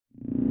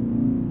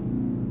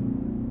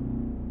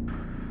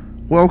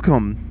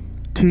Welcome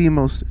to the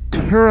most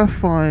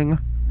terrifying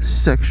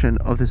section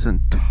of this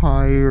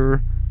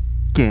entire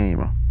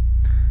game.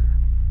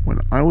 When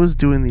I was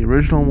doing the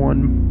original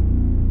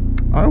one,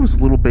 I was a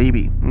little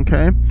baby,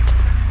 okay?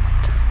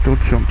 Don't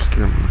jump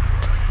scare me.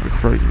 I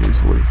frighten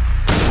easily.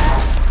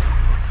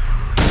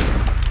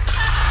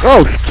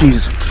 Oh,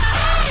 Jesus.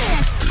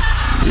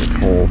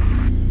 Dickhole.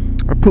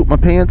 I pooped my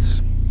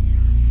pants.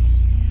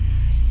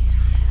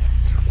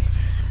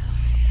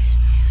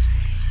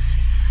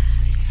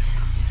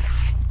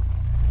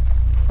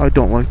 I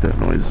don't like that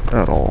noise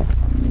at all.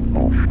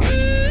 Oh,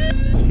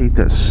 I hate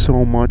that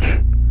so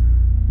much.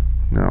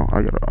 No,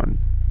 I gotta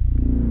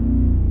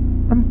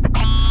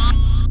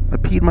I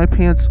peed my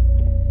pants.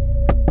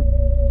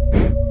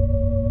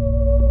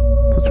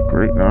 Such a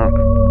great knock.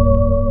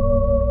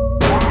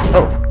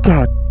 Oh,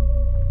 God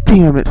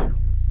damn it.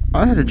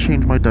 I had to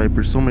change my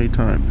diaper so many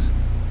times.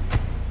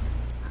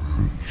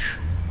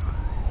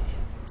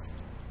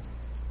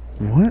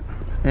 What?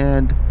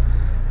 And...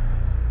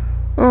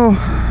 oh,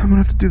 I'm gonna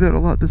have to do that a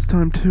lot this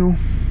time too.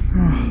 Oh,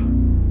 I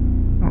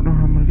don't know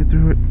how I'm gonna get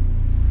through it.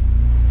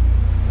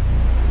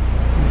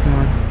 Oh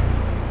God.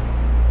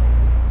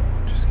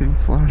 Just getting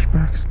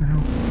flashbacks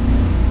now.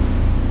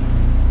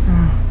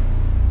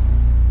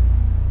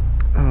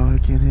 Oh, I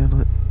can't handle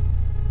it.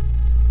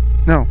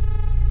 No.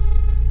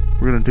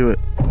 We're gonna do it.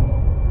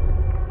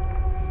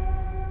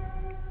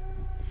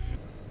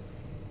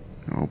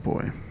 Oh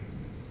boy.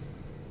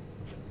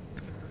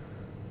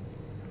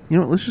 You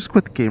know what, let's just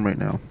quit the game right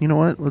now. You know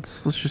what,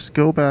 let's just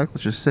go back,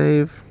 let's just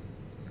save.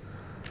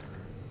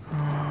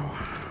 Oh.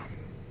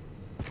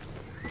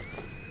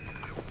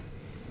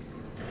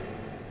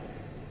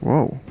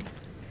 Whoa.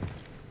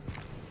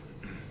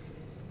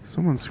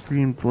 Someone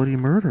screamed bloody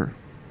murder.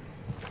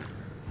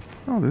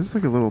 Oh, there's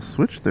like a little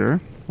switch there.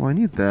 Well, I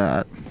need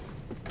that.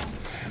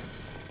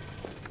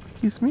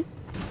 Excuse me?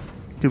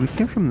 Okay, we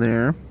came from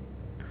there.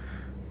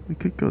 We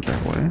could go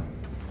that way.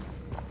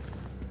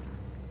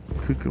 We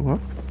could go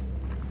up.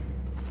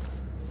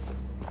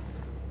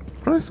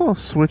 But I saw a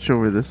switch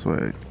over this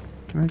way.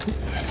 Can I go?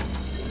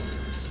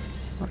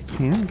 I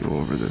can go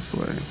over this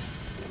way.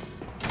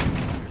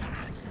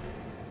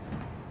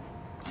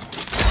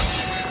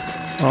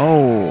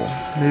 Oh,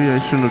 maybe I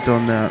shouldn't have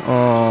done that.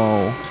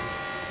 Oh.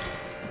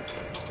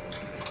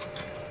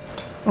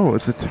 Oh,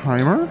 it's a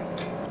timer?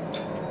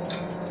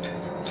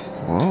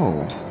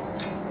 Whoa.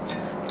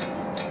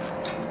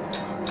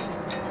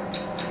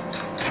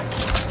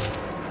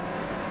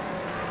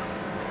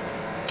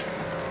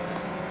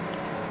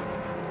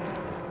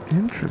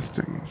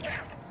 Interesting.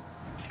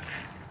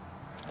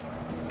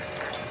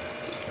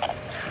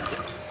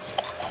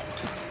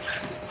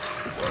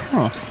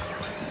 Huh.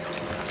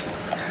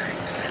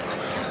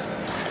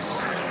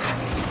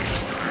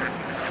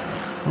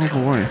 Oh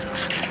boy.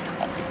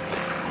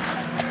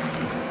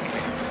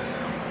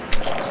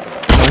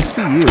 I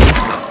see you.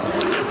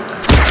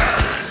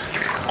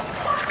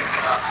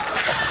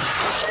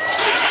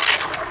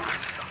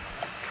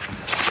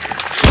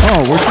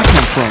 Oh, where'd you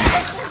come from?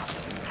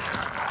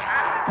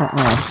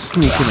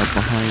 Sneaking up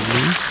behind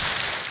me.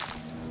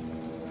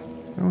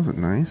 That wasn't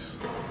nice.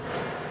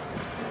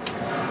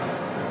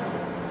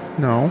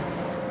 No.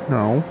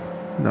 No.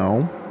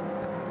 No.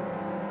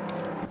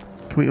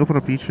 Can we open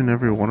up each and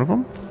every one of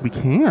them? We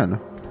can.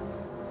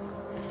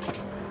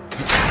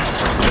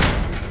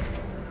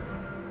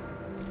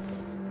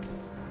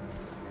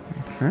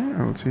 Okay, I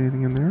don't see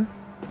anything in there.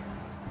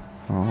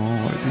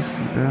 Oh, I do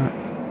see that.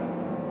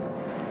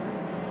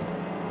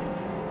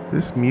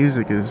 This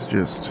music is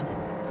just...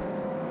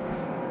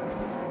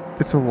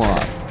 it's a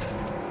lot.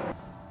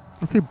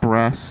 Okay,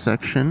 brass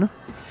section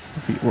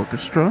of the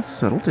orchestra.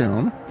 Settle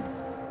down.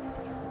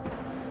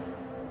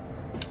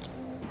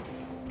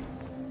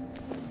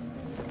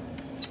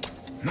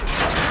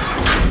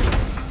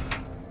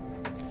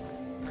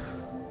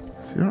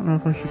 See, I don't know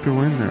if I should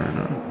go in there or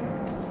not.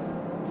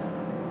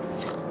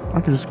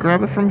 I can just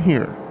grab it from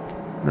here.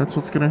 That's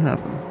what's gonna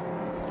happen.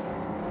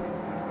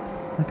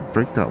 I could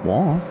break that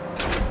wall.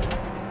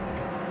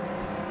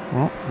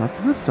 Well, not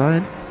from this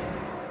side.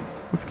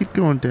 Let's keep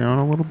going down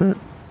a little bit.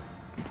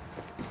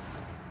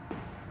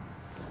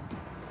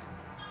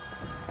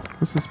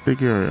 What's this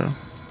big area?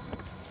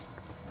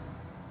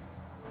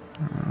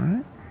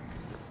 Alright.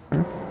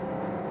 Okay.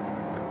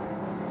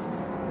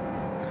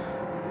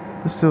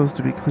 This cell is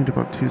to be cleaned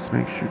about too, so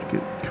make sure to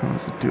get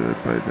cause to do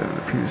it by then.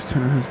 The previous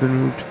tenant has been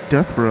moved to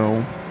death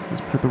row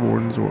as per the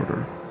warden's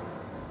order.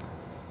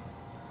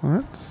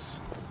 Well,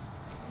 that's...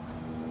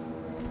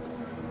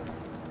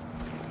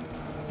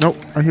 nope,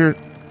 I hear it.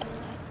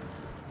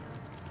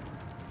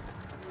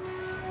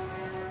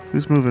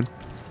 Who's moving?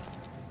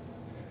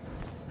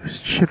 Who's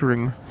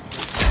chittering?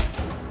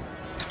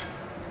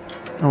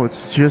 Oh,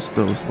 it's just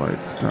those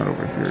lights, not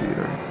over here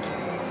either.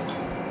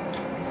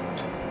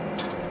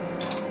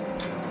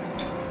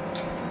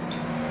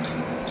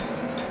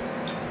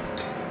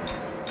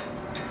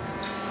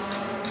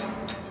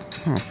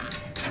 Huh.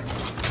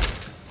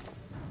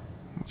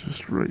 I'll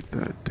just write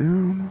that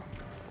down.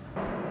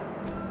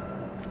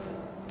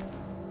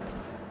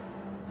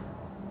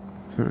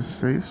 Is that a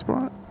save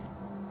spot?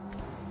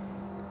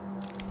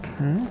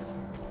 Okay.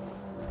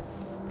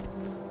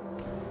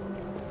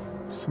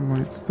 Some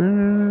lights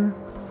there.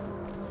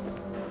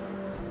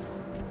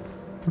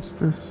 What's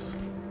this?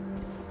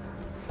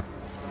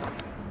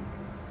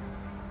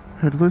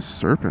 Headless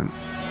Serpent.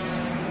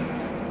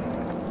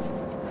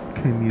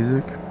 Okay,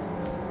 music.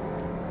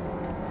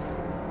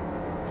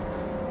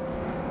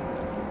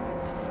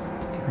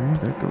 Okay,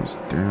 that goes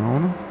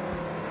down.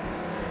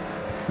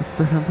 That's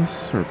the Headless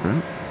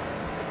Serpent.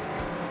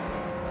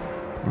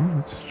 Oh,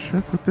 let's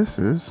check what this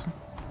is.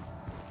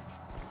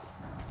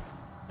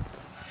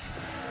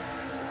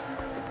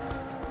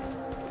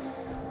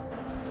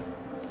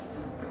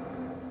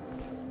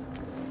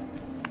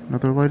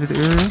 Another lighted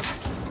area.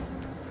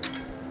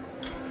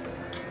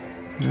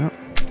 Yep.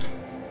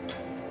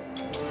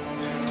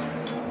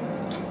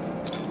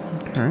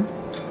 Okay.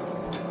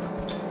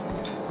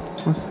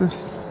 What's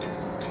this?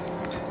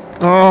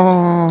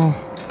 Oh,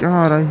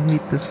 God, I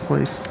hate this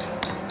place.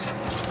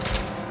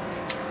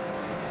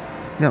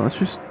 Yeah, let's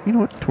just, you know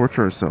what,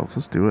 torture ourselves.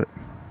 Let's do it.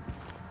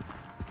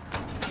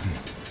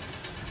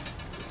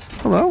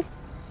 Hello?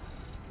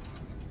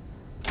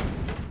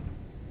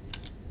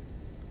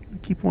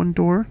 Keep one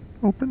door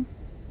open.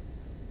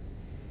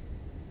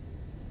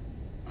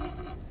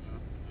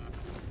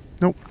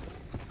 Nope.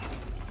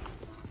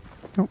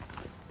 Nope.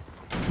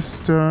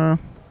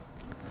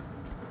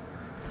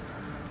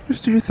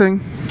 Just do your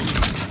thing.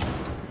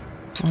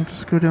 I'll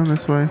just go down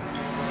this way.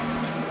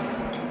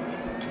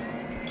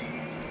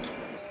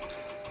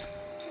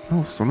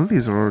 Oh, some of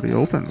these are already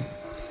open.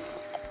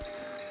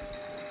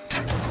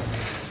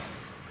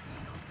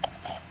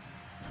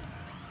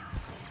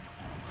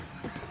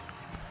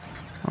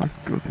 I'll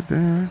go through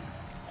there.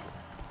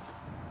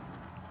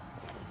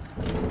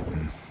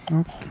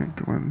 Nope, can't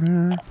go in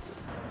there.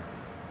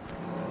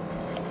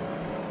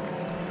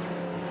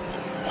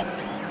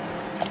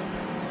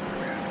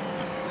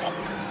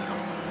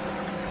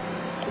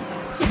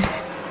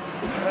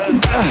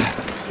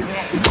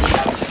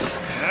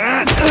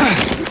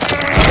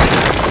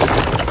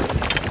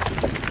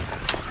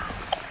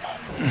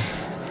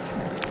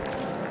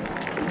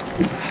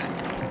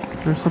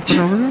 There's something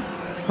over here?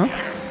 Huh?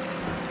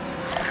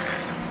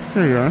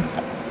 There you are.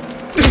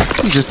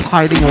 You're just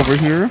hiding over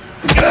here?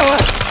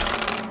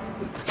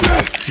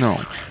 No.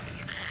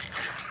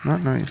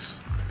 Not nice.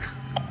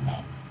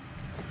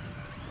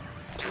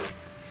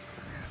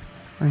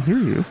 I hear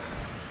you.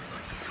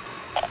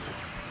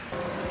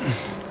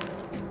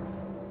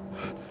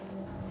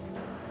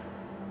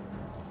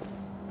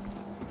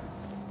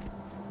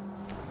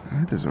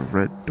 Alright, there's a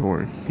red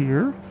door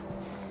here.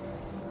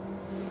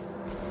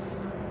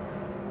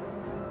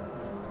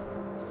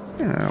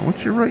 Yeah,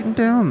 what you writing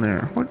down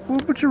there?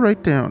 What would you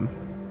write down?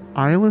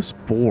 Eyeless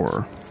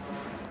Boar.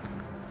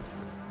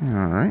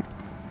 Yeah, alright.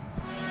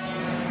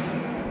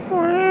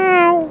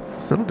 Wow.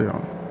 Settle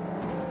down.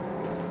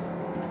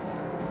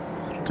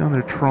 Settle down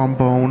there,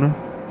 trombone.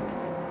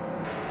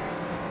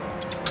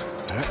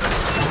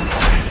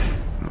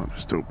 I'll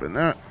just open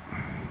that.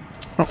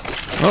 Oh,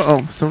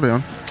 uh-oh, settle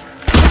down.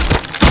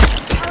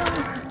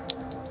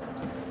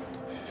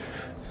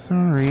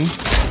 Sorry.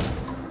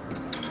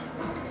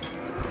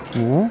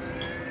 Cool.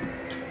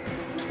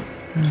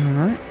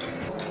 Alright.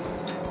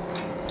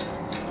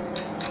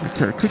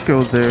 Okay, I could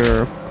go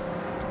there.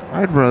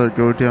 I'd rather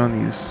go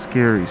down these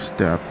scary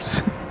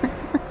steps.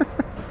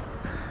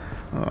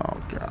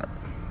 Oh, God.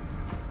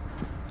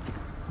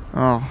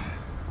 Oh.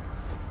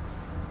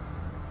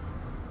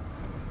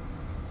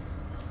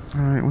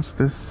 Alright, what's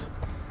this?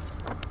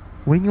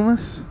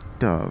 Wingless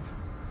dove.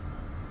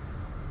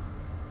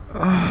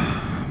 I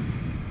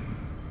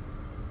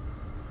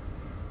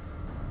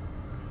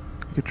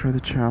could try the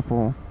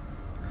chapel,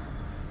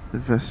 the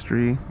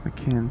vestry, the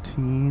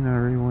canteen. I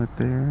already went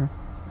there.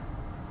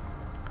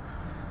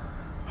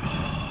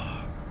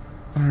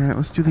 Alright,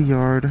 let's do the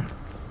yard.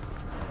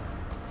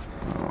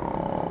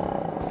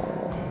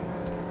 Oh.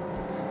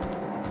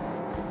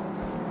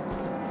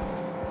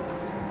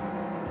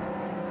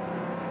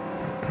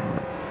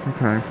 God.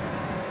 Okay.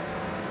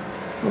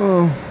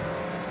 Oh.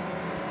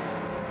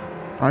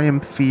 I am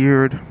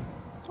feared.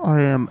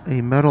 I am a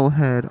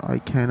metalhead. I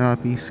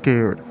cannot be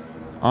scared.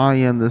 I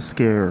am the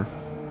scare.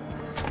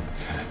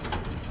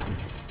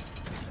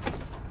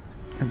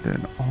 And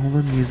then all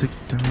the music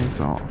dies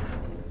off.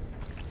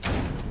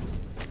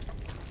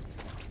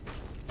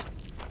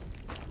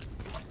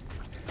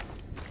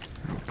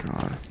 Oh,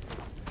 God.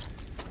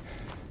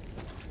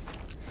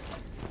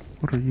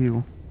 What are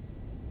you?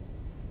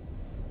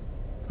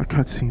 A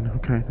cutscene.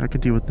 Okay, I can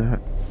deal with that.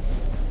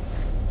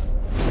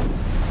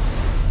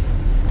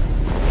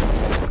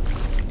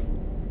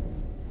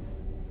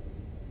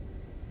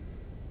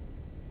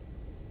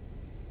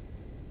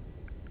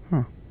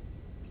 Huh.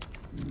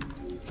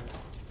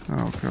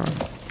 Oh, God.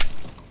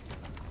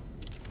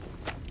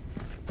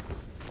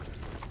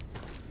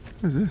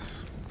 What is this?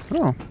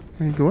 Oh, I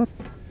can go up.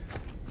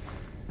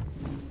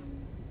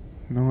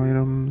 No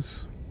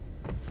items.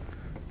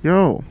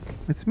 Yo,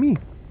 it's me.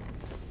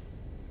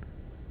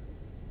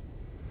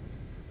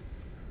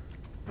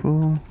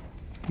 Pull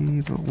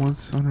he but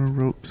once on a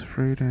rope's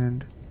frayed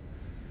end.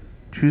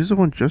 Choose the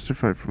one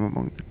justified from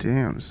among the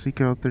damned.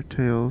 Seek out their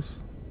tales.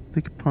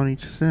 Think upon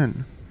each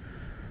sin.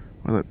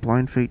 Or let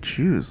blind fate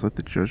choose. Let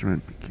the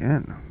judgment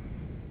begin.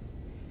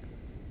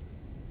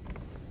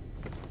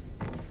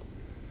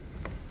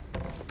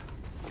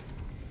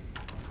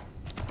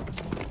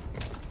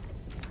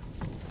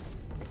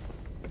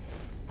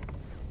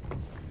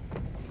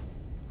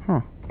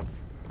 Huh.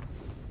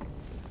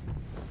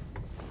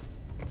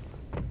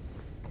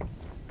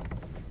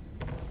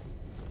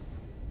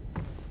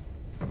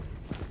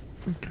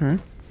 Okay.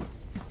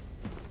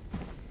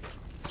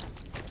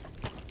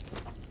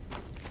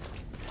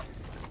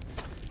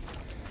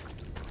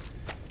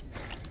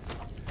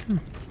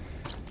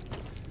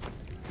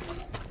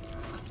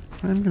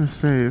 I'm gonna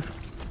save.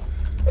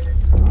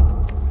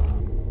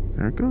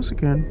 There it goes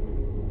again.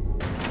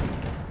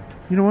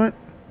 You know what?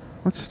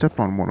 Let's step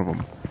on one of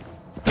them.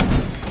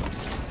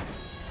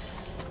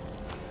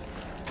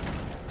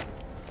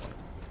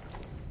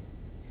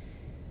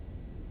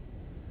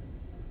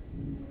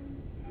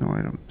 No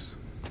items.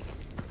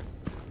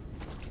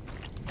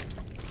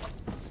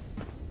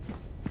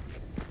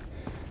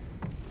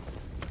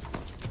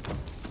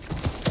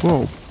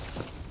 Whoa.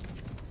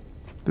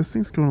 This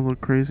thing's going a little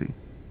crazy.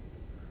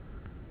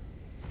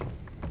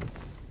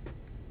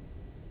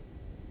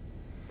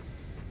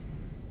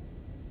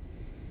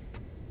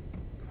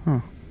 Huh.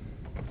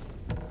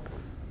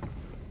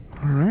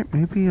 Alright,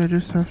 maybe I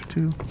just have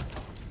to...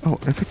 Oh,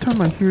 every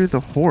time I hear the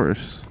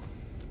horse...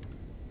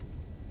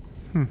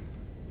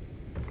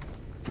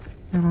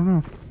 I don't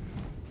know.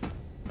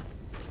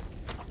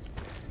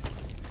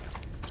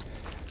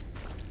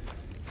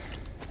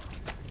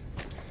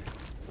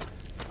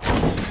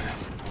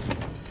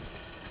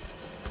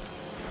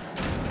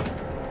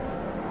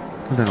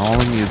 And then all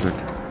the music.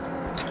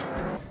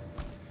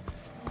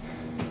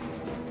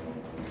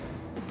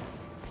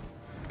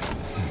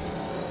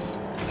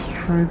 Let's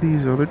try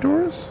these other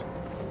doors.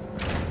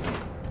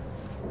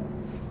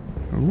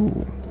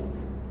 Ooh.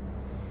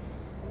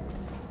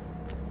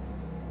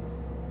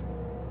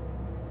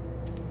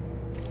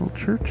 Little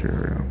church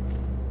area.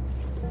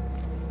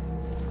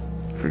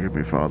 Forgive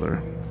me,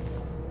 Father.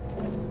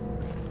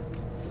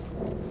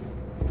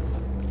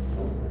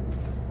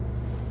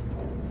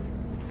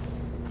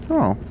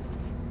 Oh.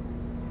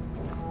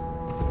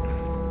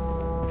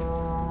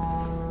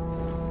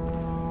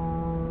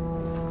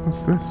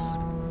 What's this?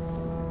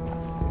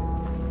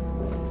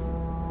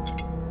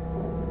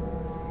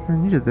 I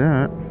needed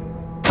that.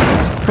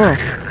 Oh.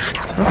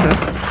 Okay.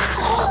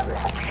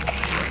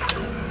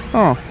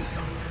 Oh.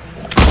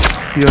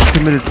 You have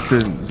committed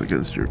sins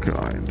against your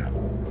kind.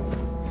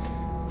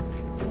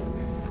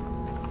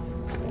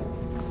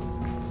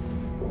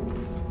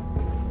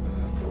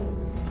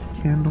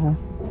 Candle.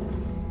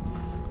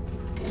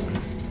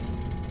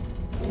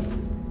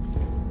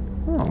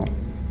 Oh.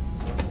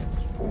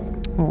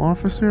 Little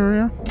office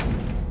area.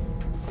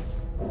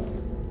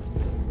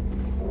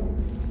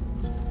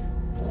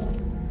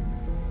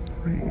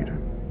 Read.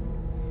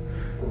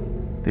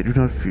 They do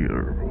not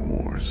fear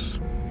remorse.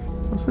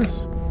 What's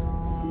this?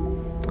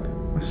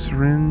 A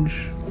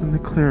syringe in the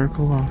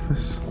clerical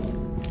office.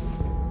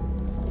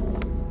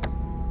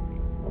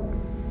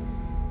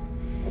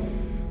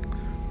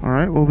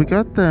 Alright, well we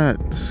got that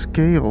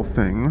scale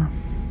thing.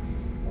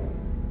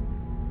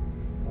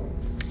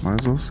 Might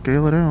as well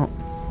scale it out.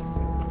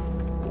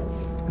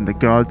 And the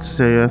God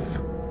saith,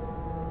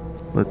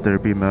 let there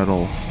be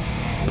metal.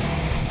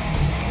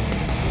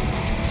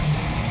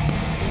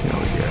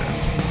 Hell yeah.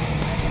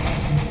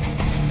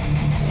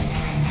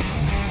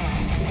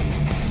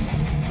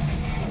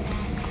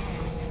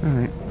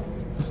 Alright,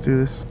 let's do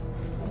this.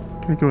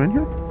 Can I go in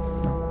here? No.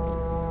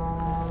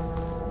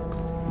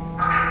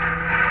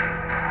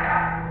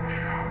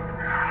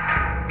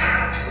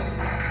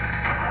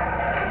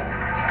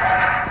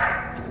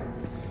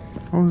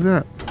 What was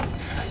that?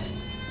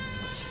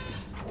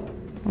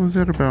 What was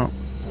that about?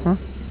 Huh?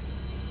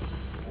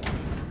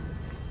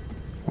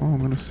 Oh, I'm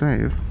gonna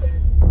save.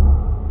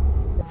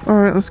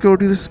 Alright, let's go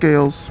do the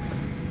scales.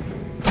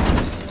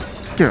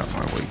 Get out of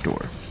my way,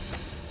 door.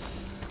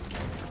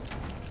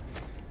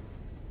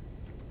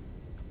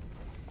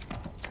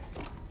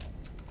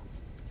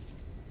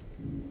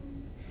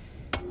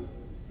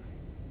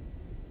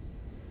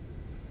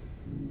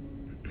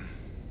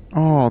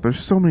 Oh,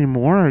 there's so many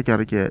more I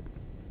gotta get.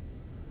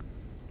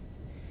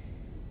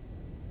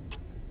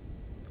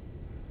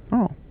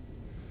 Oh.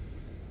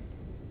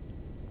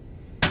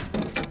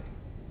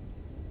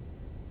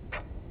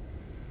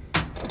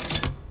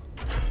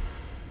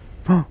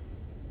 Huh.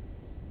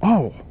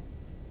 Oh.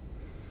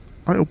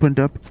 I opened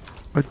up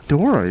a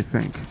door, I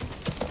think.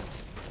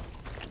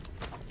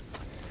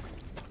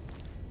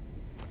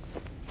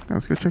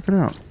 Let's go check it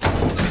out.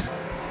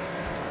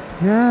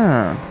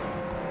 Yeah.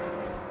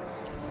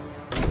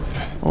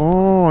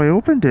 Oh, I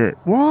opened it.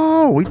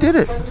 Whoa, we did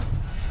it.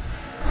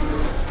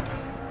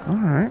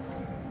 Alright.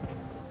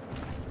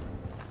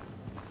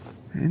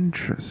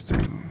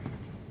 Interesting.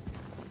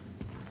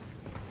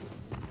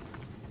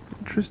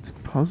 Interesting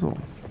puzzle.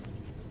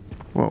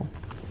 Whoa.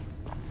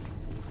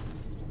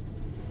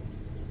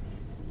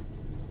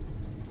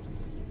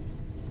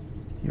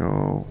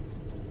 Yo.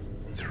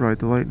 Let's ride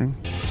the lightning.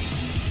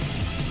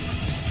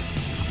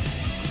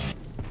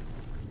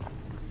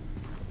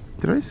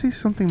 Did I see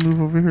something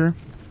move over here?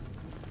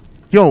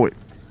 Yo, wait.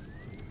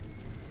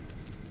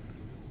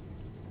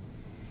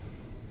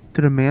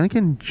 Did a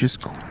mannequin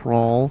just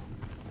crawl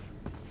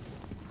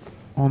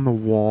on the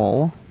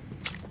wall?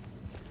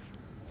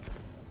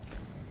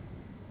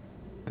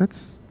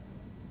 That's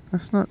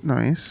not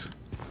nice.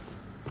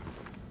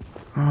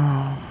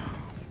 Oh.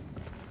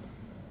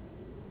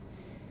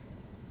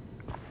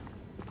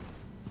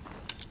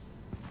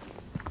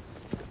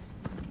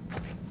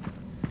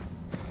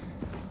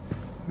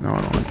 No,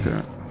 I don't like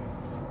that.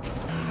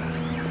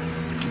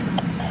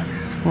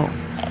 Whoa.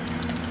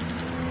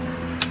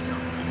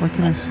 Why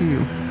can't I see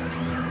you?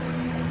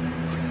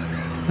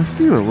 I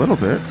see you a little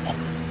bit.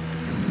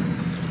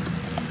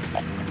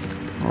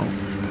 Oh.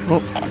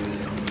 Oh.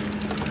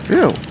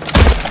 Ew.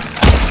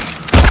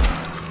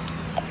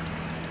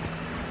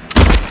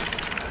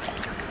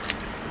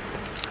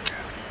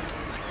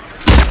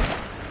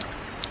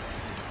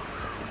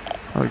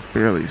 I like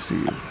barely see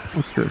you.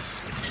 What's this?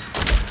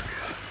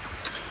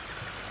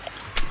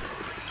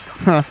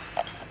 Huh.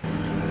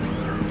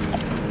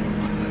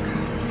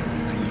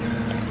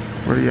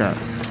 Where are you at?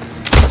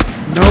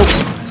 Nope.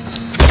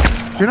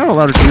 You're not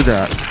allowed to do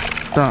that.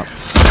 Stop.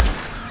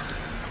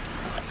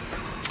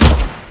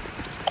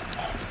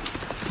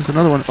 There's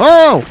another one.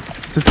 Oh!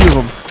 There's a few of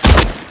them.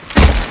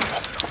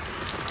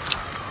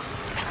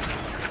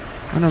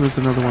 I know there's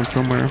another one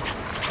somewhere.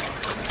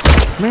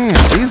 Man,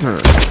 these are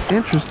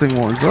interesting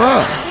ones.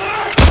 Ah!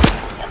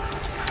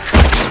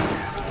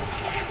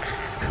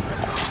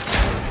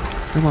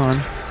 Come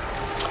on.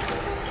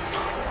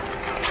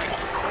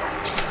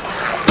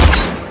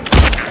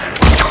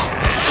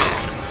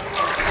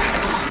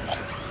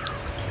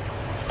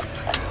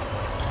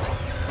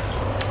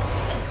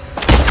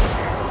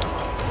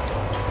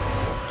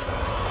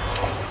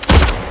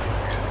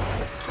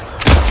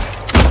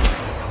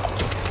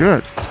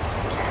 Good.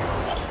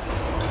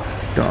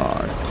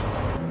 Die.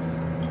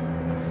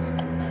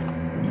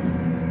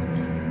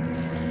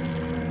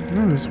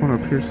 No, there's one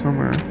up here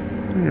somewhere.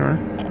 There you are.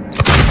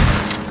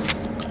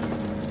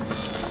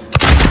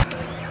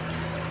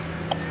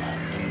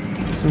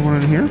 Is there one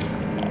in here?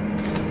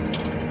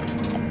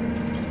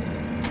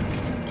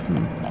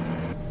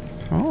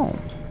 Oh.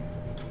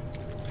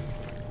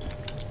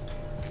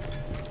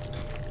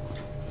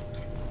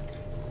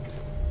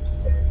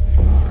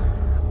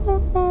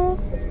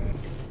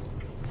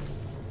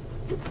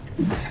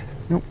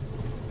 Nope.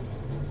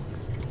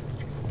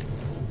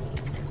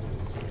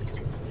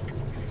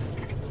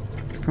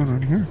 What's going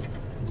on here?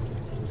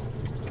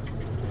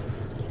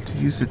 To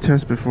use the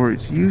test before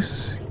its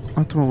use.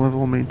 Optimal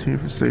level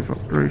maintained for safe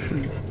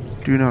operation.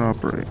 Do not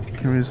operate.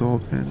 Can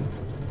result in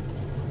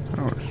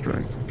power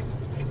strike.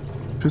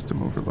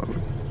 System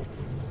overload.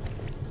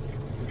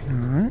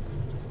 Alright.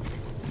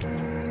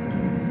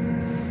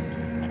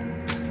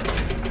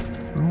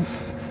 Oh.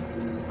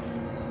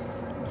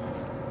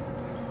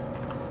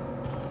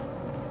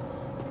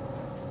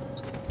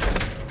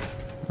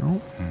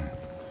 Nope.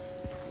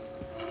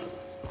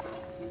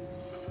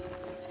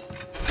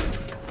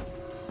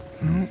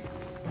 Nope.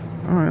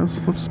 Alright, let's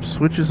flip some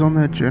switches on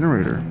that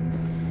generator. I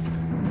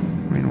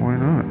mean, why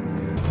not?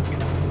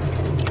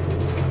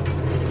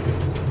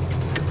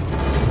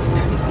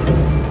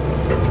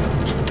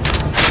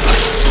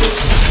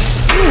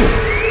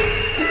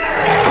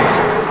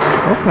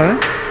 Okay.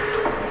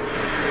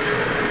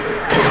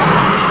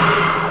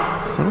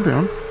 Settle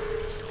down.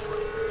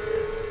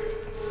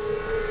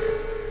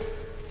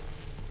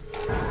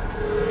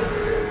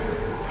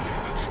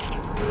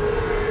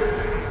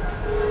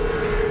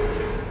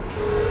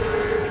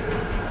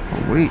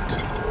 Oh, wait.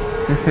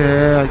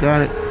 Yeah, I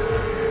got it.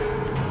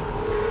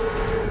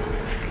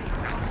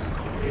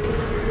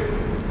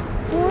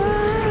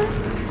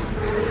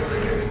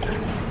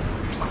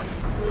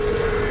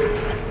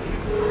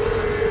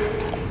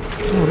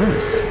 Oh,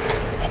 nice.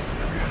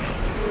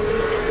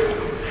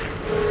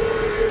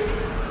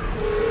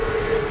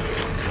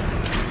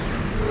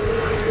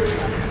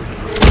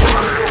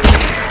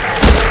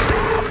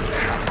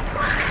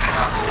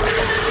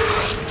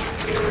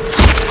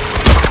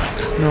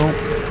 No,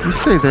 you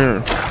stay there.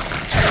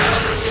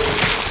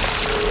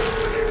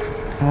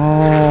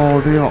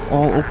 Oh, they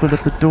all opened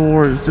up the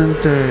doors,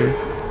 didn't they?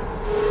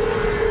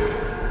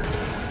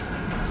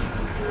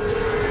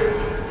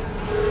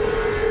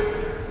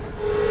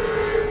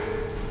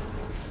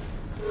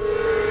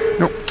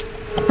 Nope.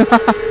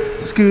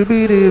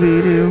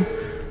 Scooby-Dooby-Doo,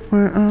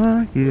 where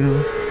are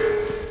you?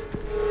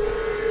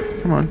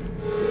 Come on.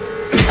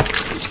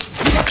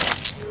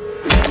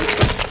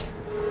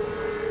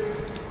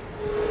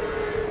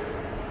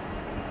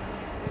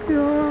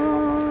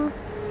 Yeah.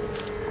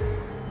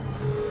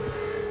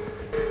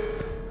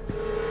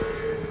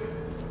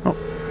 Oh.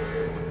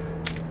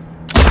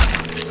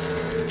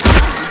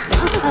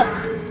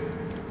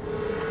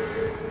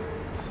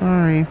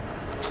 Sorry.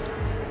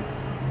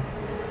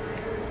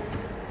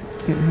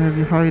 Can't have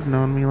you hiding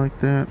on me like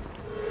that.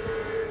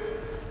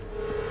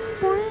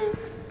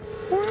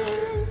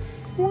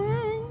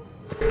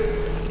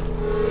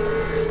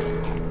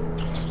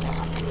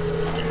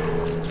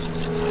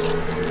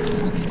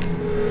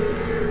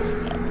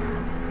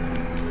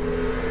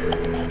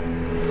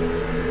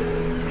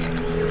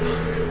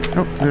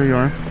 Oh, there you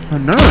are. A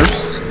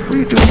nurse? What are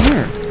you doing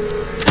here?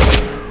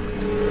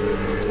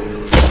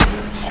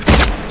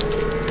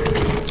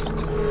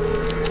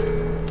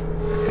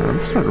 I'm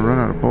starting to run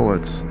out of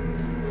bullets.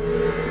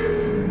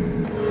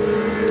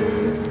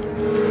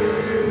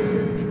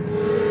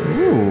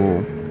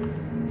 Ooh.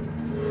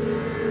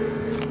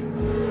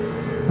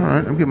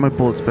 Alright, I'm getting my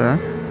bullets back.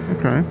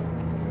 Okay.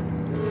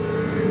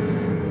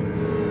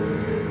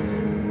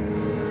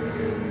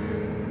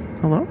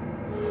 Hello?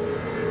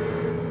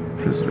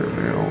 Prisoner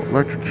mail.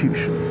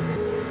 Electrocution.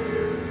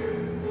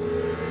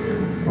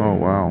 Oh,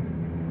 wow.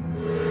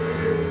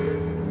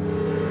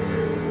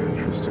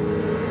 Interesting.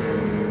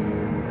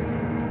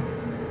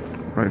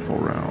 Rifle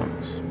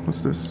rounds.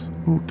 What's this?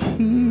 Oh,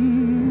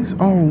 keys.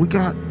 Oh, we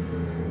got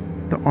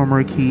the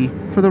armory key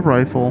for the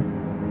rifle.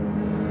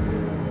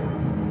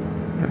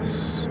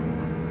 Yes.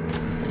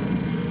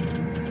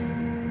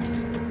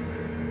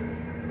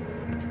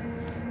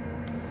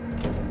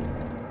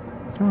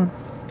 Come on.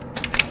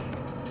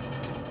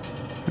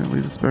 That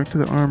leads us back to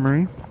the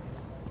armory.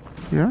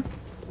 Yeah?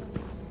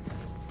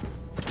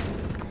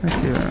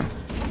 Heck yeah.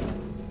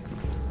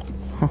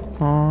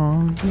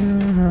 Oh,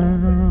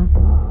 yeah.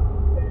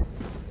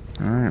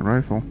 Alright,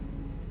 rifle.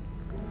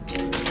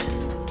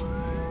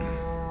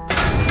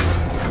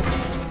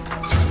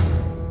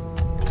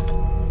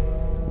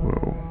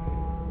 Whoa.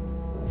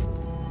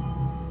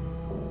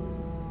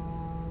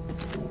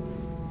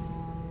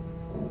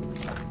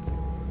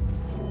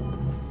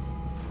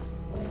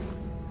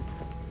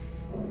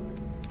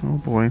 Oh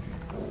boy.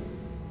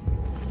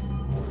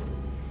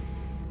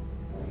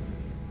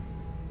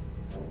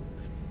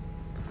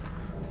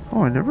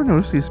 Oh, I never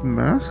noticed these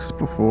masks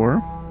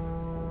before.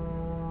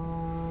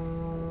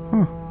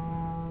 Huh.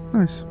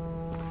 Nice.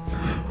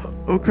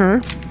 Okay.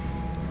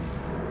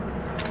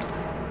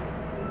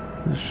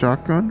 This is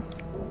shotgun.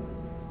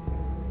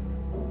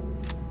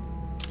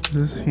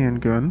 This is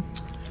handgun.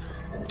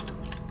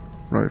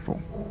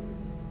 Rifle.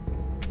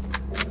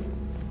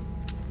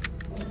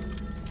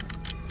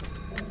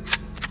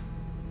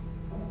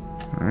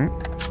 Alright.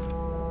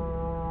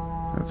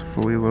 That's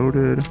fully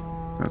loaded.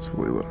 That's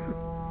fully loaded.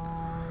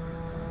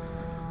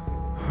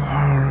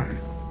 Alright.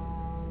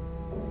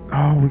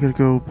 Oh, we gotta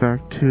go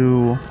back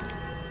to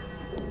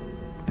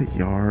the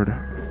yard.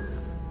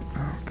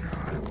 Oh,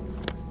 God.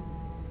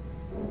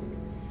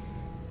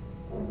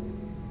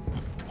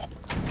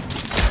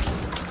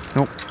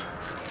 Nope.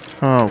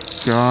 Oh,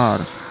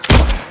 God.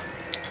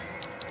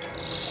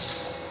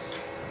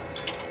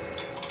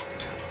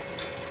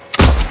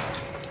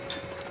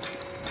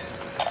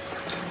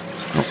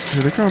 Oh,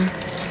 here they come.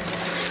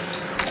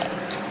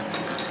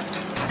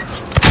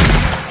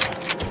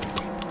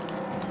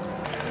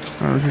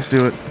 Alright, let's just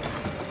do it.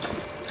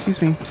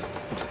 Excuse me.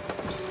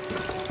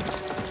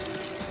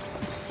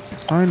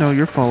 I know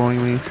you're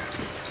following me.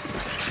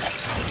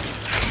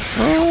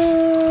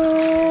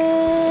 Oh,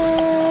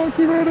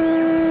 keep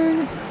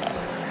running.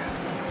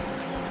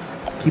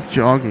 Keep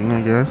jogging,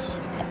 I guess.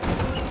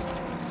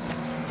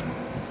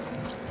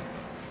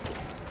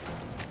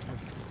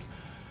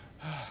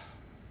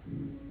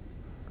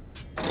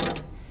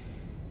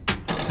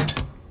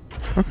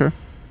 Okay.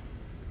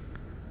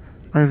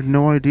 I have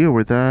no idea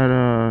where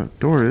that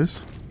door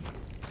is.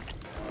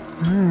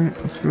 Alright,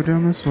 let's go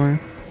down this way.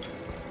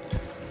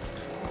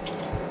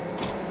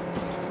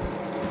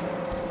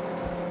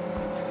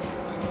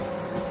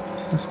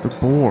 That's the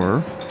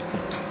boar.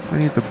 I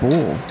need the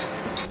bull.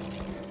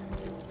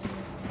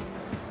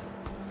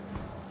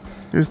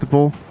 There's the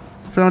bull.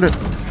 Found it.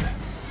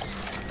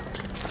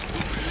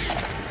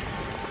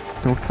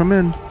 Don't come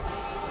in.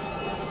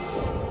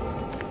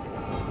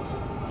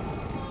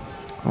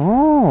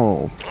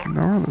 Oh,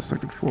 now we're on the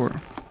second floor.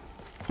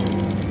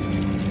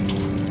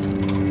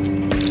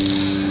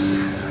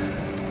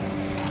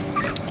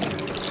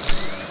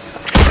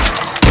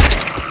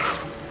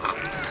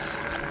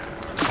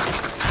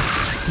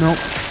 Nope.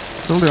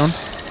 Still down.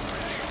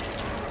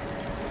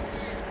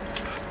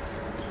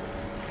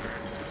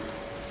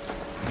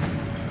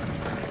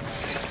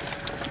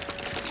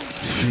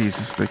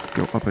 Jesus, they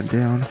go up and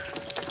down.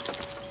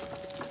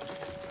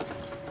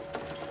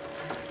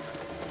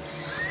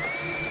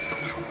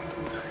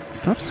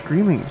 Stop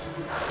screaming.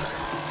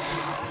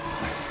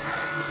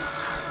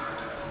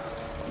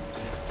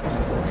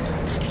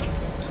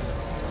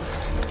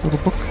 Little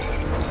book.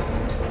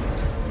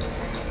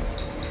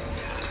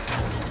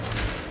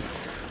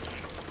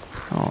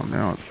 Oh,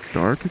 now it's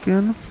dark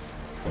again.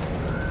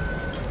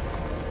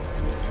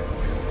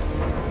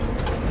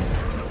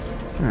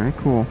 Alright,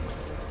 cool.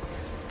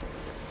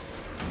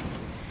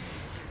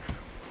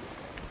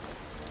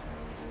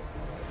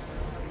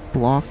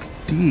 Block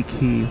D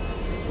key.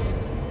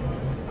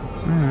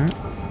 Alright.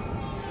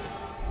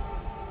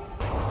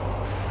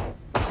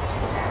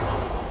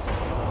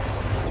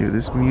 Dude,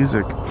 this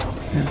music,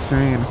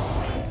 insane.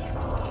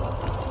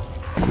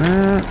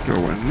 That, go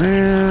in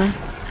there.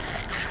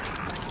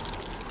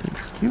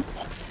 Thank you.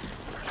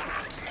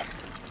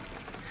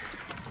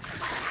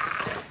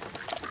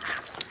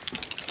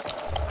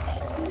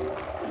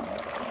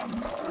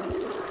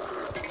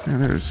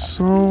 And there's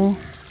so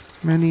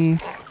many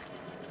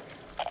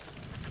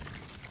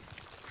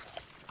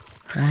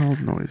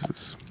wild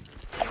noises.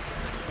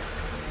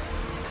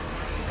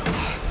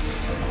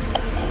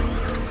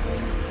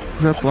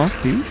 Is that block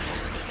B? I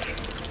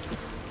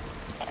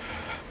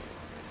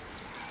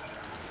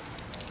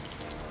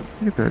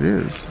think that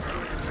is.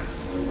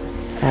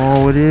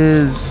 Oh, it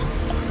is.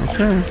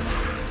 Okay.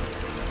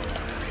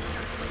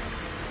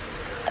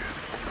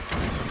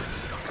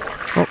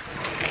 Oh.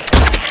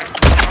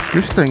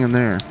 You're staying in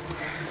there.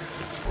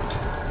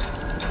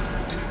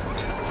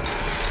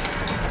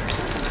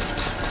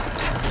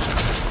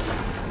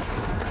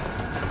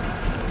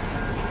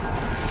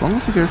 As long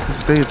as you guys can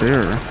stay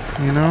there,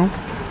 you know?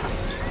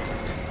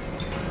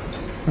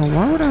 Now,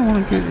 why would I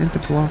want to get into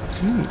block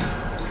D?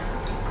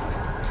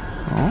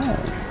 Oh.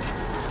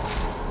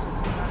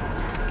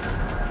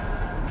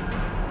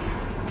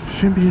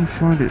 Shouldn't be in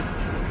find it.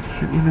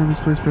 Shouldn't you know this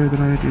place better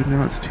than I do?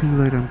 Now it's too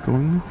late. I'm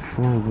going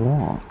for a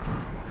walk.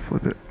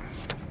 Flip it.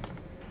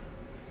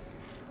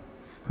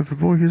 Clever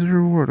boy, here's a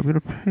reward. I'm going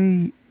to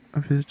pay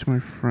a visit to my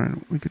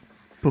friend. We could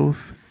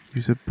both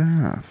use a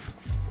bath.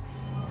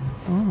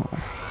 Oh.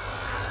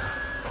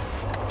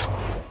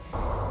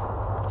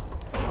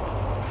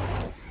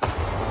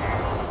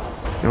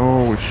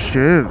 Oh,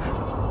 Shiv.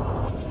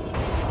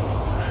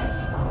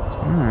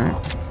 Alright.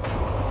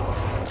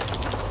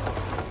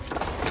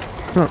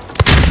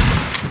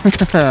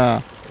 What's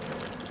up?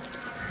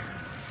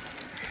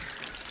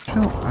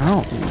 Chill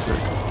out,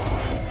 music.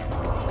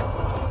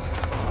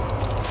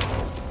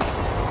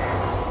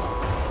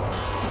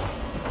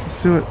 Let's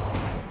do it.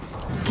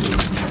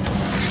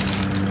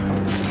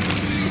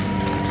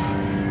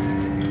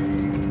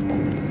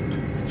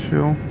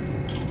 Chill.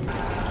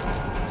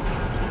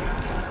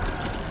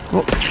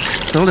 Oh,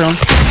 settle down.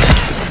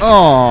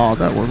 Oh,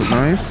 that wasn't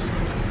nice.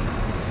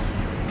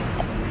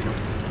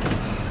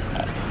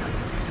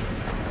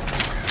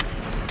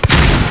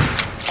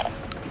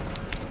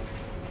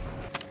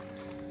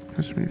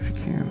 Touch me if you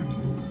can.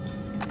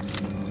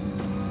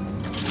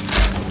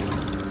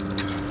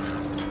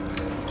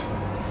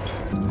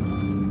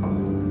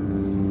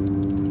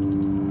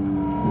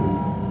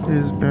 It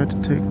is bad to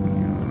take me.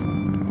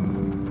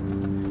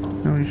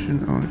 No, you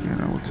shouldn't. Oh, again,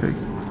 I will take.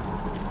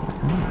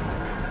 Oh.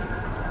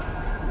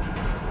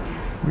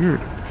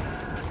 Weird.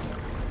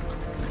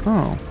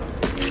 Oh.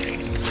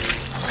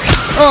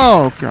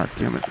 Oh, god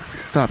damn it.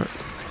 Stop it.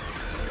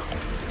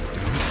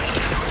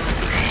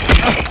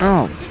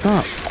 Oh,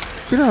 stop.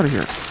 Get out of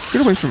here.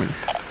 Get away from me.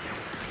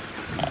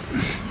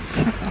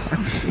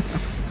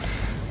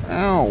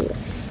 Ow.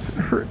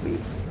 It hurt me.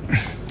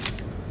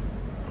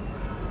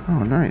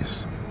 Oh,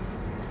 nice.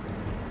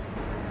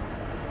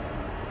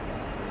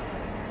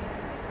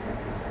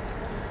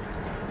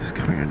 It's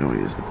coming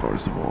annoying as the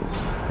bars the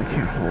walls. I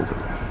can't hold it.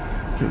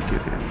 He'll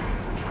get in.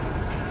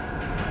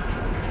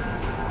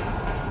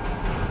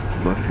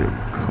 Let him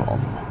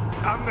come.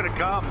 I'm gonna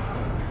come.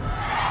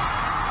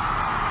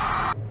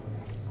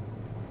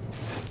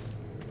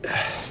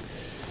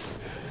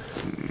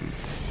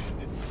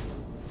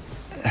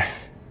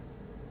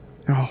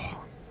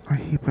 Oh, I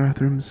hate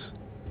bathrooms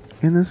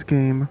in this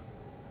game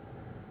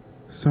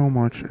so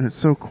much, and it's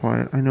so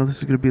quiet. I know this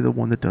is gonna be the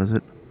one that does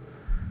it.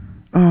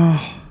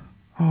 Oh,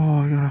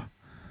 I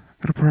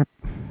gotta prep.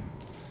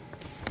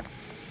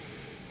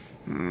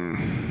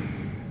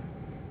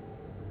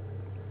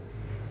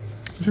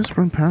 Just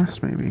run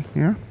past, maybe,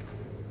 yeah?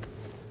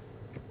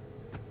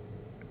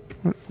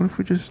 What if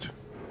we just...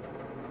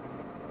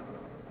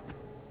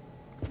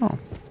 Oh,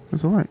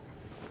 there's a light.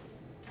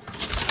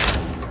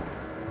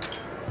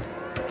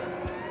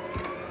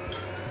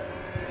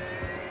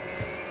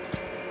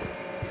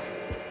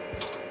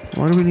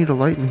 Why do we need a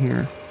light in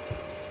here?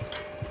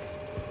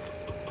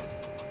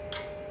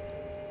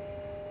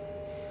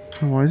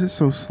 And why is it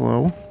so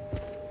slow?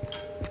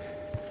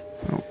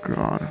 Oh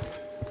god.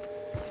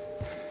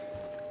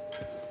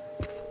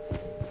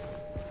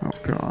 Oh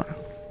god.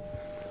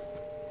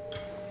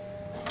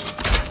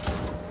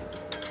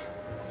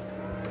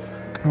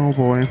 Oh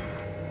boy.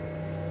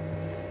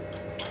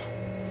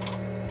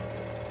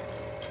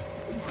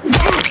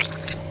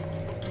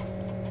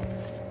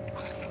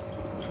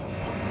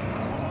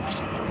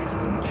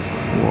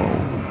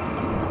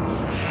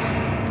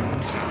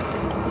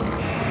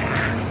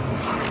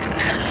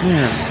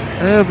 Man,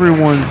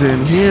 everyone's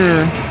in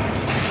here.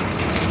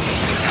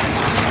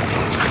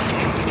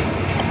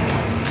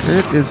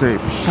 It is a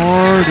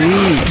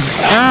party.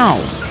 Ow!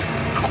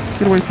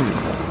 Get away from me.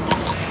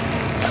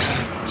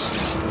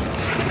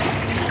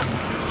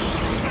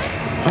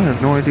 I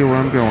have no idea where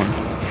I'm going.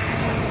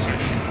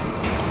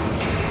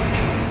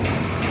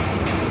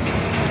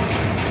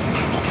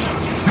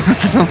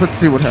 Let's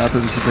see what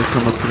happens if they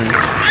come up to me.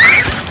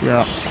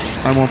 Yeah,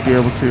 I won't be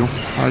able to.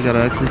 I gotta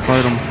actually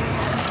fight them.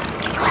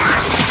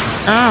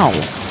 Ow!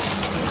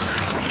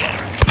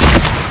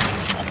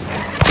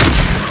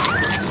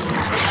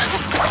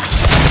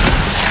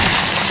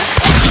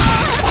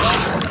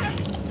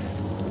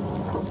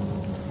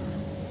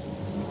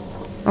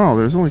 Oh,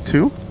 there's only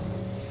 2?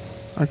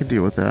 I can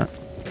deal with that.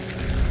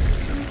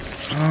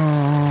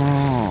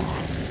 Oh.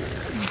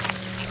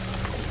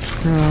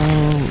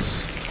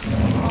 Gross.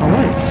 Oh,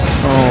 wait.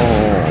 Oh,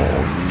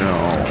 no.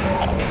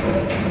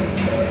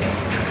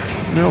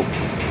 Nope.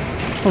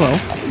 Hello.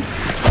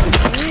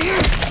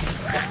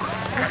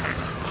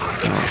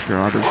 Oh,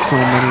 God, there's so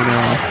many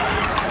now.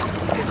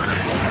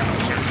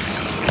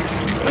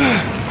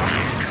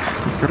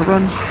 Just gotta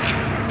run.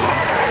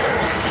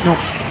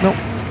 Nope, nope,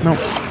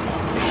 nope.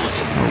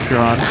 Oh,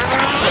 God.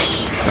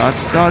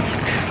 Dodge, dodge.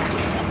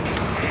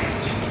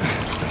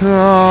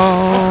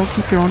 Oh,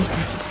 keep going.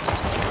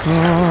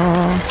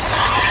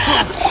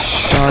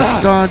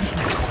 Dodge, dodge.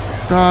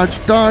 Dodge,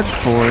 dodge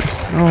forward.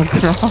 Oh,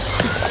 God.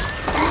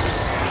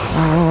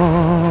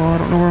 Oh, I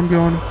don't know where I'm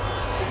going.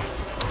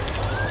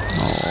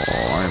 Oh,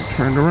 I'm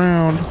turned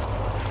around.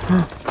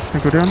 Can I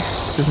go down?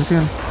 Yes, I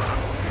can.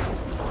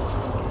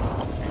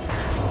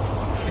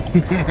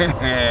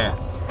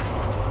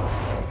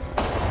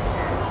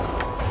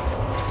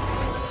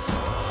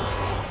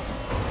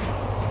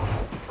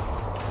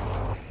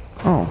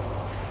 Oh,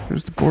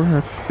 there's the boar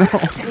head. No!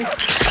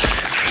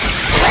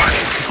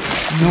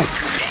 Nope.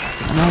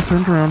 I'm now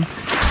turned around. I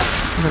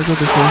gotta go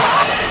this way.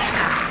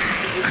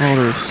 Oh,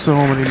 there's so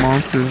many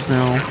monsters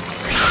now.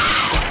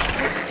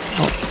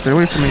 Oh, stay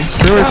away from me.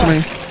 Stay away from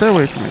me. Stay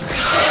away from me.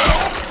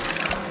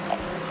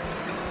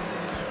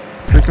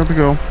 Pick up to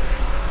go.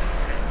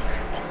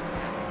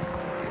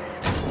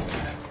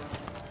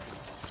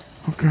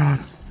 Oh, God.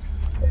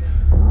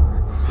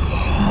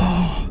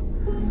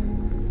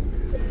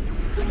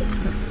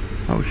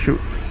 Oh,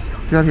 shoot.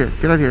 Get out of here.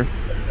 Get out of here.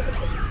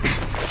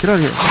 Get out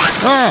of here.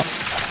 Ah!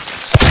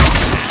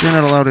 You're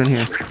not allowed in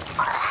here.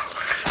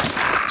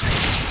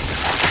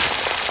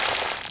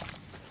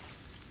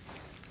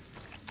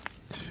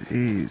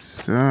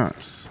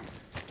 Jesus.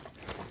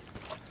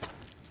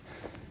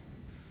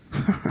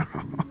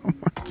 Oh,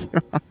 my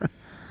God.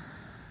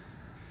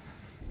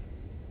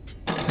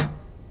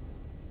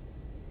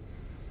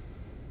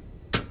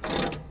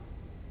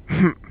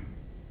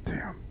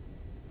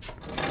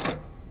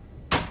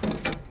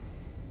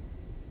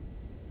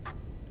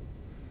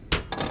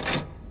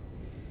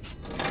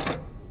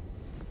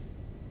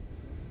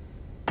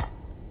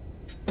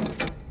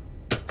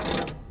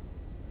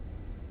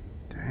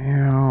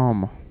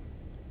 Damn.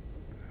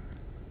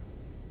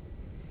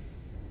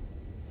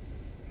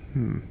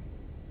 Damn.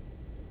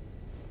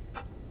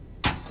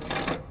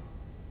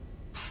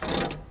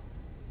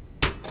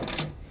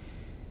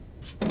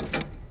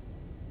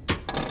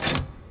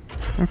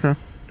 Okay.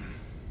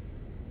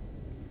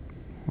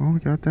 Well, we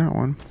got that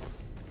one.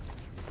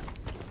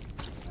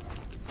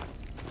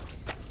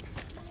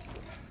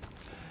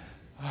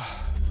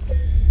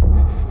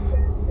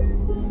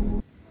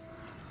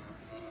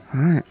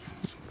 Alright.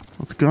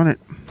 Let's gun it.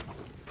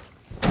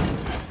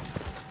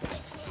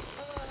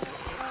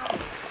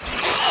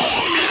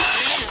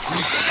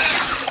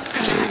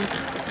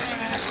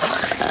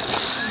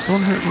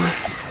 Don't hit me.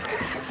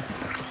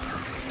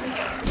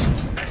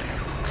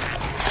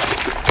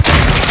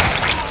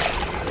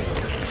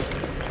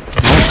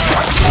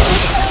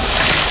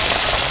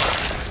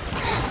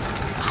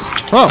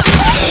 Oh!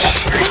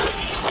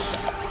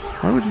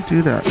 Why would you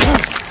do that?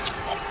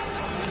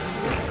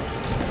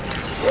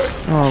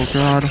 Oh,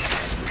 God.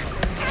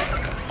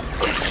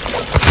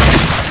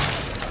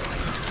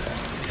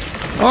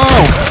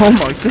 Oh! Oh,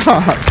 my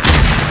God!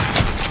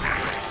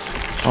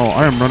 Oh,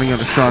 I am running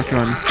out of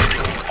shotgun.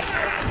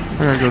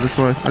 I gotta go this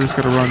way. I just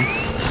gotta run.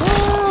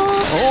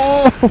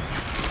 Oh!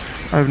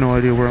 I have no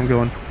idea where I'm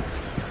going.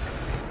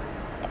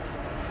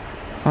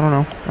 I don't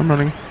know. I'm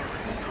running.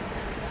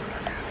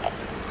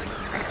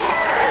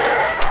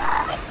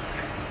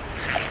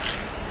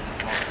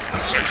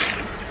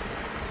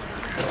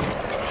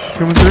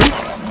 Coming through?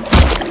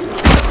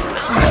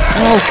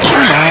 Oh,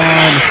 come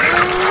on!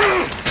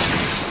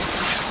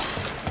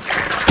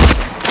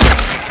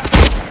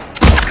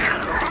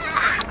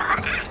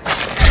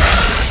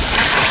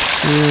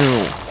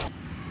 Ew.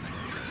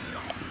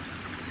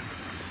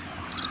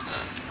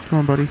 Come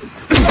on, buddy.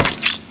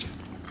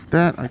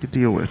 That I could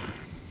deal with.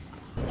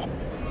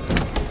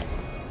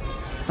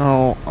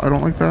 Oh, I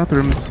don't like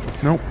bathrooms.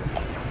 Nope.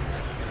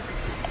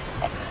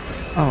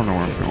 I don't know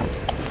where I'm going.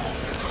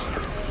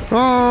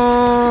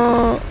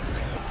 Oh!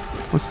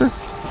 What's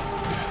this?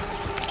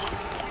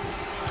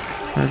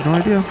 I have no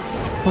idea.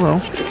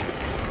 Hello.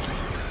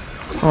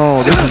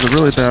 Oh, this is a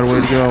really bad way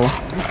to go.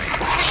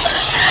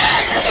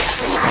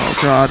 Oh,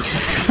 God.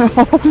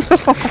 Oh, no!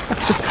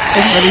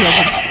 So many of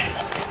them.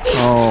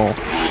 Oh,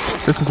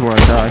 this is where I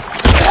die.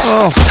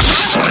 Oh!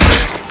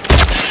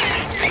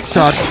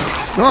 God.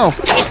 Oh!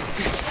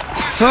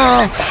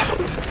 Oh!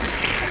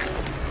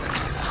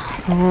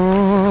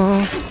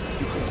 Oh!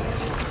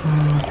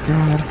 Oh,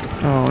 God.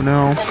 Oh,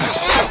 no.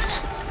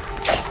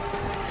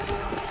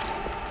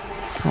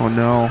 Oh,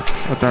 no.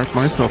 I backed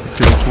myself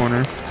into the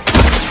corner.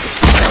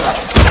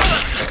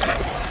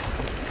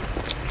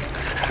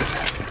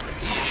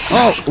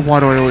 Oh, why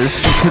do I always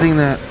keep hitting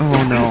that?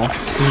 Oh no.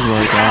 This is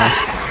where I die.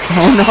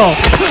 Oh no!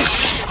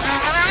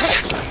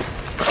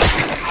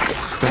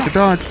 Got to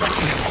dodge.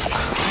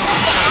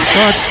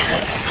 Dodge.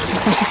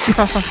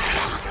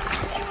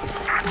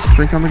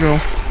 Drink on the go.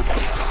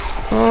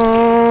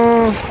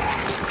 Oh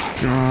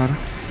God.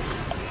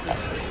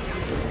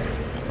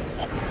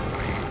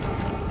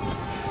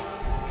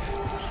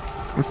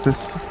 What's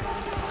this?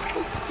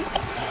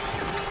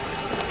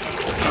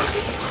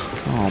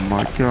 Oh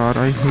my God,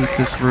 I hate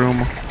this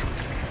room.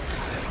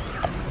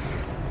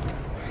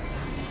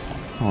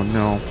 Oh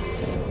no.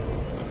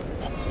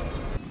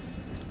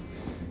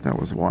 That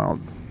was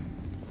wild.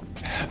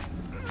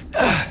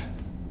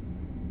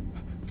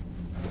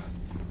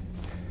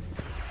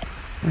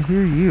 I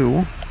hear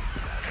you.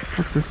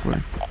 What's this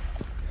way?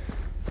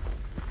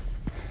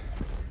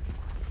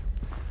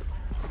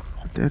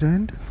 A dead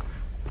end?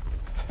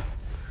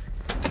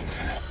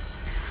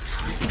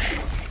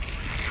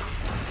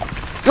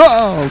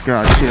 Oh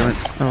God damn it.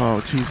 Oh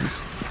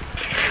Jesus.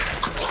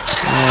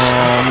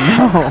 Oh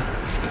no.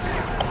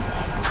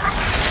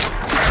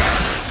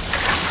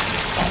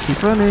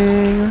 Keep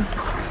running.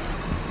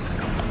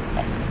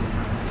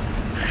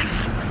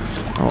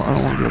 Oh, I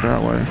don't want to go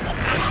that way.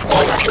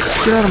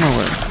 Get out of my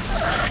way.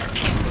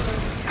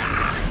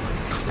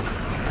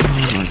 Oh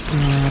my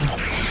God.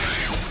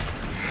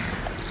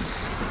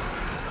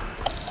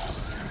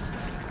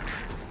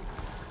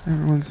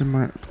 Everyone's in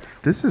my...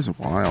 This is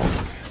wild.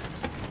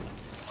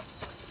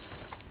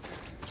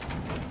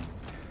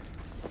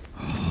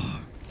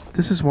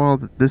 This is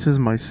wild. This is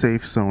my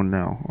safe zone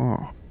now.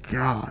 Oh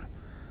God.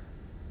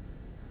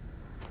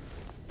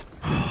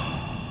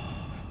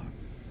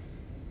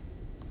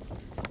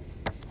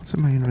 What's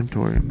in my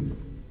inventory?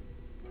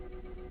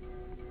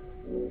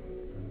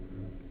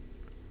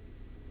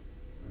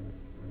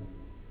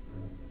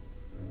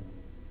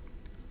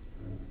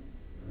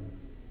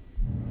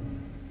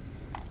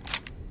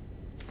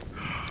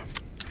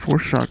 Four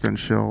shotgun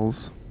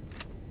shells.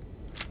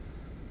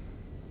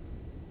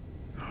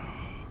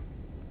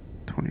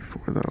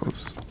 24 of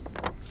those.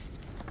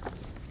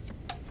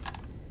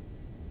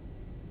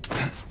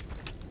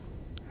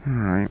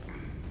 Alright.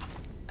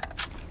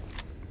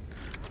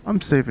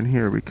 I'm saving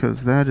here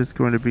because that is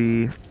going to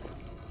be...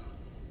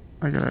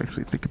 I gotta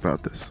actually think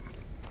about this.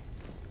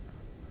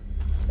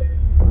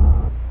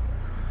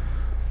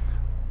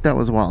 That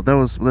was wild. That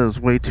was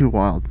way too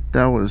wild.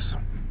 That was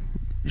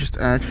just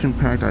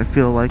action-packed. I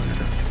feel like...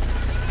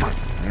 Fuck,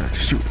 I gotta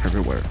shoot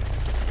everywhere.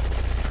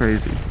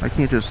 Crazy. I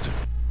can't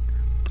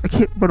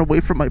run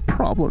away from my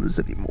problems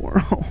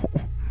anymore.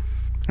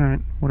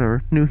 Alright,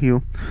 whatever. New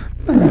hue.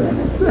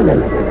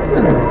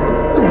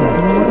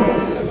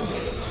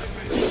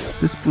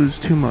 This blue's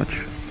too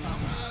much.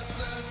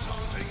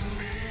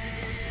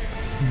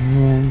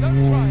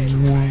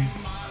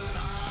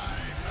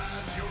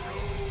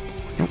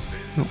 Nope,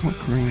 don't want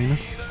green.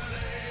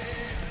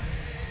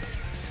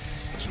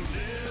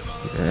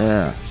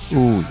 Yeah.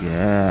 Ooh,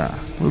 yeah.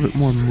 A little bit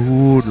more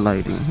mood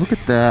lighting. Look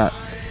at that.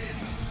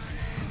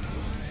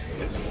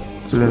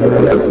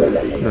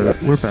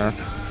 We're back.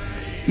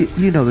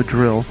 You know the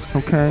drill,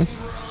 okay?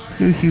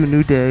 New hue,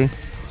 new day.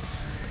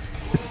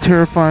 It's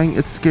terrifying,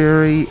 it's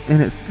scary,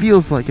 and it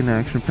feels like an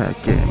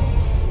action-packed game.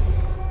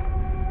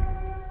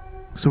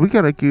 So we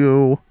gotta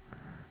go...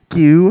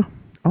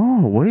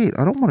 Oh, wait,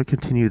 I don't want to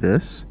continue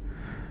this.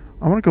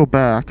 I want to go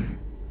back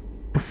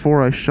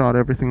before I shot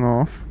everything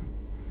off.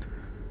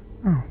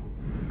 Oh.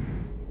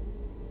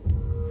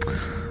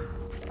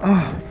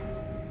 Oh.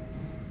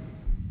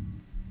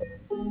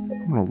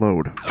 I'm gonna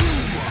load.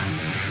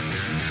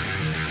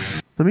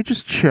 Let me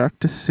just check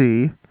to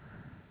see.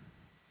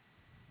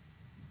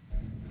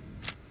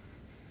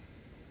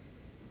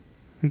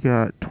 We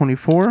got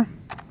 24,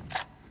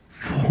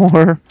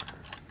 4,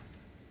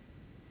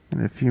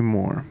 and a few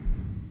more.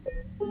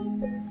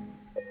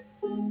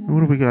 What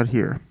do we got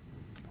here?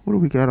 What do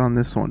we got on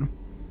this one?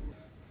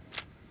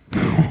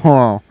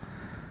 Oh,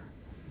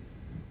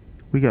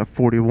 we got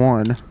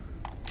 41,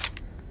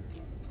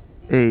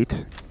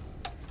 8,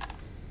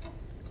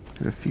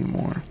 and a few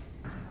more.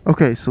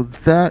 Okay, so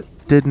that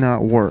did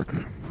not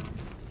work.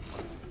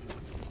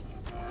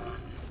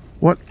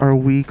 What are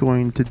we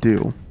going to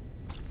do?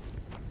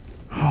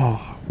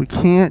 Oh, we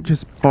can't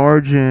just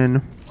barge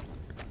in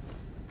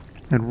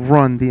and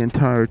run the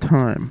entire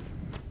time.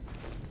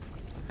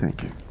 I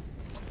think.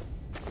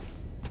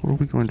 What are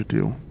we going to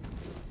do?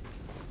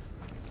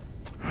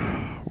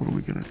 What are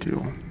we going to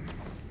do?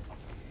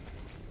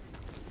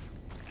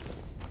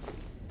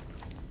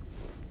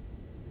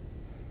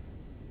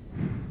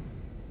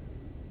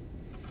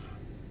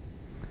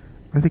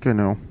 I think I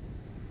know.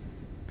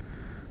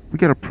 We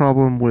got a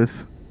problem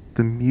with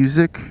the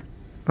music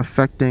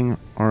affecting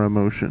our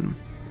emotion.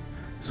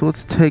 So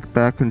let's take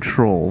back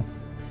control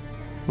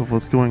of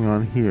what's going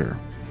on here.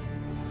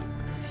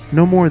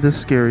 No more of this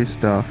scary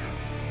stuff.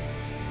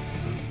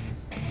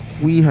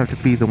 We have to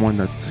be the one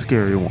that's the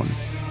scary one.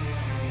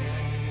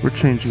 We're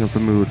changing up the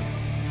mood.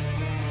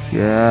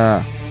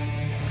 Yeah.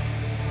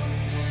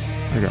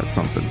 I got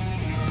something.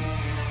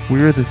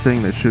 We're the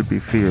thing that should be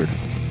feared.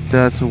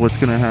 That's what's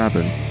gonna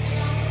happen.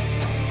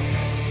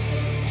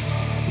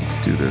 Let's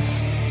do this.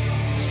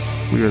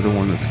 We are the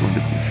one that's going to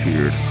be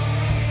feared.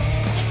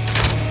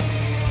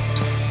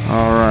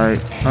 Alright.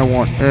 I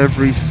want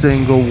every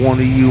single one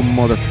of you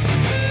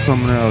motherfuckers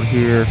coming out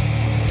here.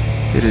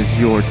 It is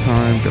your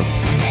time to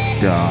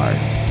die.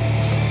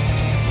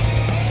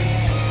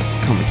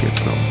 Come and get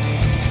some.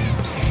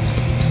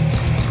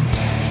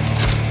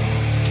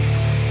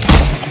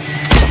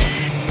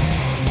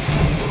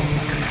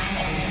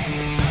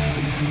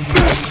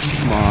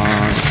 Come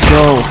on,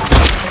 go!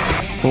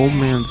 Old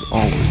man's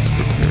always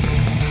prepared.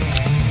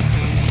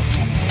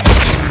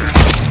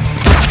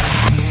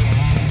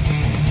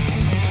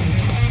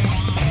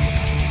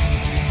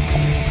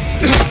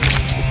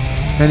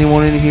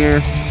 Anyone in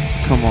here?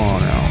 Come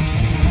on out.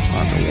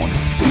 I'm the one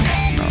who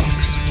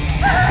knocks.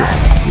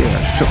 Yeah,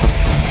 shut up.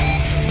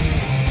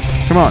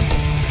 Come on.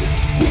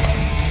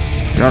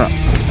 Got up.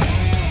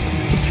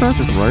 Let's try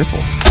this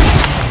rifle.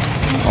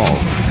 Oh,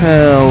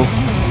 hell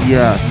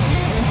yes.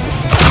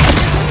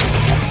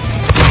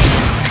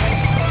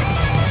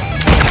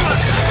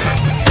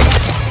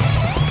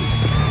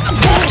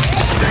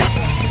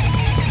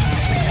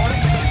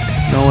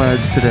 No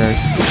ads today.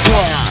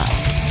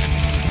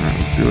 Alright,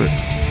 let's do it.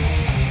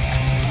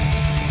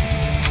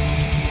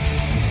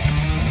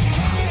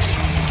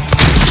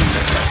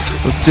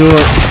 Let's do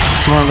it.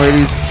 Come on,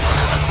 ladies.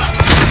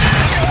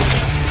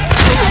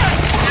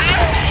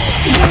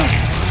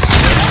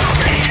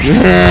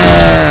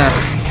 Yeah!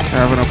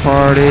 Having a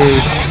party.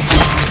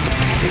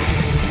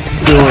 Let's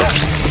do it.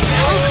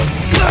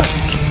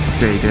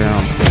 Stay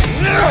down.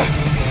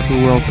 Who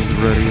else is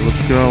ready?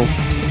 Let's go.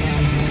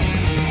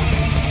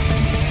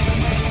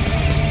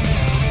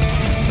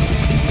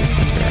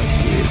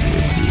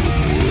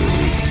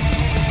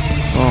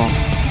 Oh,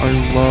 I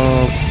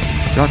love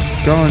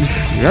shotgun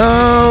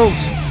shells!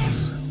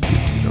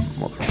 The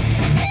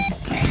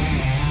motherfucker.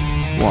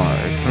 Why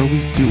are we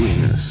doing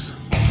this?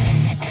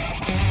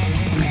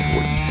 Reap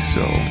what you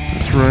sow.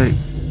 That's right.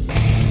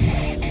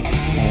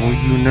 All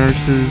you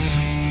nurses,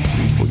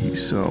 reap what you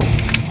sow.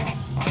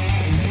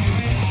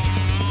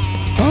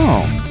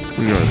 Oh,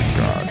 we are the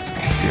gods of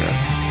death.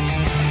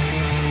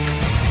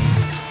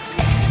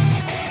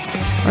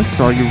 I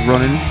saw you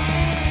running.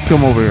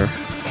 Come over here.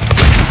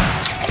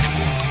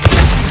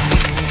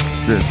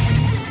 What's this?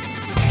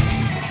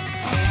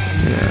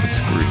 Yeah,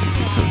 scream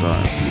because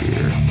I'm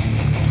here.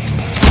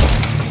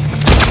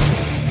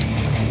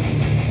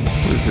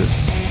 What is this?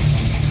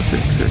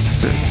 Sick.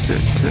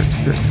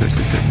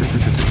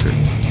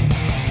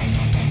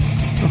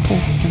 The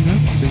whole thing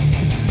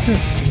is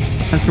sick.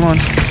 Come on.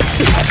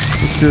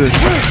 Let's do this.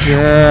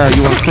 Yeah,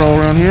 you want to crawl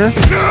around here?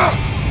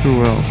 Who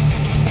else?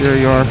 There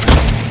you are.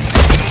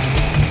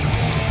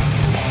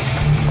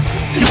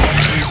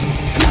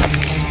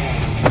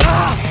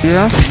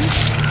 Yeah?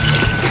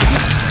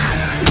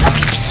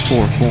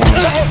 4 form.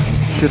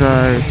 Should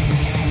I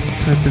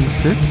type in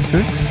 6?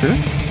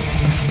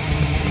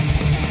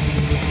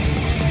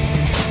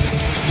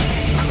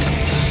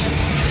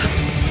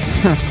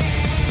 Huh.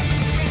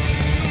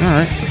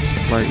 Alright.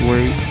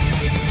 Lightweight.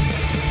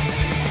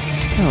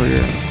 Hell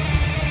yeah.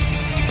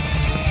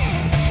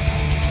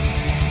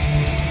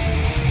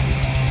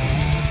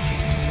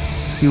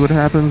 See what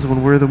happens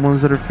when we're the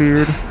ones that are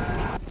feared?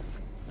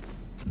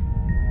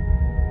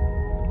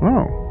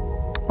 Oh.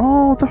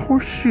 Oh, the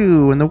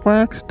horseshoe and the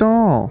wax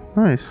doll.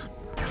 Nice.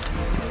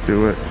 Let's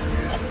do it.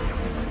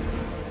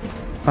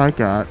 I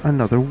got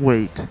another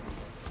weight.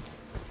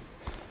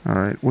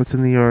 Alright, what's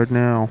in the yard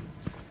now?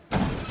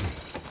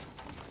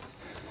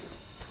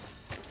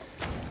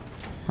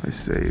 I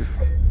save.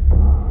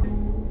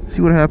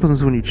 See what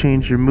happens when you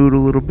change your mood a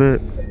little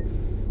bit?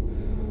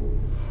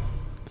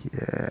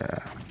 Yeah.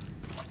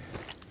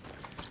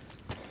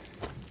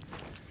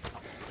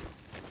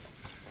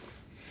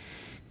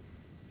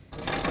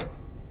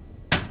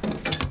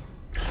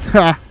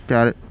 Ha!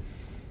 Got it.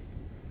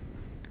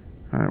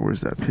 Alright,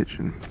 where's that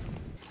pigeon?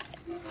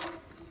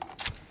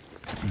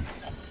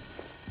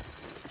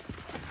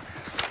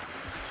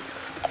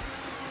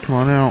 Come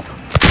on out.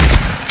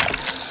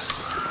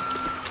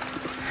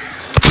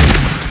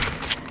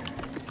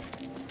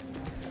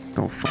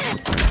 Don't fuck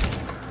with me.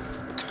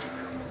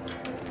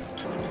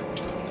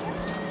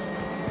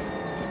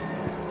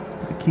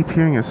 I keep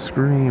hearing a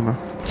scream.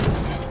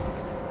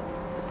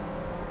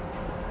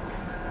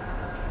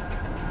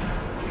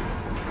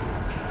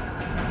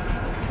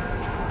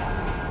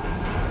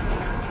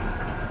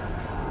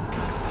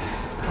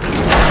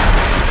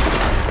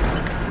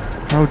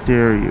 How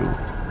dare you?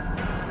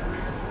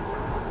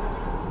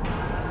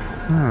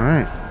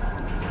 Alright.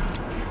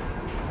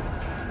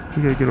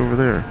 We gotta get over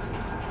there.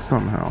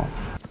 Somehow.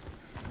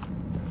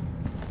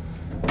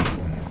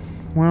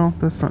 Well,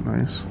 that's not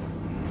nice.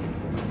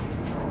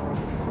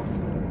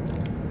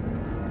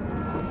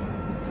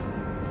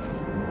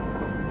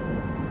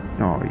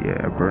 Oh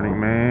yeah, Burning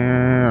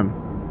Man.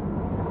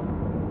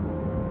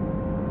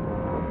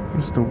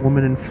 There's the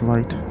woman in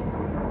flight.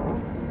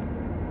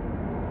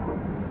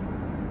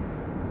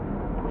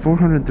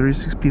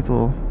 436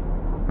 people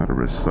at a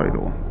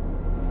recital.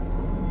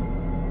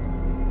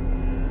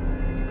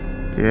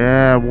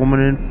 Yeah,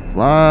 woman in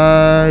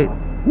flight.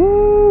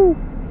 Woo!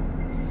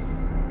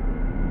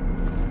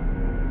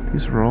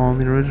 These were all in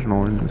the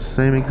original, in the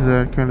same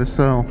exact kind of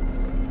cell.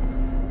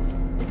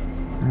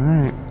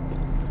 Alright.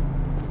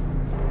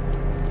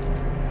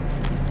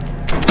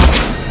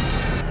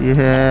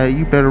 Yeah,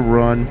 you better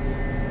run.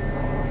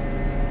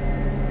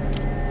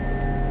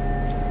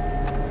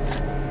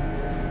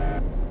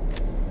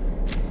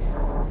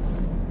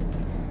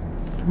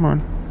 Come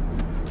on.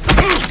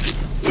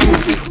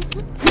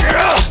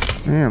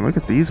 Man, look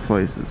at these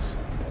places.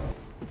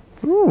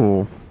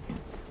 Ooh.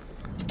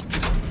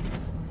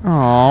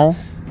 Aww.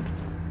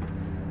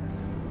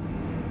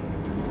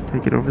 Can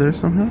I get over there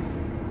somehow?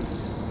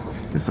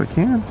 Yes, I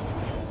can.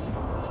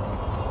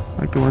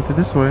 I go in through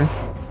this way.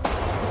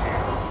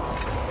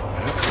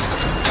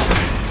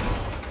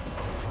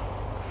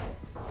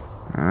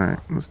 Alright,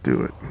 let's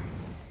do it.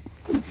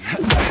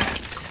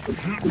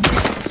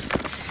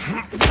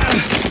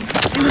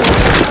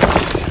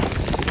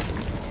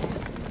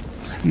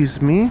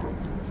 Excuse me.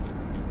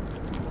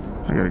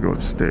 I gotta go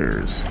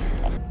upstairs.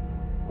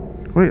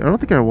 Wait, I don't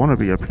think I want to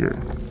be up here.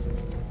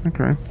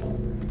 Okay.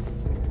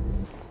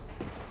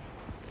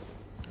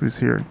 Who's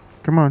here?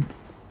 Come on.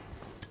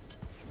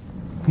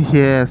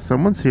 Yeah,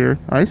 someone's here.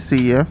 I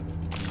see ya.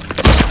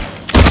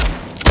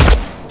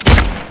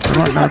 That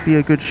might not be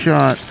a good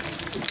shot.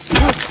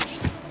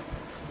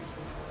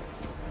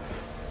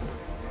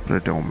 But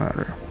it don't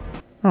matter.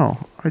 Oh,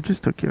 I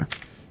just took you.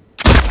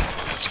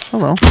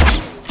 Hello.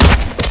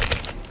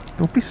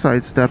 Don't be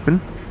sidestepping.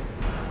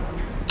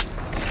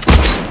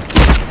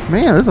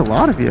 Man, there's a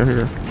lot of you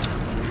here.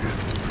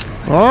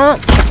 Oh!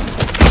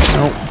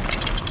 Nope.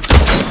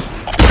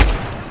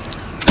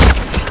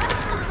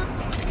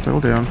 Settle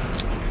down.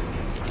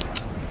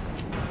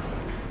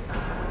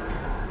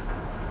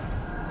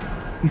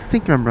 You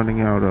think I'm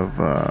running out of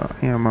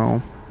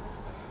ammo.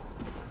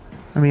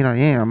 I mean, I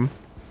am.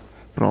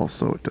 But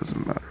also, it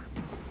doesn't matter.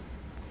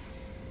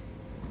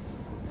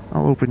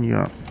 I'll open you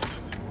up.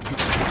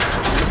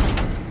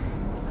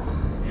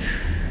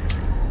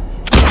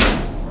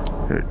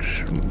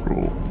 Pitch and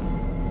roll.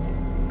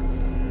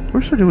 I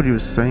wish I knew what he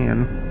was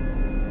saying.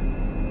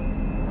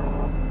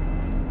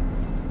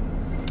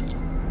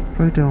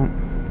 But I don't.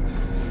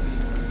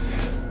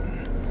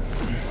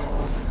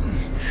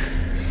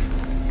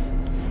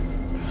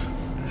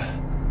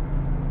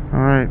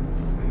 Alright.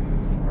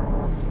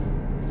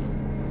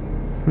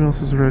 Who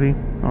else is ready?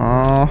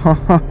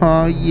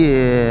 Oh,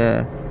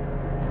 yeah.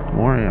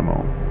 More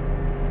ammo.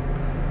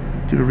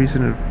 Due to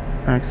recent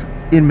acts of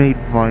inmate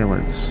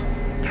violence.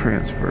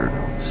 Transferred.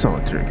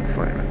 Solitary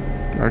confinement.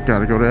 I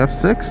gotta go to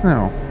F6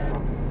 now.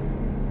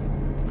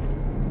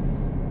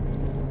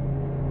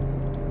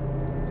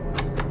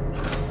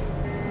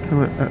 Can I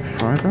let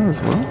F5 out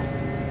as well?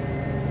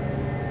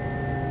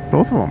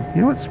 Both of them.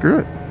 You know what? Screw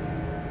it.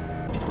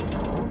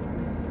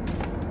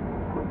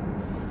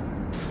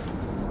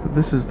 But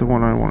this is the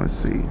one I want to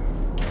see.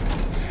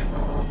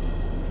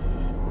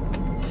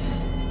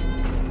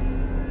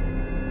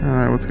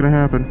 Alright, what's gonna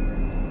happen?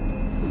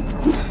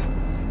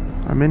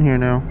 I'm in here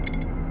now.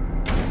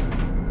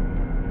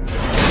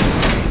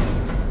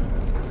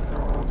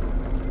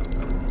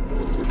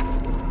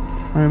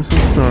 I am so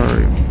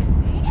sorry.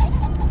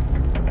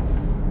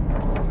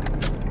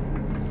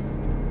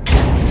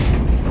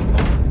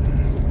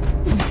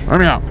 Let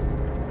me out.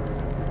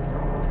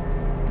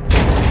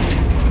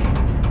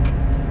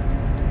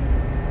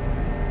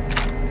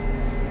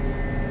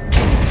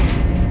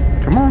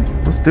 Come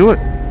on, let's do it.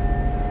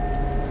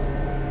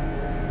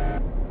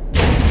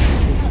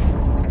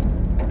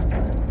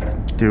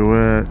 Do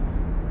it.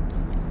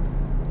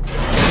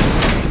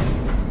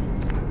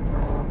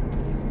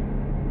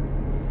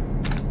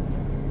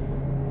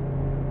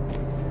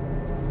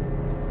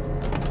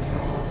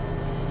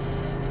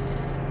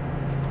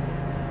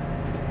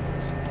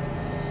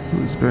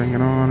 Who's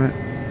banging on it?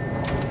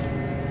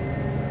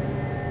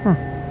 Huh.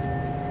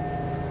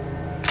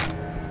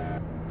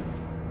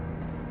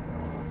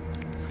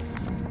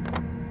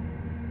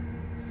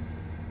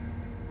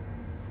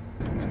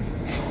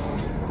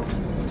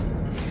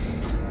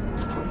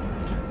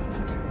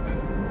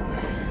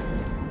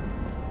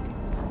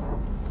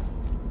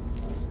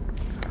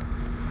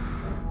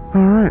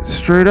 Alright,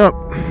 straight up.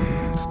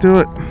 Let's do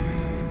it.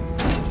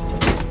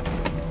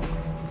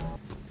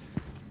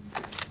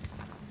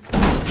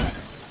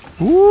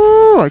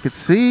 Ooh, I could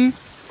see.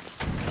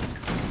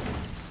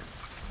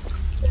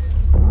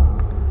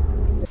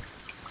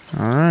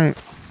 Alright.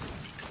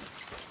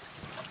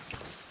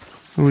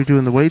 Are we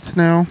doing the weights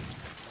now?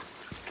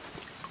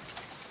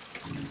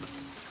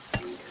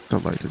 The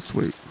lightest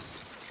weight.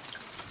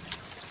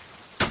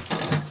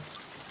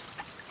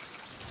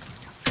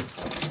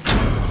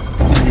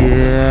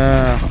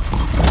 Yeah.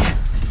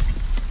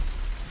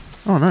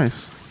 Oh,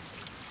 nice.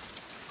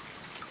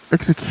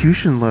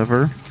 Execution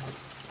lever.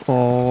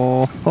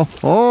 Oh, ho,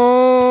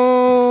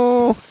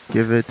 ho.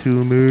 Give it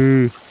to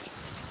me.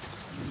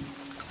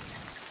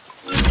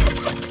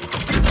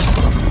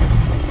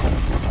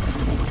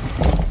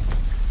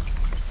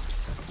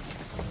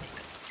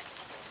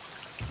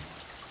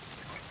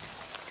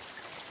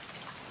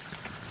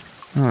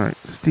 Alright,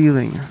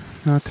 stealing.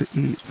 Not to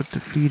eat, but to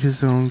feed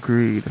his own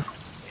greed.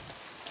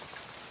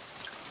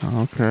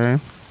 Okay.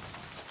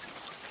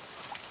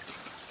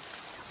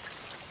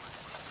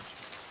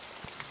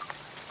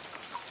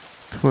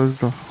 "'Twas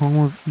the home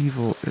of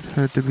evil, it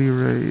had to be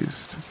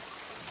raised."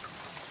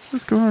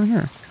 What's going on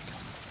here?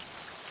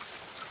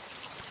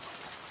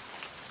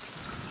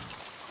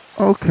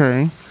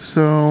 Okay,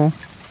 so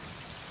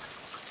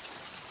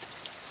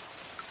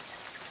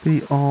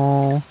they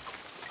all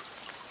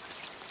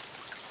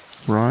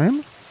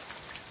rhyme?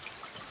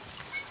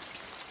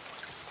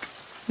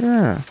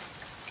 Yeah.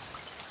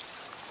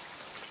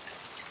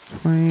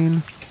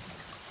 Plain.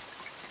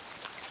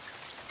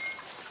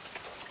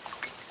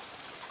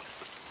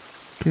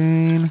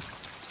 Gain.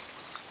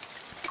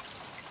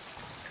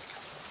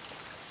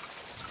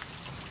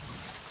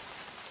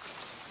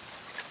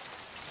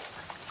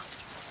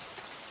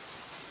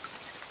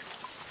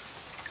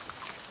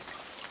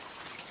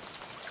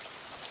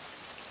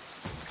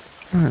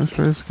 Alright, let's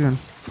try this again.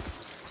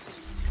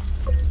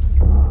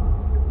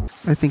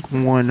 I think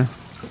one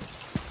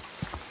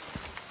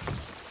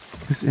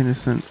is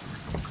innocent.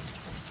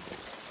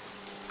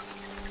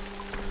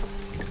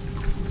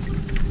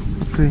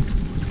 Let's see.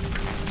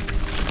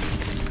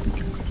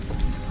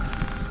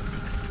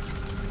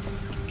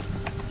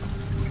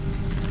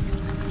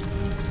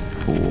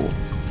 Fool.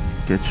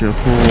 Get you,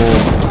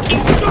 fool.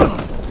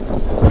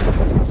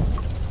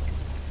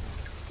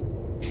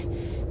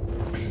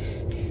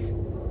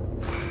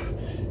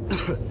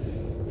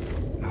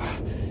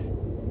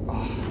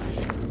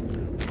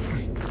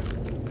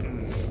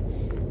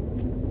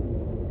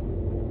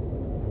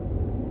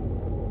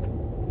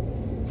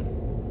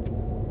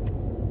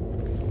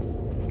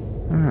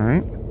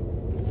 Alright.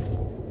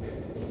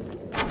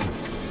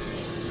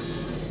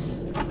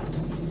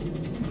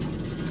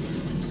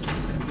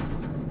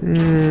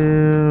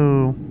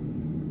 Ew.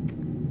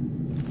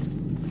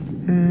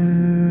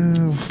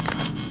 Ew.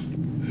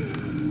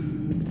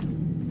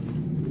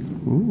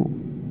 Ooh.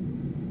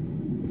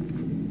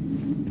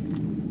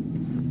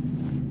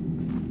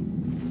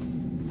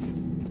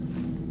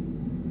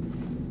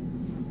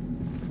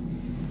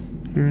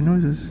 Hear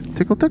noises.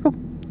 Tickle, tickle.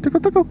 Tickle,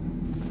 tickle.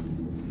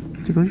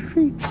 Tickle your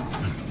feet.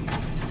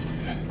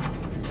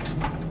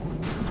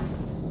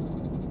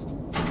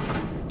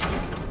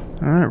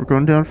 Alright, we're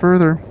going down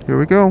further. Here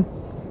we go.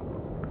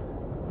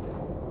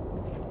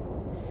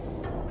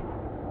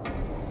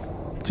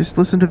 Just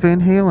listen to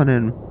Van Halen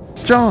and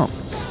jump!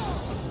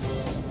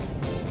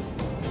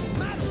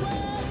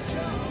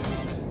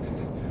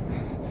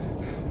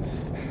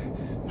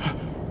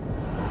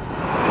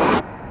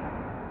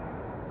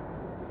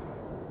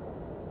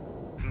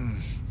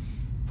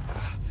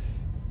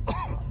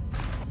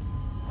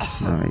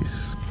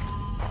 Nice.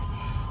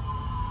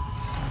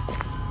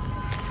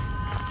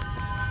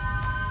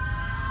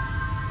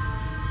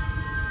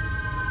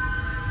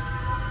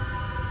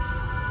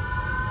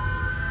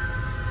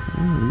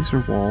 Oh, these are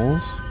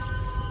walls.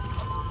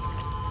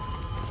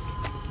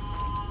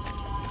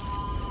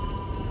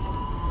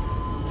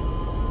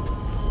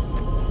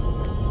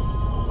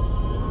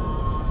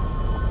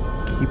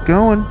 Keep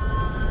going.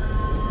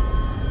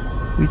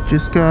 We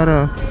just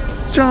gotta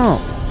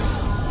jump.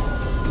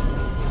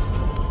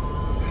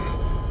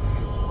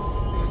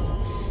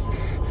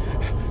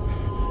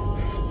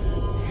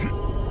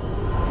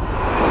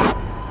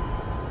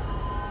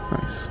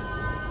 Nice.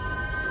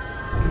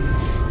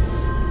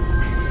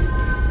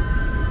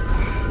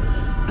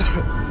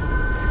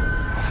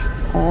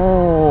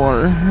 Oh,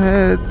 our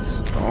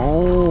heads.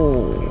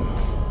 Oh.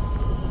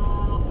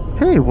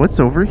 Hey, what's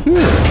over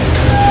here?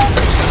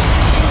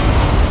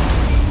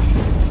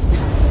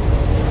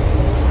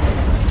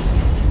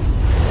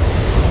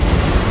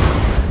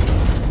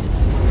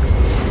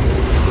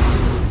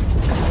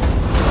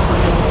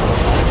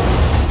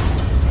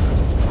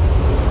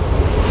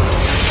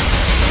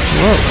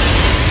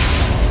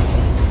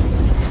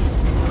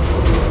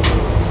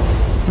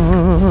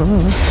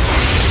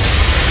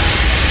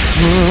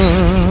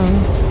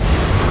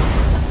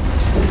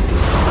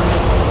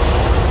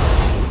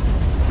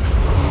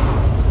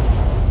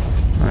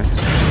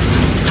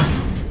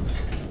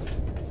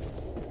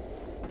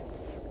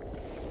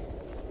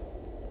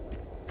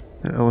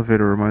 That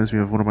elevator reminds me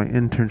of one of my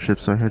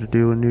internships I had to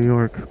do in New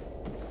York.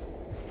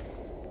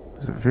 It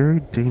was a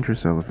very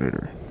dangerous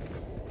elevator.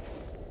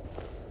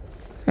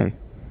 Hey,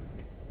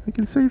 I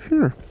can save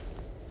here.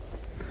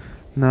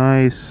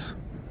 Nice.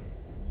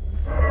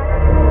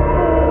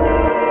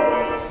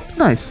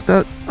 Nice.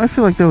 That, I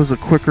feel like that was a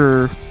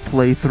quicker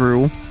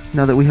playthrough.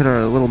 Now that we had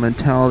our little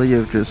mentality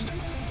of just,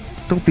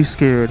 don't be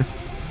scared.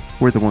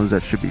 We're the ones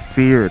that should be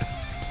feared.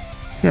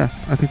 Yeah,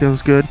 I think that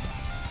was good.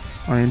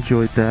 I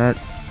enjoyed that.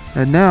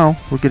 And now,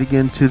 we're getting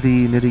into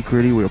the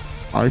nitty-gritty.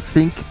 I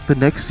think the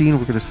next scene,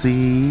 we're going to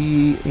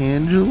see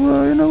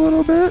Angela in a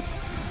little bit.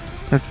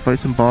 Have to fight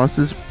some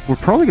bosses. We're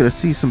probably going to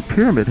see some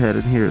Pyramidhead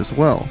in here as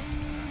well.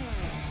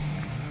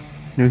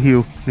 New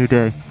hue, new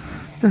day.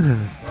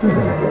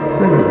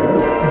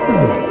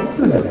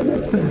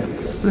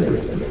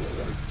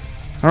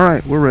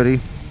 Alright, we're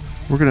ready.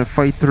 We're gonna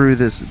fight through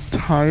this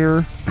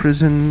entire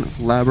prison,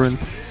 labyrinth,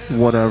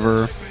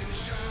 whatever.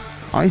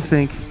 I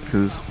think,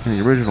 because in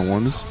the original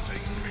ones,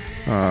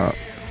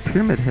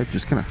 Pyramidhead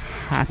just kind of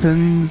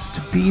happens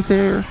to be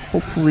there.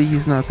 Hopefully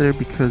he's not there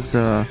because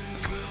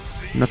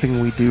nothing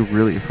we do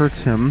really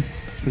hurts him.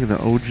 I think the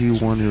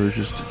OG one, it was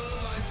just,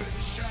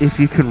 if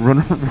you can run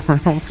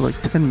around for like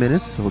 10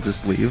 minutes, he'll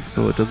just leave,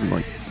 so it doesn't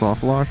like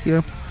soft lock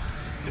you.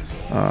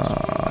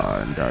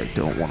 And I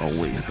don't want to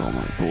waste all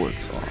my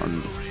bullets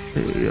on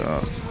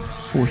a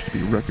force to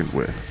be reckoned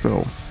with,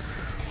 so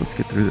let's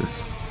get through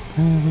this.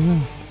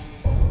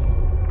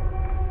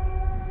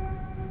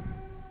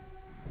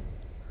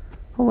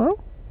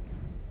 Hello?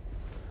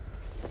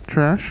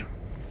 Trash?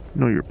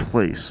 Know your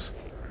place.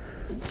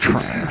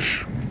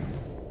 Trash.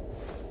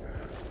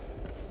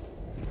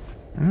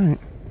 Alright.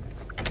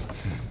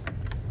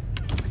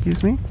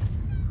 Excuse me?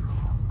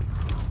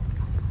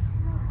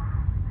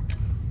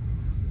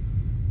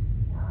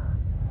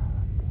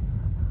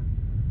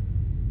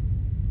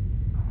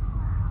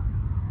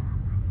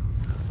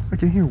 I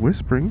can hear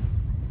whispering.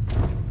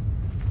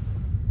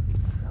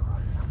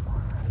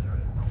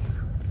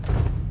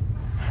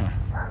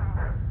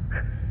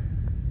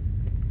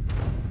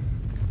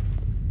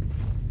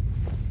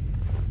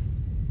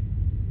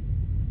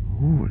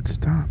 Ooh, it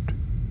stopped.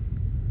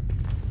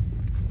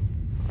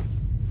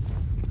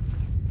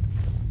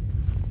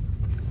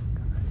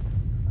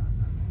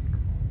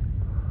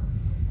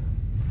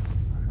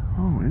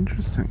 Oh,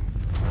 interesting.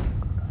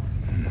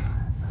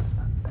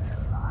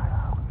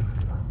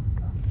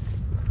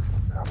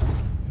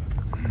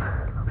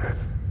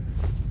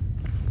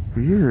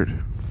 Weird.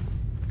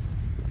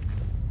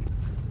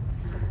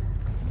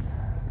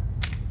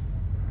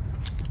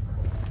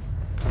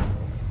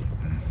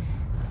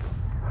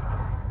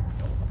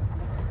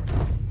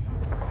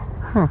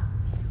 Huh.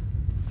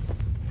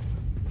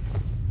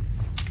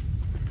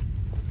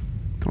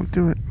 Don't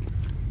do it.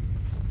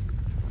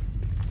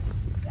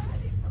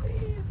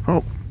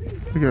 Oh,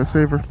 we gotta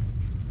save her.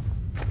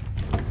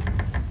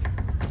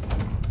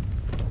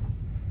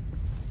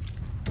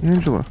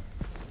 Angela.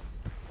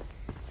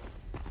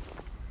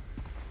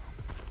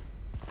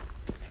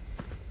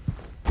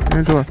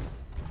 Angela.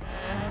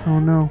 Oh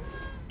no.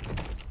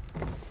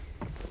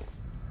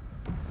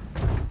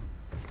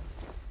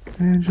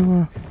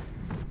 Angela.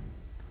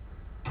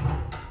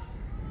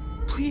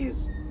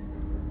 Please.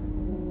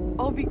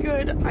 I'll be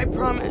good, I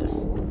promise.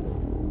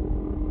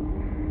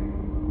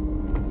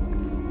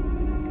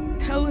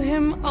 Tell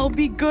him I'll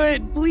be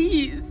good,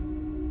 please.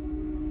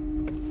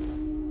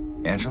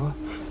 Angela?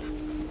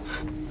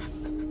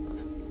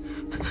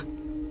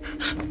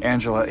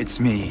 Angela, it's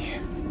me.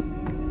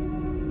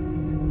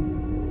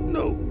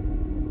 No.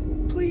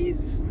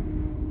 Please.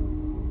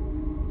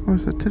 Oh,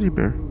 it's a teddy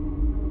bear.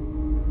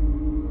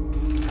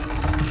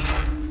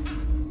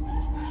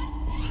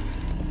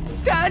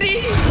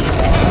 Daddy!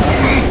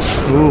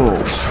 Cool.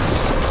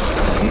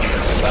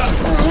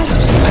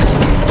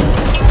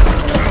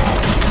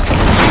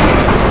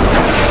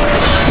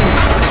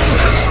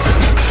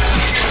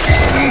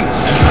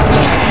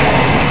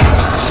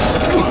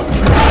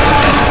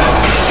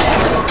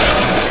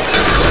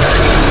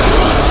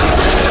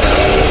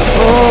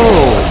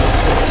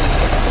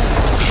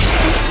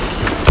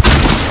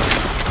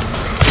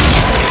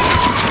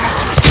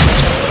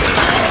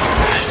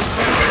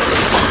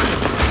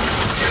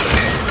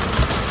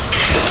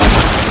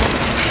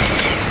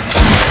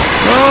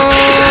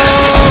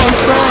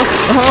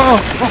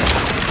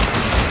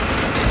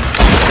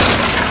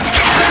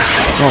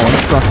 Oh, I'm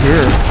stuck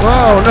here.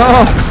 Whoa, no!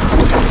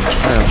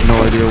 I have no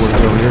idea where to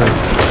go here.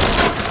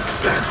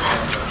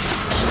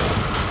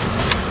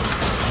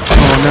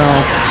 Oh, no.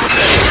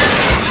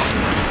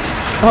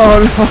 Oh,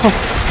 no!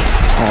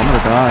 Oh, I'm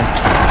gonna die.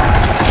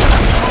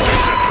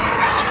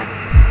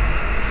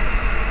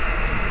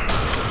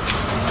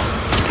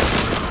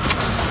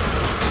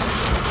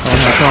 Oh,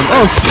 no, come.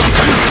 Oh!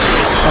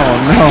 Oh,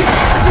 no.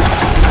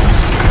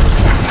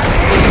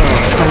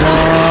 Oh, come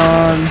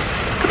on.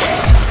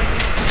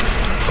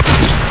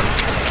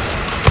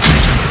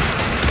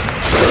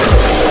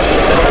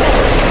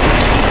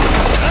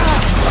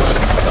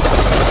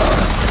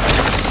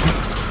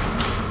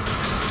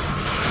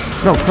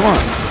 No, come on.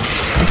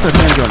 What's that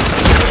handgun?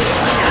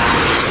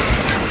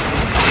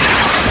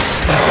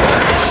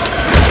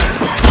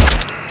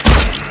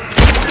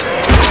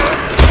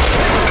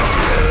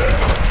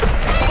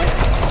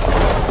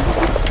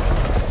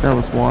 That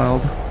was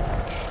wild.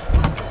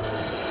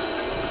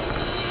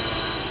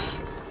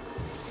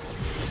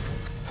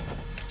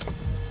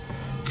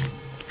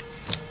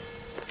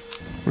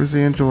 Where's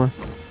Angela?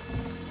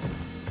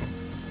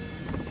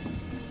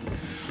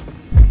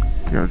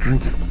 You gotta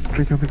drink.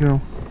 Drink on the go.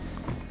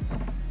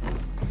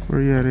 Where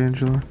are you at,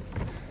 Angela?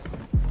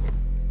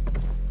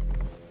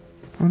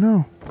 Oh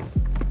no.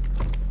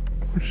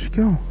 Where'd she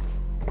go?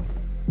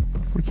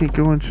 We can't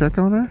go and check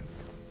on her?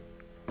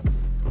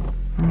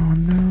 Oh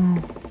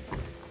no.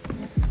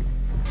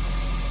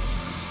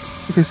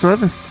 Okay, so I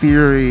have a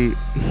theory.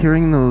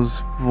 Hearing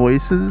those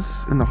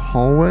voices in the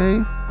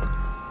hallway,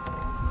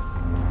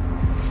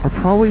 are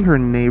probably her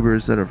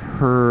neighbors that have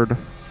heard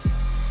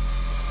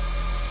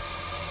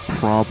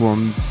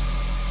problems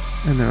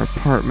in their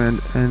apartment,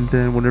 and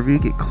then whenever you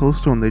get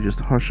close to them, they just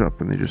hush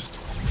up and they just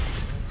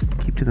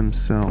keep to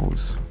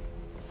themselves.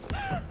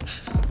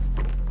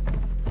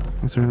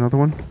 Was there another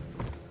one?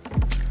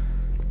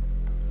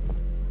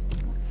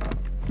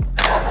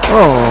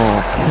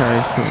 Oh,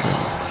 okay. So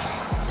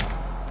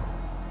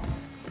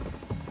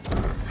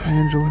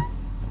Angela.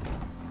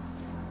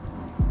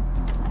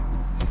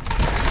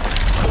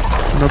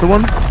 Another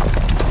one?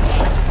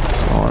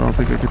 Oh, I don't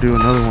think I could do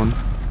another one.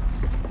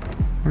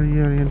 Where are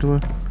you at, Angela?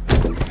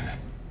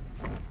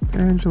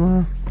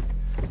 Angela.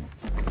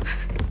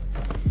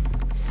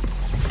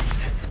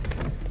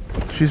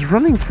 She's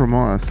running from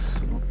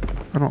us.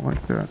 I don't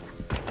like that.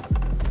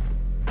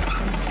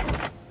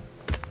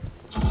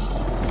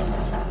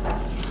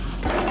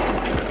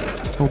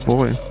 Oh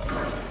boy.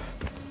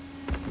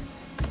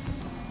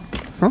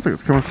 Sounds like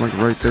it's coming from like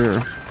right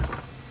there.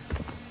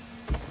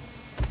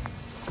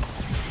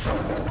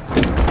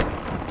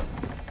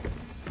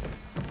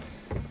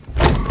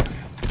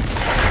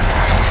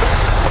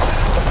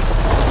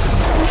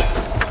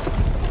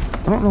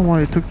 I don't know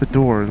why I took the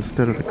door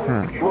instead of the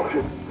crack.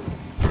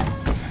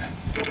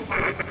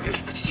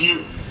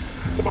 You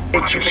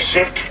make you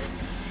sick.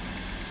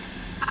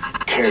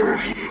 Care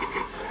of you.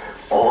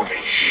 All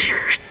this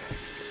shit.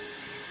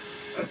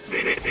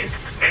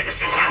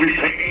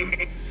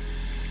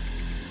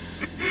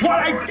 What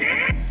I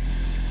did?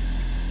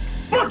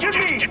 Look at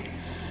me!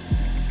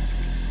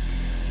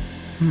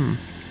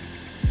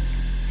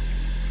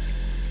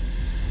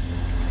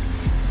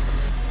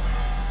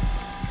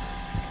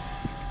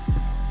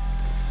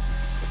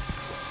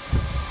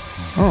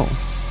 Oh.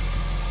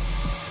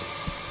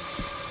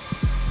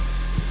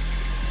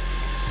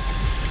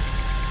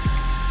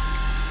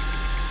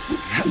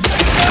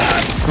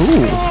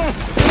 Ooh.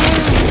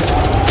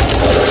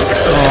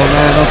 Oh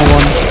no, another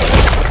one.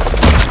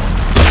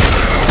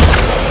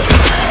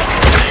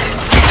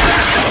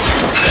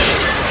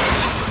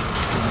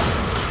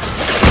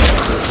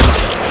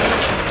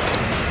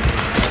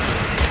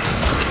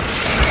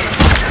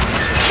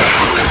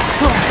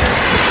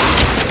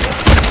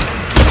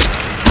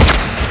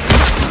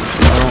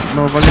 I don't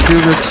know if I can do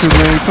this too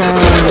many times.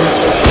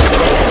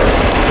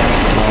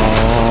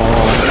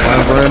 Oh, I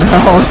ran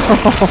out.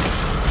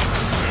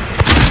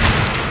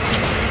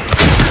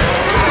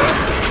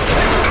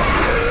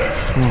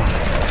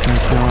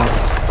 Thank God.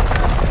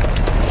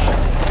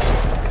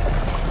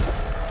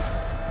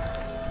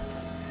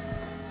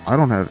 I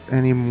don't have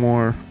any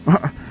more.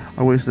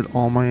 I wasted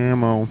all my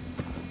ammo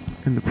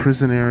in the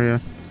prison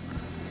area.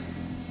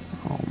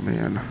 Oh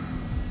man.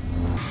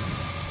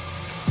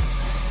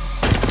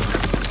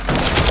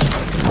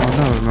 Oh,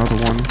 that was another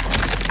one.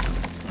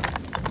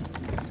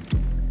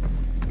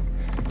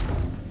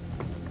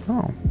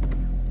 Oh.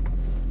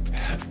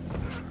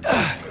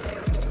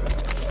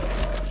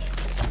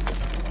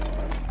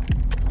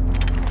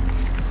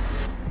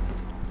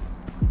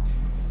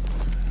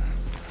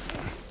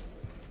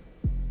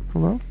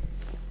 Hello?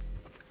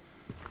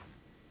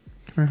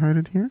 Can I hide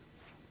it here?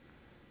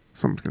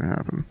 Something's gonna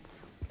happen.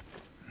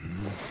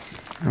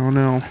 Oh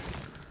no.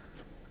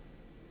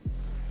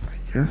 I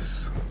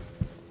guess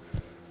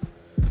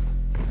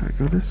I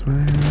go this way.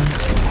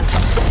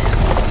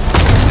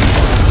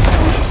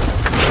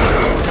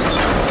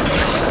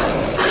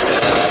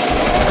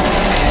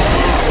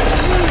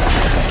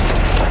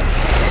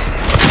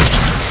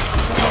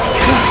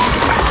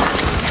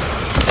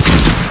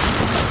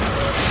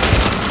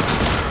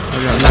 I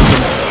got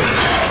nothing.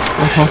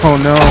 Oh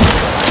no.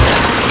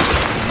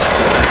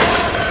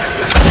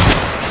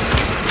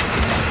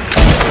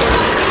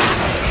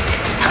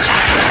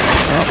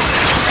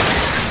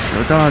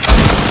 No dodge.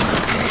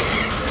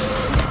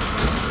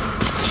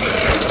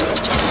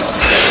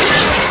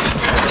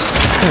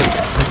 Hey,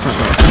 that's not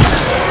dodge.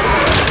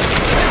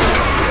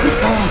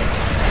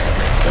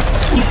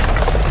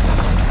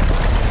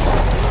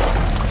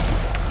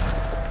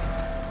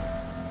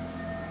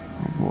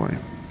 Oh boy.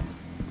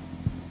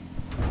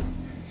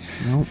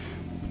 Nope.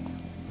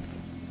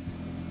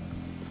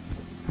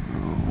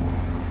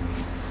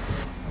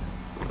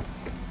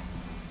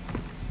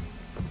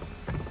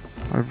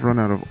 I've run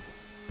out of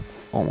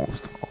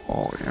almost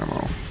all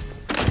ammo.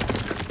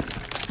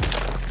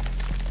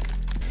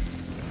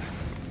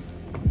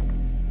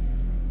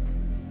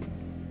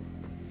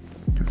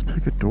 Guess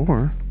pick a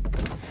door.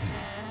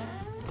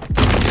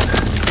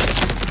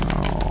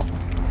 Oh.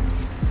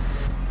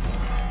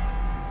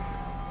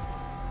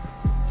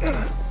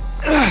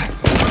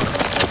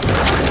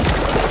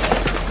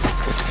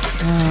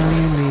 I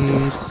need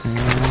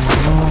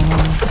ammo.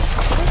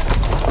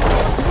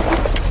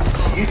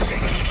 You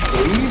think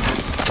please?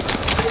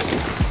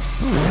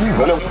 Yeah.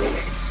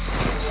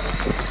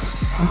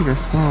 I think I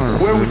saw her.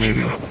 Where would maybe.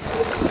 you go?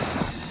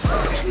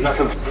 There's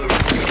nothing.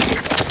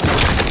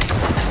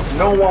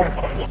 No one.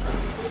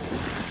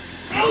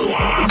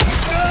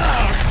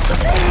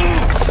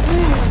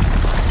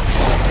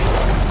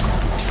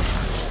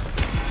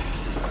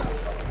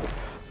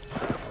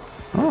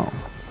 Oh.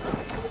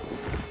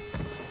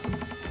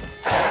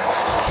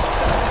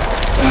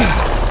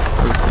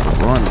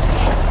 run.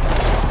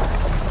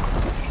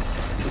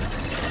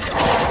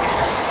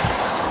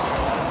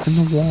 In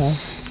the wall.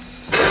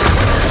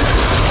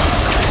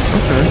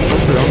 Okay,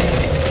 okay.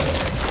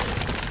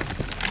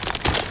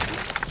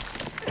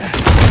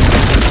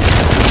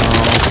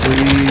 Oh,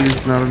 please,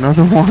 not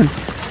another one.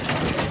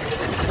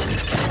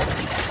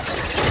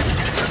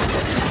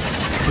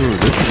 Ooh,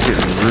 this is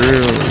getting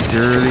really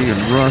dirty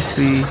and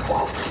rusty.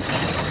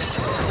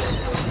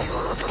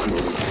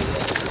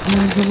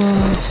 Angela.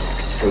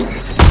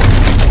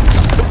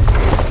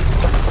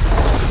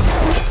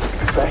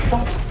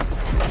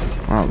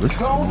 Wow, this is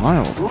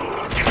wild.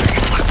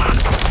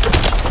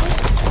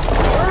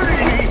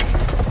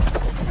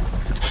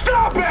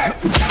 Stop it!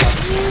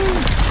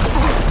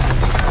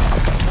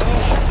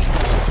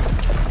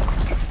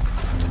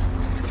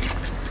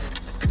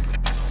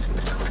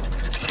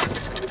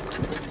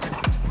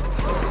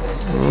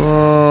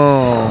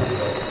 Oh.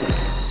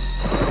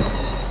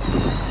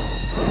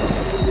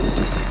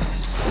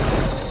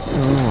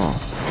 Oh.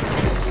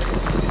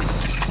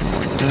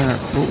 Like that.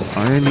 Oh, I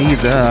need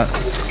that.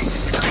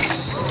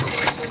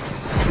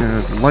 Just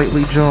gonna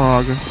lightly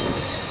jog.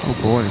 Oh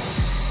boy.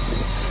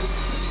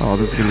 Oh,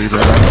 this is gonna be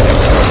bad.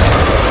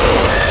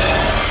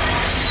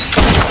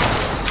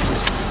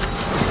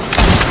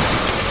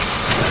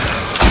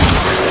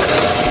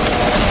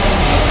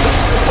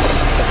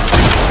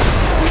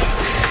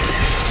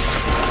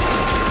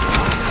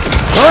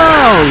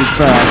 Oh, he's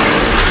back.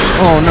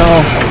 Oh no.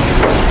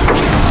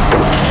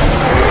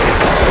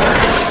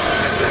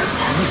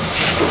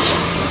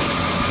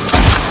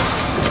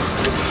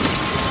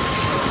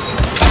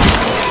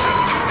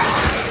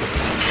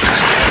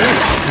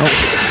 Nope.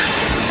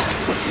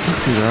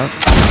 Don't do that.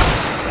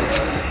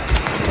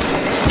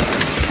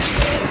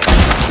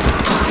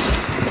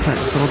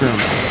 Alright, settle down.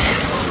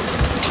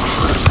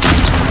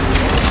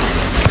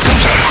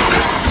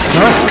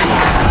 No.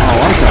 Oh,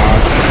 I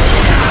dodged.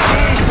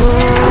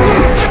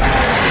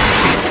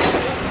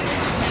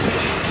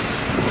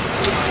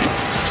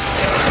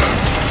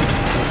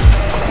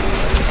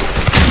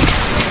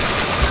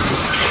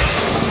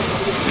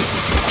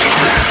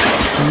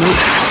 Nope.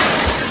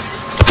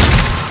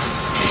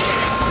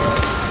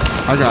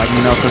 I got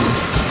nothing.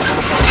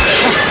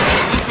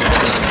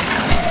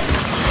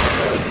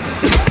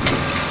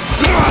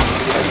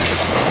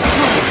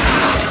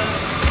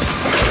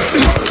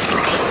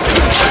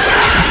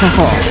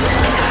 Oh.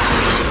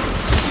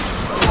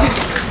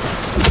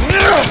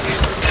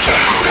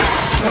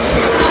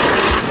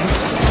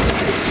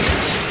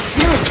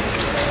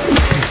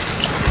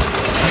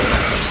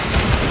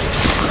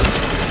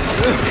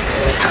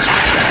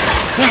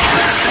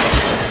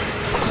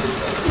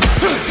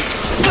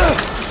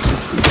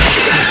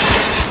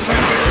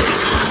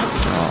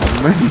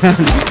 Man,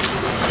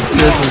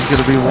 this is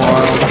gonna be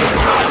wild.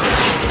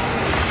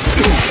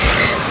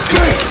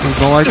 That's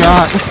all I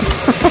got.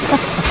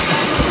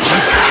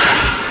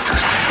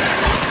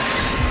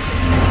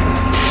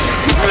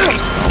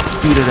 I'll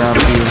beat it out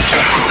of you.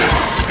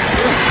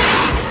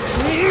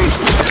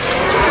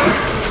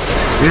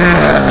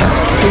 Yeah!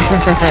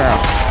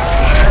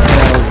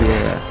 Oh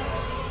yeah.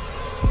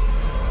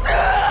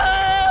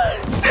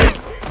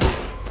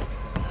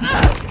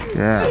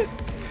 Yeah.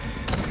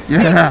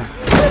 Yeah!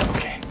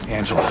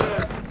 Angela.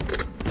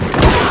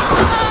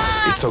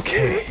 It's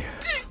okay.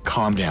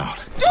 Calm down.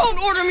 Don't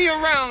order me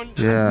around!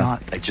 Yeah.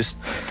 I just...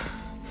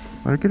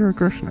 Let her get her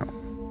aggression out.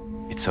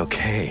 It's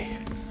okay.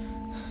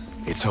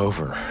 It's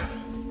over.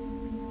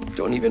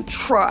 Don't even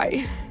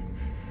try.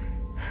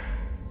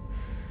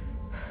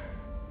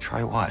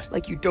 Try what?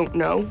 Like you don't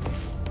know.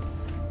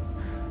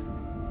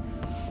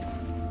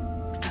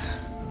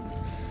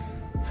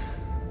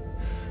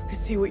 I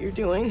see what you're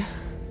doing.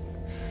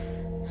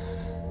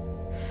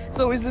 It's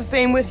always the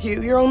same with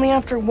you. You're only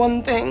after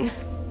one thing.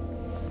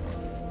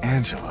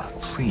 Angela,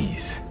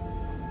 please.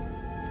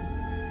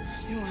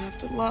 You don't have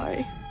to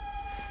lie.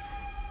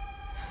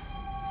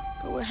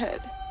 Go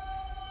ahead.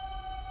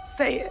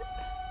 Say it.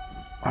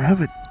 I have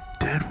a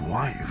dead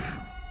wife.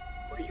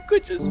 Or you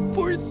could just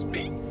force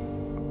me.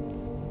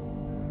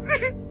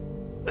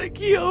 Like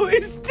he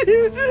always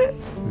did.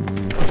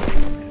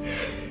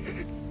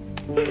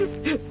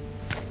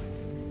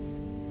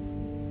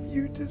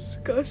 You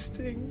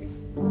disgusting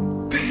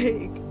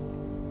pig.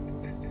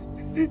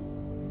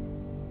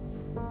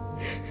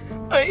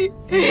 I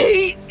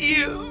hate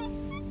you.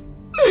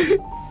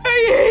 I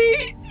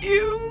hate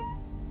you.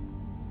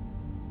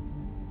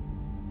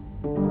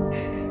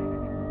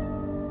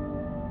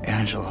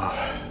 Angela.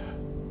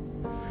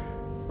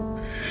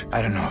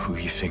 I don't know who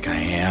you think I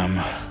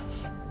am,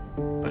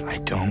 but I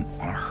don't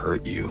want to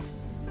hurt you.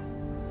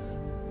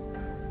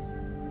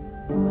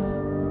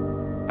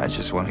 I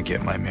just want to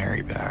get my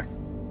Mary back.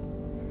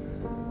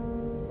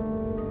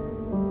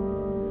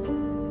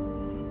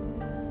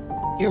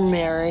 You're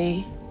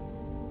Mary.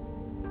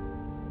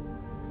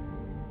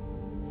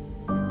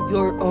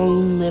 Your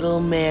own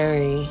little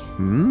Mary.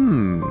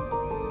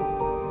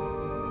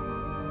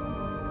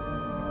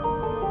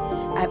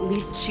 At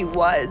least she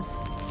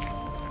was.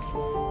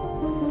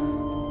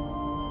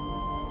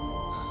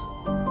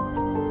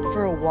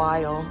 For a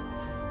while.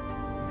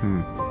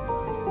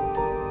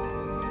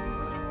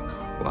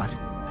 What?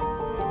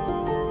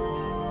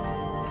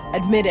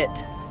 Admit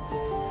it.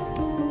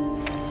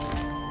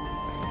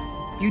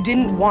 You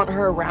didn't want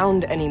her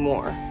around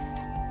anymore.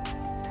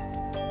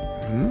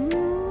 No.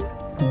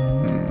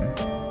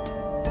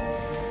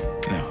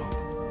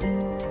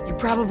 You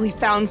probably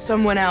found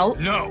someone else.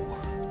 No!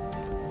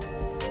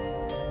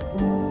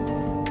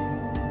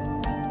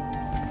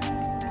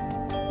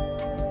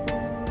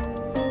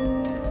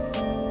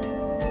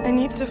 I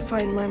need to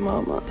find my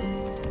mama.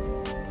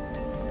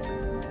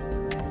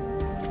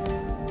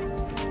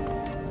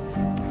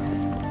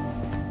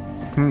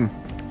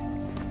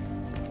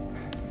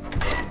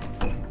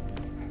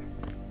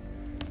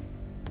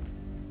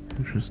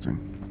 Interesting.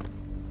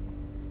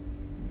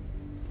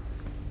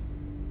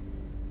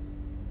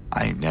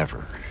 I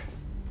never.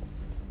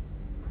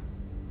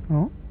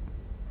 Oh?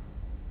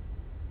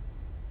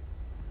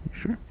 You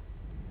sure?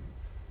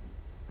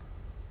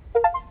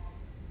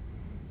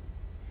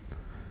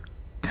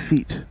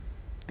 Defeat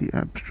the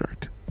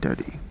abstract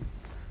daddy.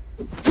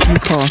 You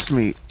cost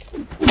me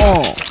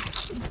all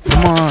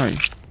my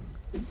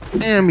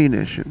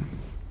ammunition.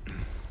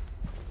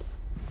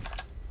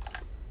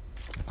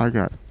 I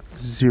got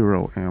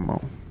 0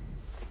 ammo.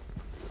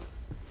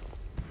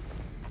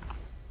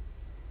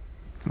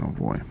 Oh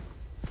boy.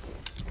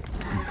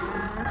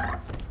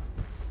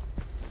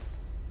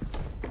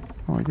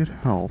 Oh, I get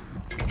health.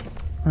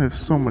 I have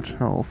so much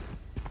health.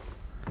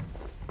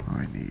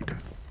 I need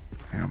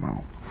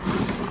ammo.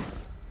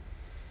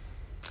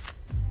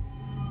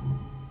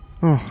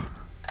 Oh,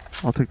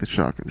 I'll take the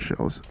shotgun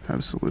shells.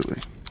 Absolutely.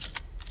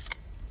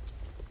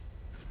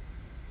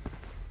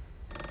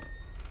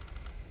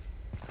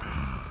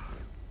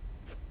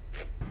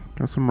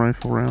 Got some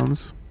rifle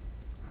rounds.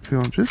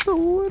 Feeling just a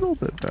little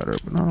bit better,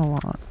 but not a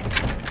lot.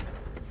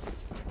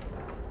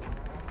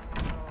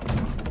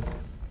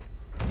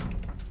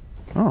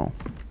 Oh.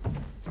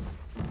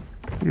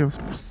 Yeah, I was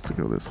supposed to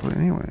go this way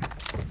anyway.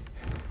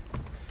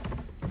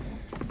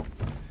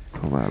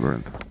 The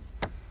Labyrinth.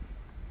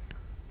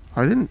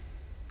 I didn't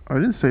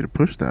say to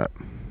push that.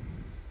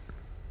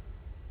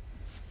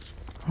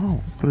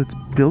 Oh, but it's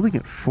building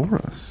it for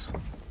us.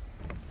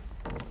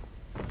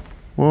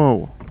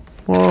 Whoa.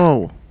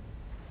 Whoa.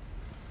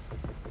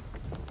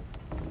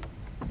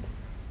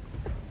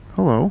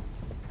 Hello.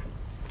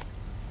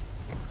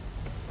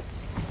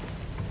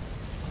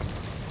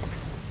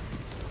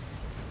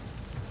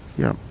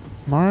 Yep.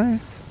 My...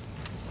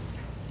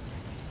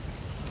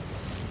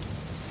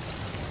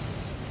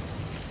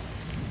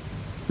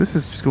 This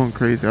is just going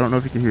crazy. I don't know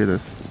if you can hear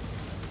this.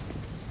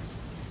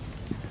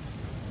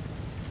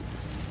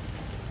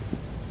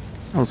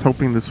 I was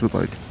hoping this would,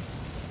 like,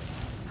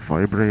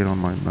 vibrate on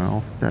my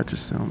mouth. That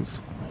just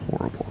sounds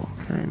horrible.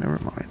 Okay, never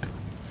mind.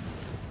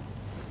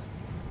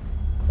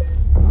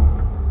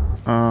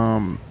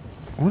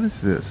 What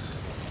is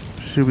this?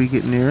 Should we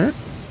get near it?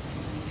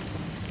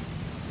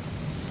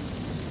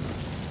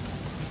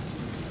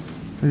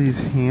 Are these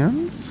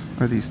hands?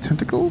 Are these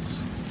tentacles?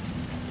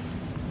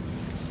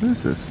 What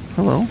is this?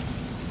 Hello?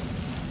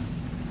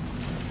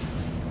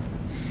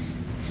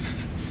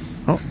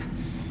 Oh.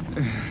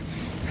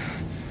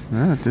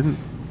 Ah, didn't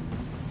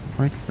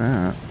like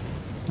that.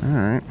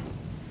 Alright.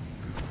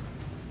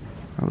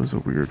 That was a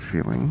weird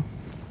feeling.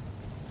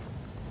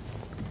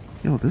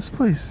 Yo, this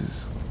place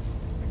is...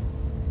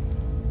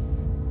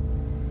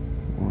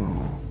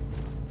 Whoa.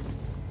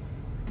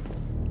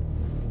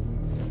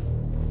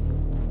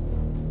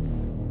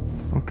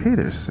 Okay,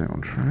 there's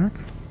soundtrack.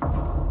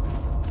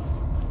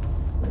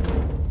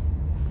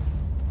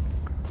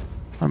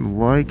 I'm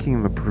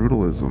liking the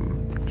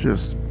brutalism.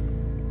 Just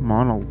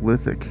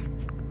monolithic.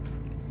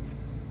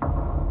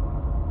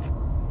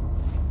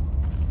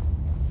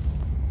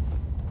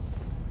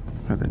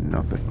 And then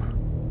nothing.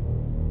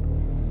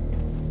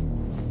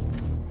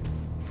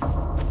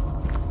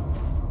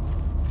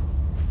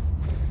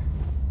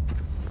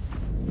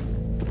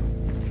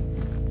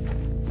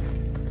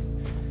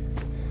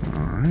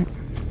 Alright.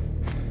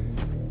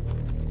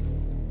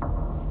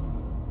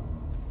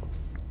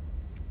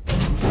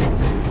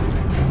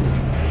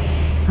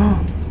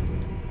 Oh,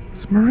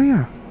 it's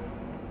Maria.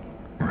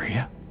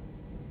 Maria?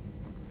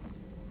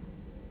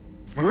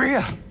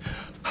 Maria!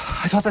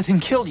 I thought that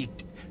thing killed you.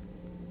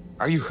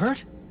 Are you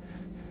hurt?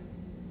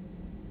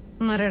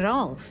 Not at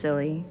all,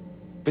 silly.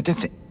 But the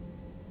thing...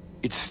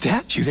 It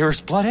stabbed you. There was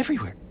blood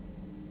everywhere.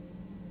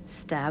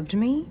 Stabbed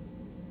me?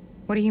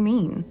 What do you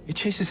mean? It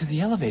chased us to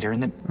the elevator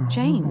and then...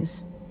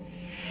 James.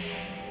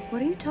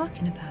 What are you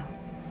talking about?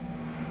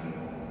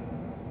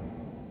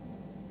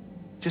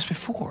 Just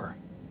before.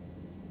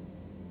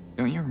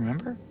 Don't you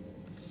remember?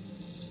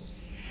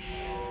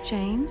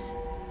 James?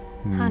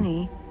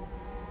 Honey.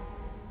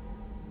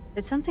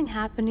 Did something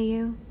happen to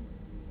you?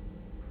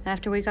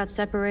 After we got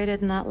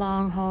separated in that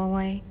long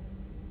hallway?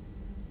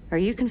 Are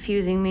you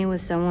confusing me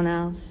with someone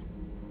else?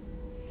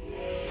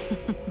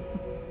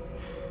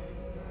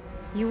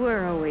 You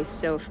were always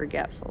so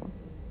forgetful.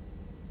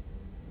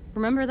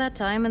 Remember that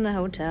time in the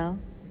hotel?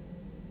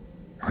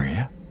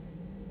 Maria?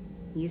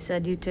 You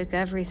said you took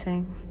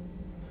everything.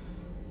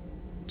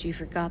 But you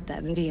forgot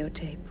that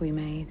videotape we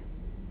made.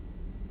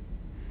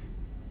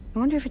 I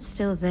wonder if it's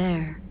still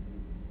there.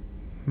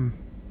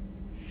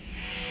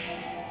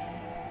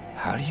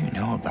 How do you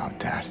know about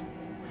that?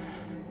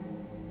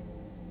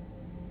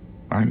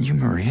 Aren't you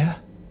Maria?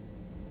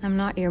 I'm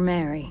not your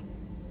Mary.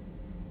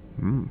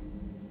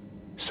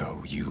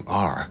 So you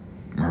are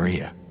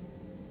Maria.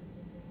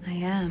 I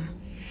am.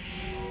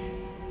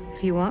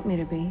 If you want me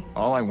to be.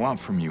 All I want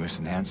from you is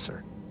an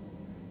answer.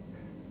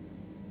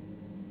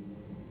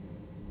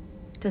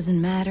 Doesn't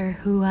matter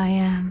who I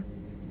am.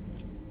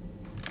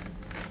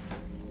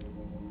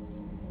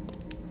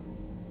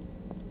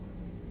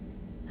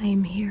 I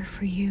am here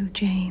for you,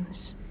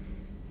 James.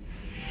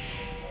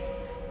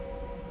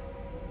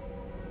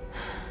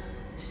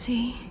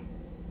 See?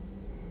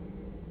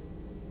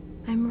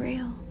 I'm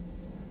real.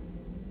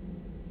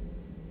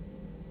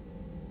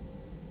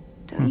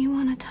 Don't you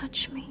want to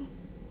touch me?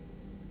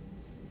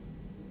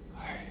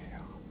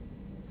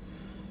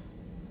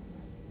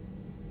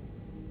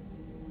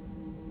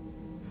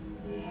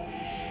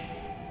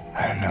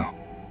 I don't know.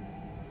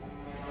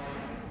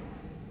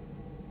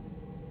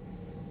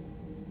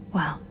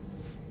 Well.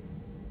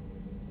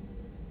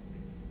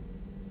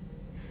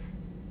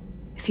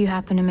 If you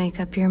happen to make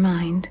up your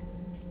mind.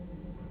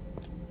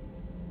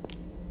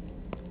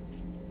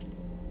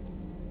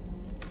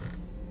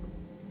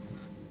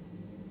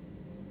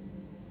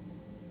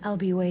 I'll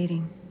be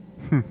waiting.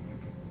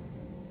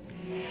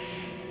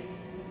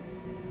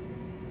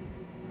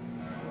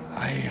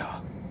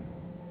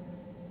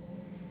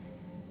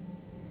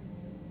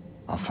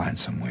 I'll find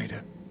some way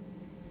to...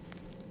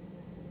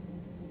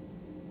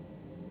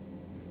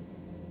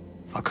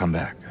 I'll come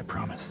back, I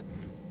promise.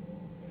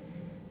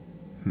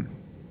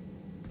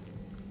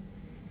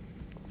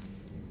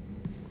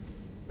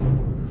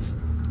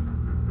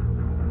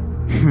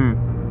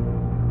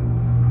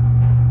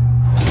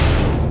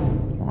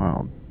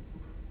 Wow.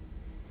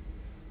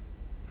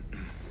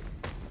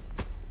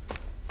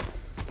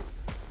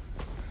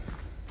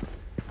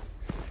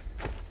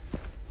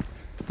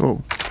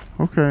 Oh,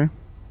 okay.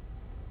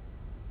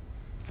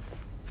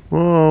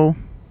 Whoa.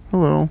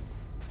 Hello.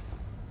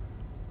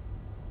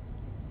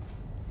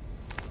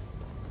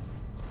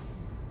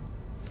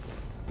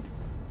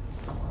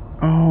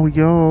 Oh,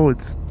 yo,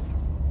 it's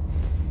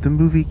the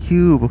movie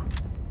Cube.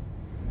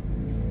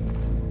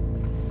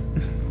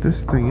 It's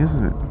this thing,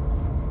 isn't it?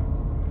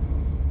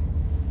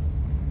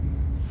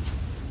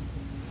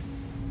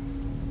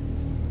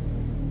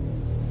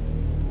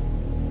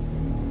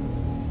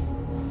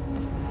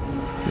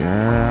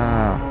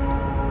 Yeah.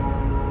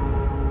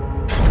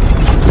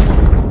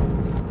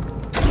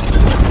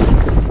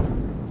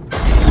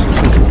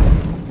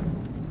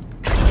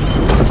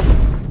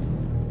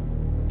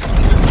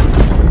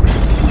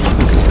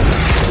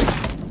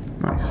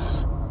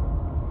 Nice.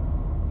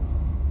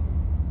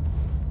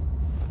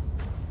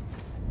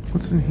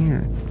 What's in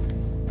here?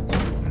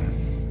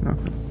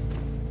 Nothing.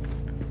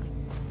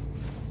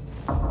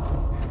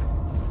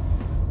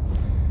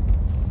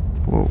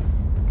 Whoa.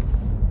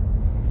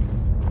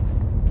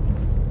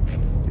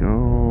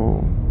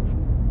 Yo.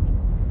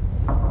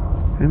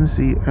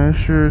 MC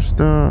Escher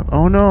stuff.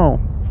 Oh no.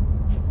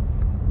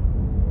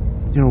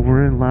 Yo,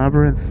 we're in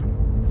Labyrinth.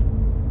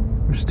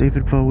 Where's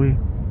David Bowie?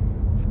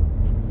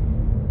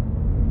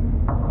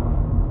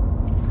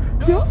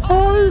 Your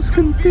eyes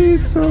can be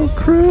so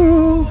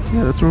cruel.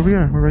 Yeah, that's where we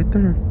are. We're right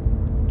there.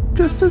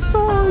 Just as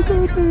I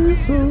can be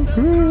so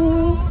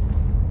cruel.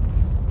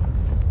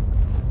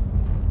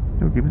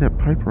 Yo, give me that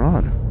pipe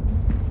rod.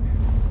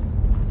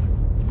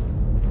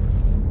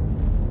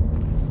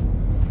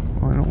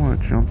 Oh, I don't want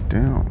to jump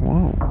down.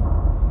 Whoa.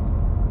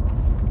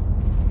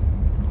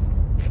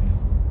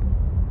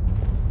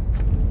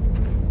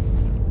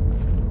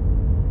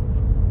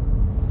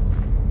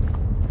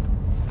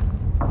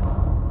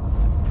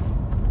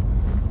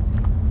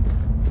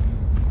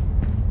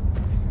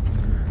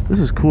 This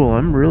is cool.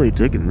 I'm really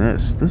digging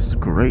this. This is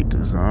great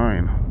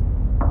design.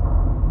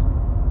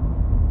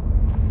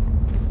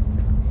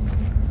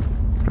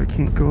 But I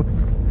can't go up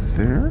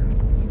there?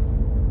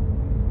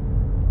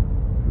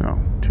 No,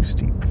 too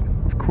steep.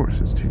 Of course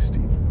it's too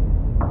steep.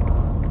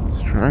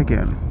 Let's try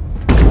again.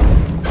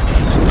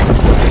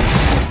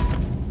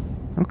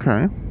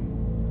 Okay.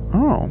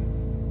 Oh.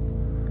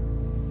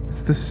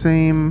 It's the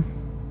same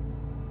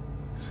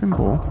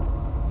symbol.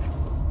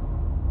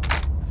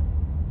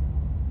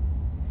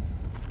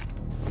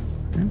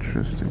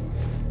 Interesting.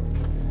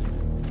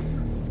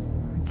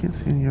 I can't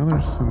see any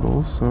other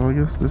symbols, so I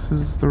guess this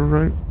is the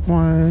right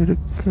way to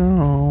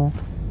go.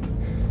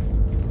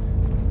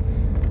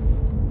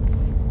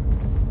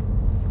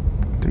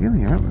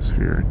 Digging the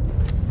atmosphere.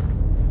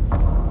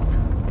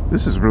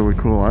 This is really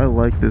cool. I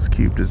like this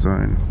cube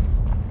design.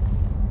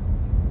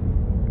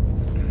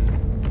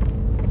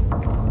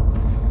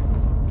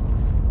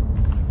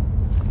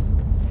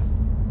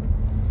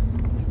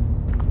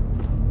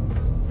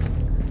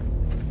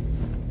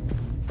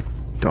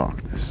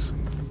 Darkness.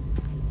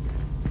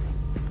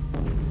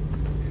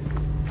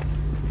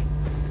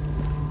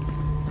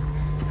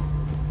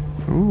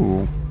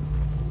 Ooh.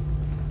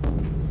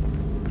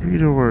 3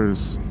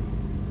 doors.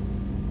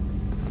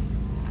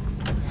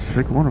 Let's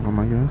pick one of them,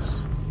 I guess.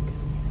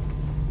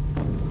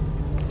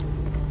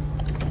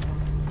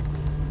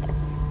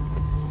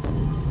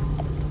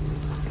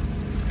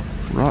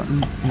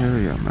 Rotten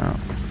area map.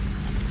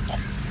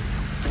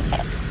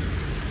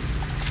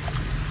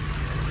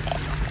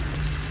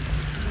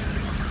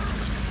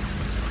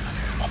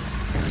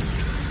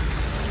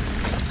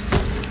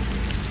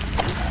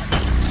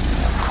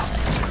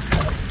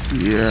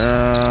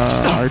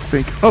 Yeah, I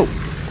think. Oh!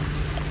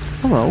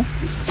 Hello.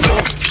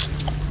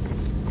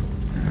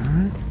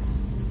 Alright.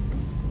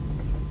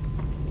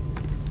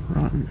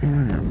 Rotten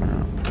area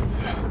map.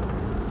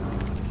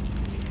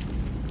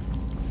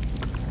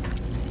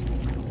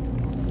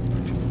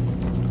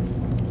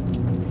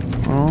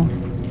 Well,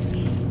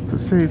 it's a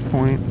save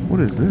point. What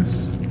is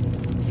this?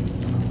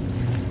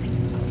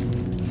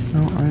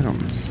 No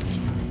items.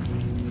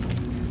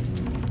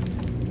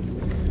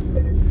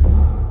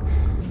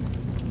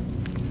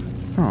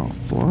 Oh,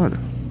 blood.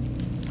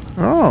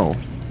 Oh!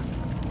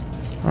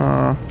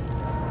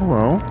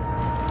 Hello.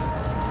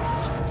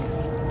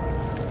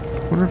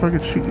 Wonder if I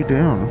could shoot you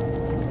down.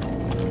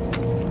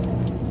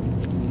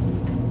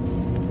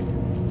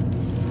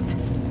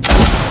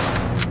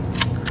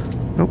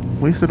 Nope,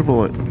 wasted a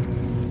bullet.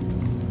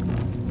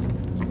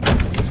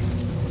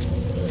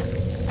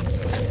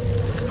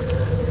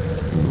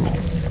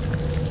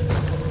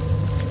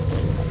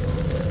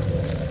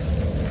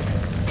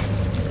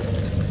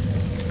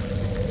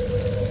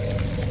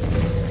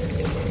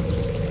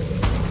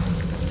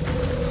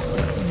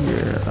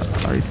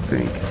 I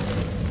think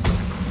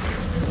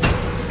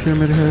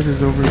Pyramidhead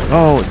is over.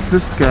 Oh, it's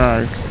this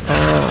guy.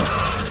 Oh.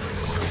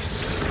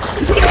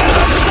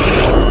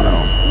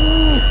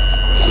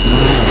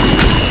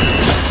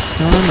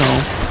 No.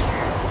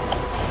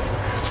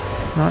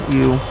 Not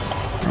you.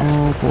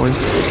 Oh boy.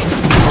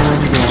 Where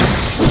am I going?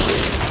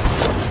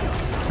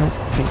 Nope,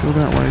 can't go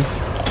that way.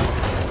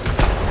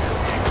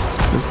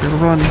 Just gotta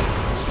run.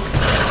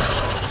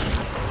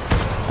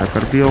 That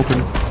better be open.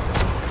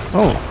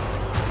 Oh.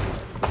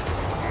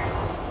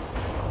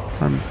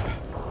 I'm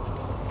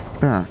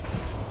back.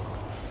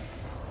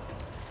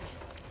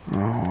 Oh.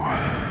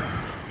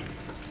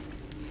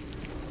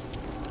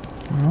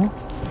 Well,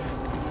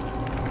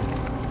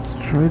 let's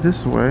try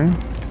this way.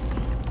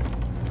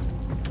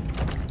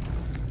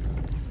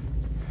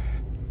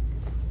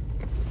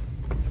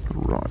 The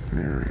rotten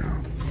area.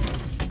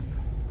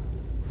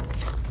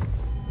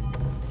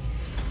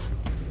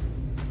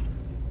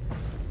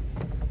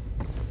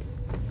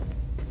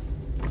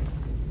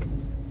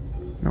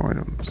 No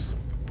items.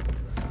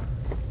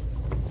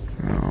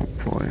 Oh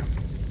boy.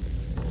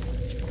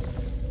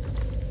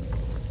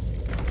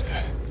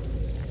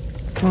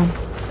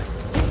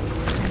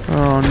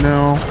 Oh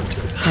no.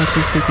 Not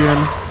this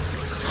again.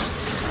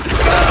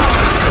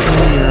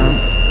 Oh yeah.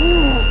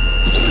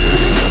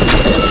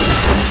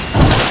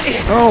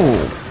 Oh!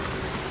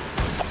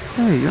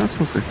 Hey, you're not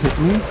supposed to hit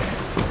me.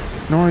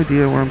 No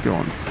idea where I'm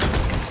going.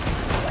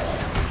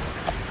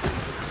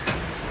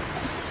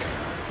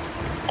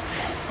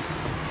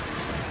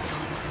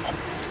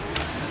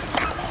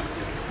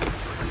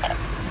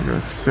 I'm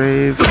gonna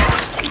save.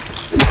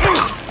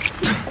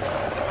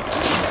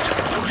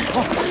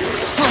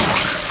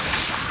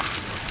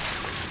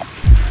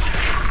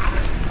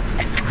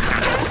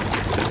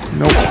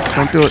 Nope,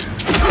 don't do it.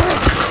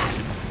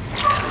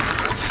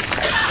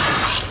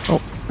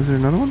 Oh, is there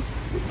another one?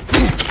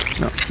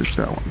 No, just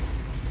that one.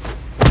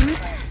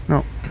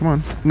 No, come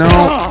on.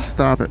 No,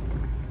 stop it.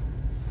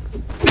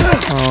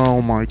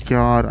 Oh my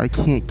god, I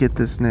can't get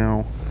this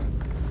now.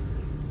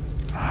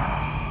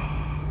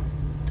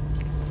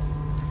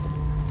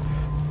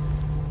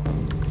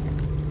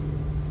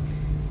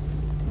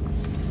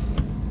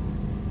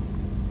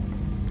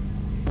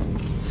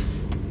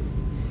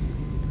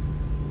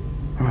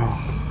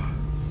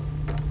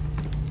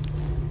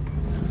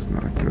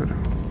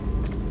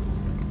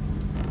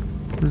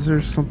 Is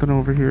there something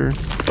over here?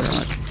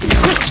 God.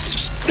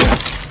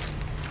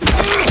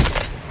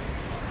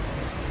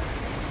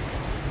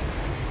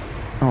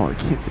 Oh, I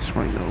can't reach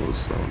my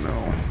nose. Oh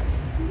no.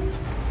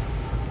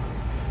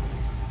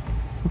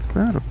 What's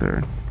that up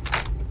there?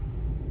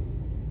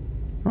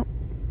 Oh,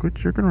 quit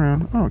jerking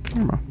around. Oh,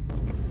 camera.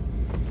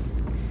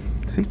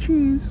 Say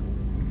cheese.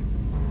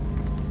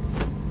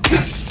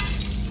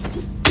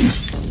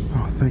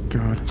 Oh, thank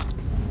God.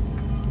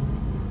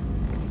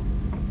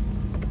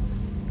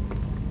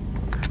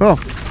 Oh!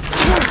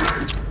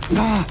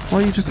 Why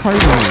are you just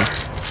hiding on me?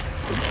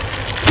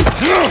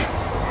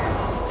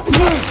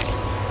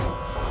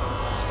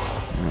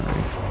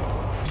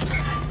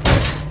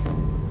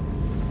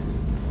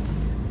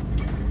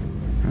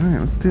 Alright,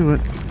 let's do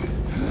it.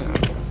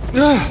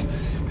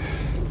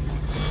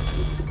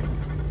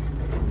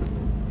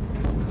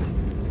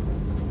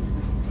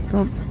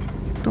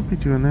 Don't be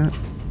doing that.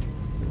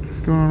 What's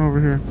going on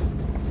over here?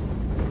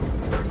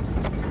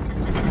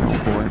 Oh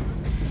boy.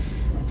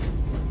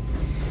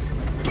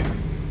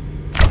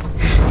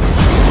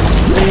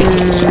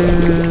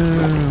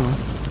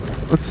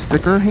 let's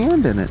stick our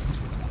hand in it.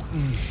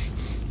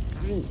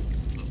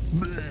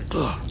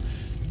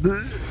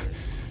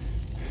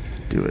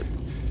 Do it.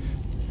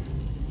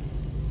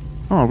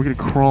 Oh, we're gonna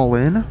crawl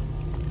in?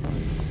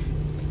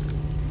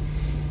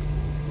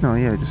 No,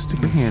 yeah, just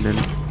stick your hand in.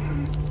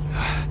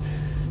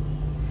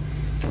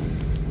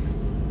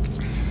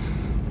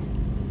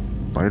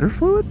 Lighter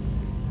fluid?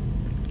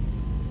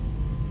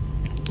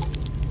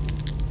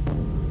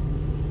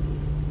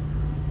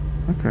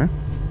 Okay.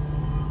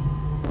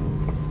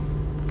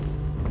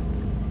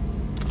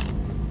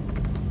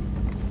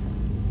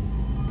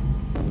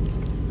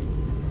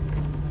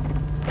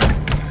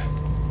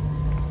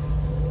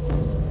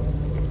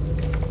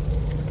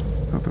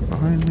 Nothing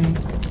behind me.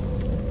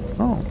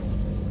 Oh,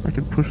 I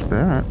can push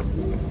that.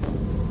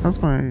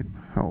 How's my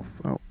health?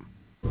 Oh.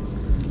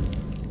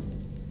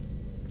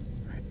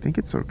 I think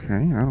it's okay.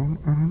 I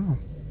don't know.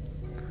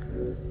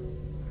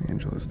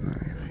 Angela's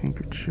knife,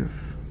 handkerchief.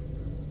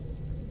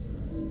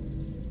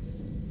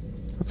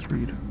 Let's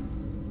read.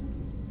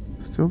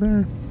 Still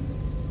there?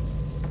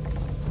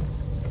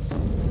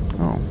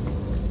 Oh.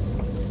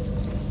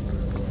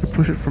 I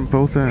push it from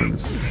both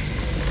ends.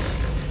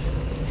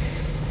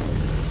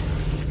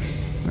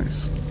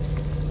 Nice.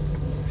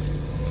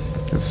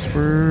 Guess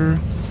we're...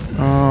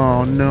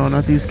 Oh no,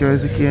 not these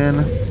guys again.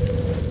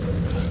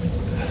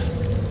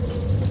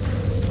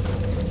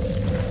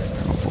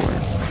 Oh boy.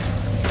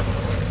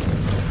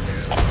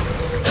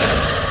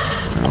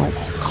 No.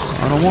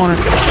 I don't want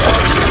it.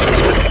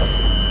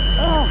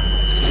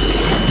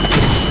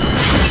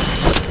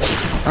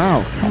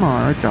 Oh, come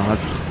on, I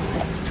dodged.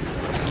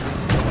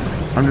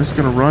 I'm just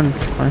gonna run.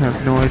 I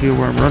have no idea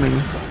where I'm running.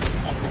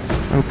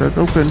 I hope that's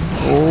open.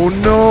 Oh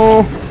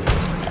no!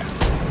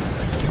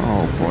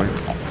 Oh boy.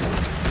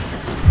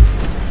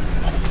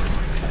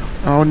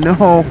 Oh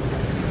no!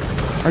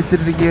 I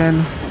did it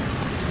again.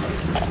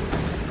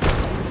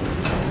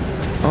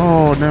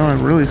 Oh, now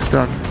I'm really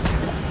stuck.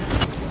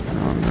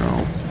 Oh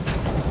no.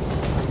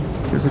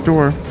 There's a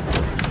door.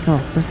 Oh,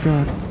 thank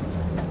God.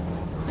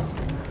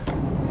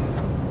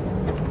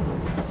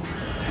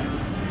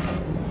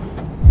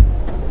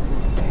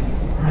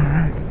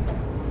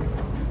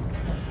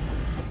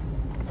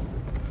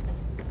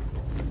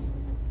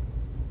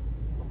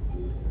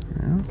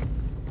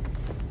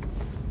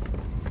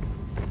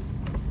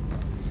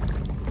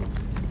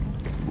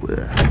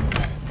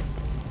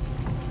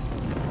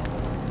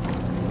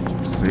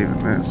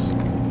 Saving this.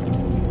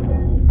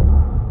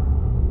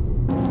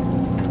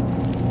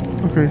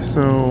 Okay,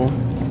 so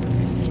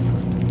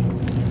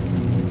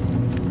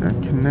that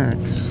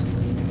connects.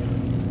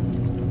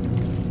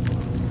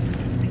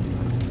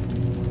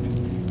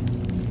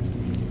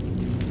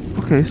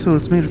 Okay, so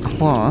it's made of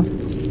cloth.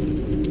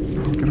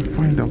 I'm gonna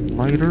find a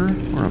lighter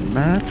or a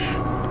match,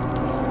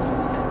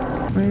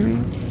 maybe.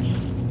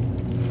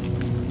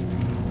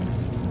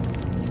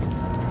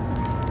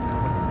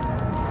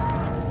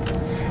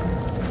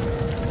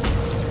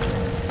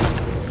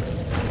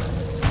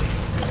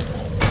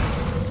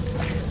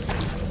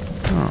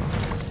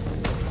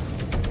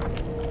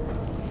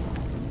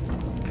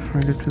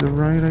 Kind of to the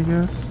right, I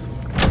guess.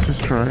 Let's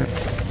just try it.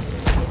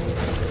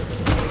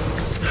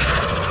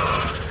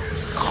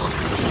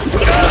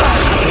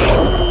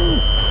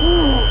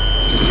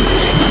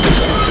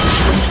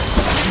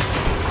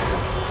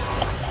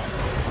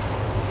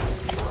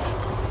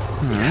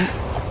 Alright.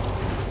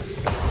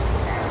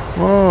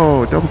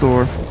 Whoa, double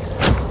door.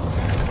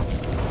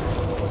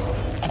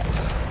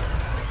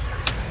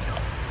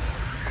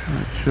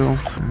 Alright, chill.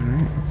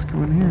 Alright, let's go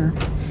in here.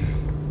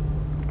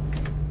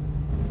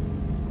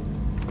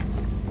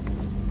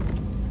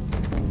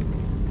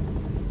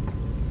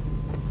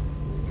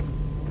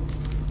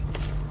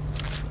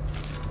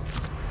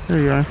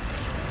 There you are.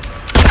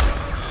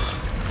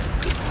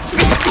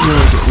 You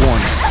only get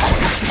one.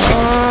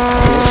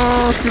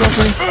 Oh, get off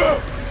me.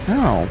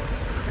 Ow.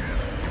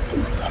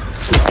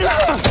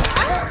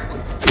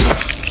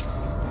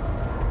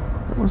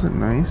 That wasn't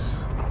nice.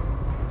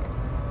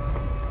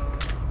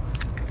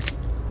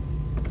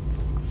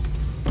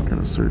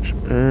 Gotta search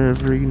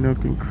every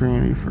nook and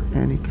cranny for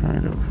any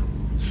kind of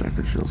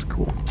shotgun shells.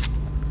 Cool.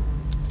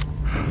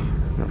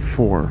 Got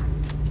 4.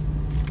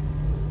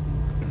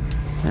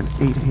 An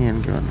 8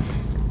 handgun.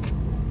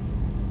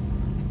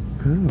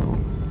 Ooh.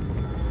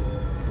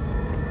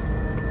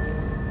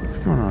 What's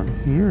going on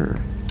here?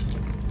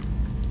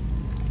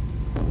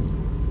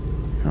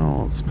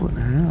 Oh, it's split in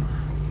half.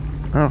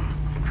 Oh,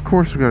 of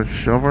course we gotta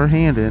shove our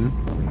hand in.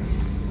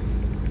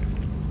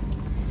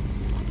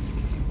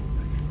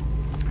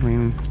 I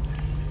mean,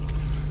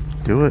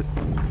 do it.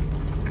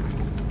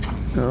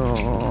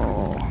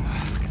 Oh.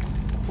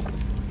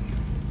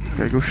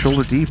 Gotta go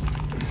shoulder deep.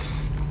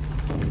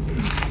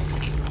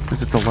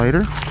 Is it the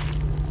lighter?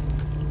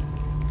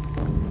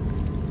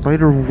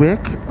 Lighter wick?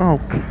 Oh,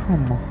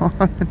 come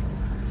on.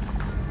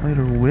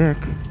 Lighter wick.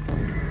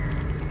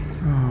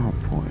 Oh,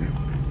 boy.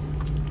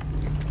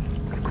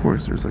 Of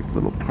course, there's like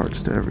little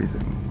parts to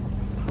everything.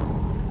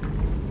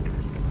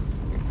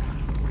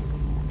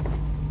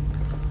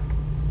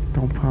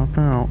 Don't pop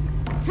out.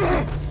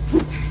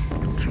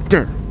 Don't you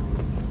dare.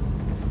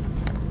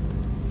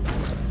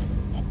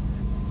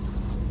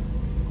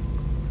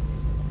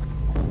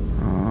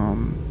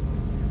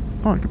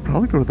 Oh, I could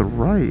probably go to the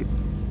right.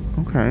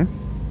 Okay.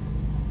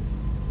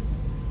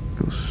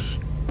 Go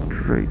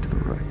straight to the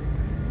right.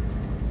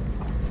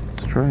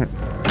 Let's try it.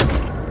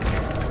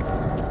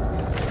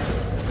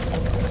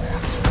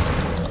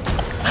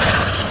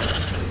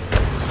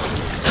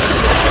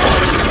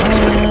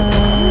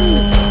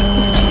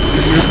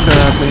 You're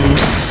stabbing.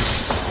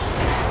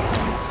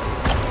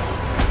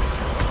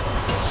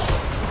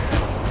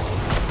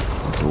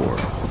 Door.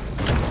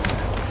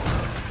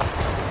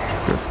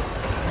 Good.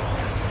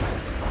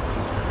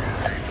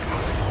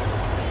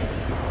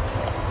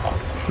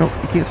 Nope,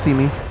 you can't see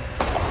me.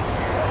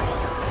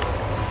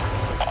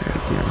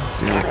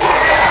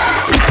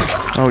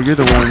 Oh, you're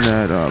the one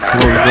that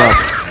blows up.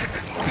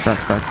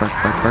 Back.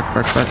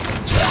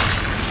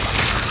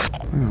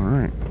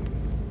 Alright.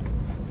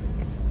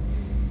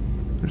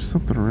 There's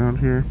something around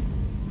here.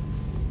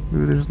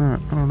 Maybe there's not.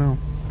 I don't know.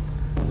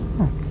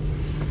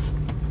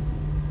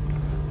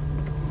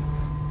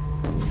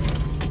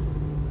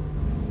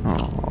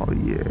 Oh,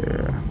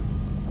 yeah.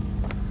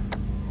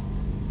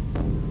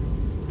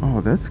 Oh,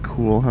 that's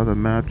cool how the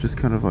map just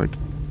kind of like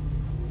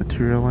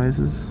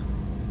materializes.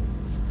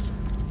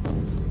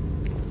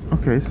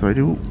 Okay, so I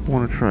do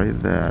want to try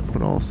that,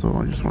 but also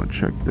I just want to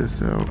check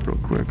this out real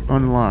quick.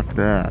 Unlock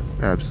that,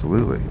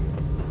 absolutely.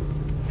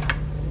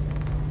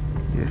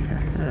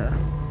 Yeah.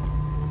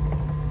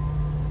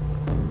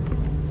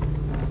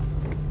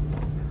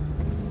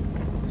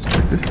 Let's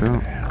check this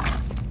out.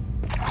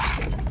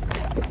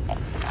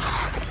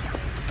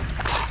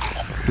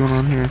 What's going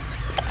on here?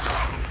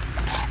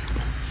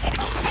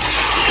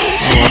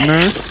 Oh, a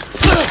nurse?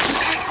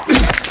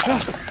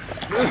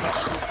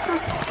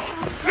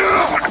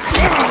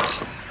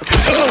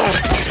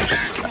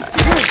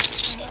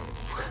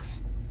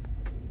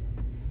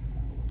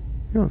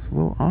 Yo, it's a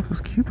little office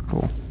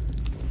cubicle.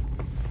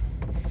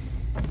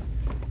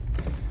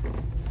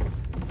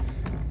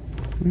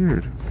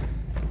 Weird.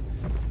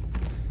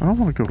 I don't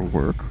want to go to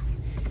work.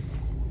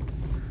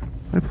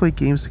 I play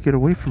games to get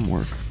away from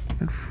work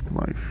and from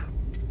life.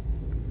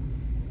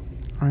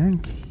 Iron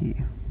key.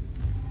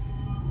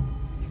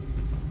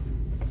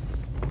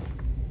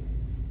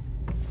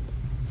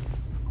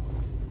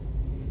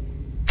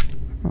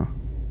 Huh.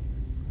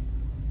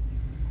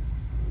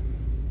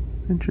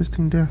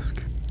 Interesting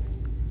desk.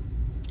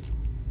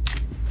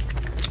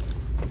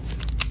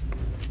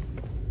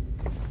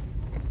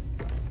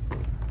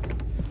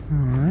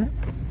 Alright.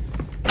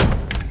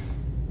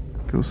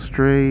 Go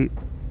straight,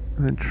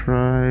 and then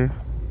try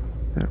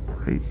that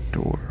right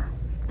door.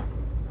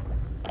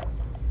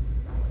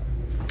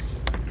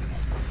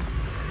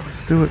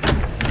 Let's do it.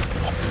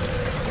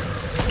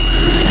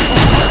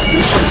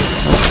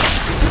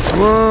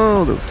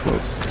 Whoa, that was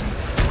close.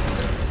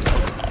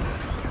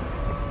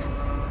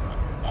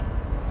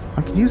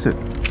 I can use it.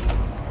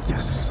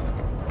 Yes.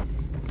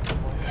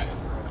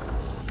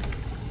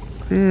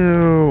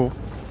 Ew.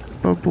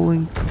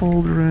 Bubbling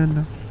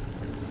cauldron.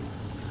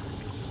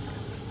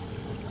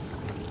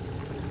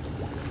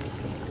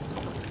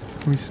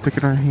 Can we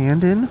stick our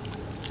hand in?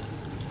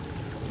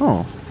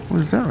 Oh, what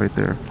is that right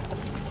there?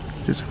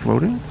 Just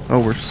floating? Oh,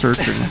 we're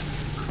searching.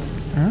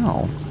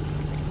 Ow.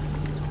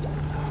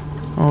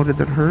 Oh, did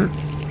that hurt?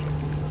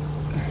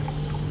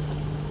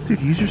 Dude,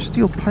 use your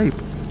steel pipe.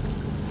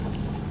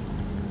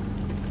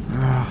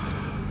 Alright.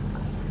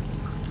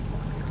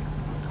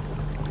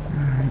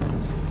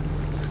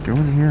 Let's go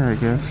in here, I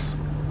guess.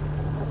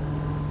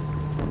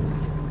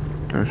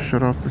 Gotta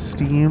shut off the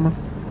steam.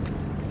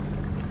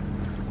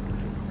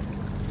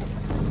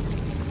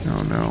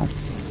 Oh no.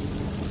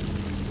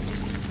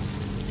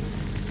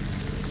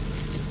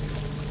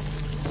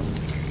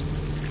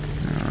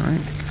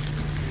 Alright.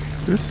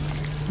 This?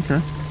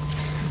 Okay.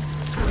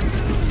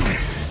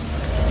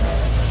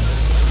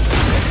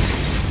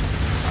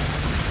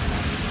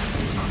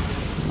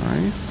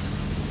 Nice.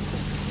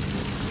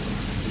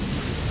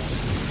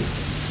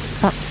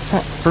 Pop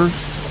first.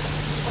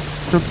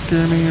 Jump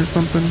scare me or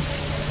something.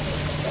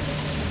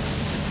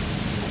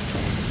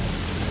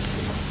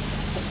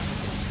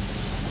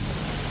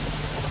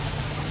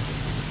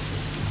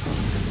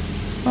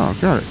 Oh,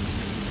 got it.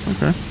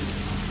 Okay.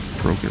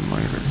 Broken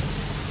lighter.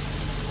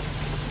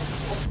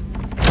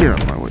 Get out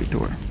of my way,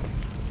 door.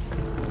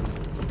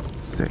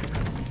 Safe.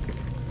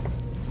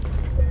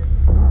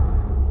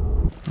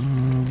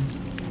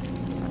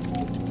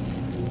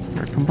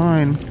 Gotta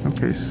combine.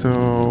 Okay,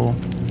 so...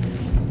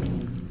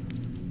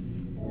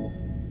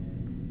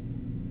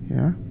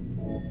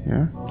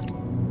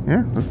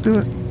 Yeah, let's do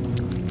it.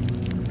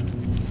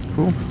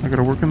 Cool. I got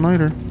a working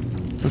lighter.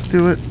 Let's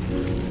do it.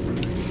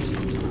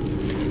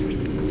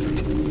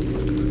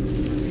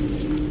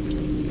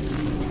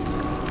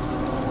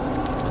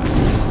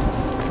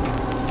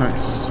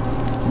 Nice.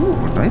 Ooh,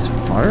 a nice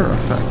fire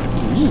effect.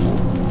 Ooh.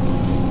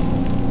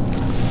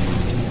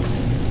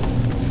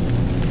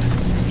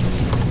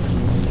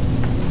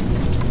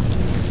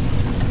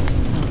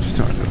 Just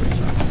don't do it.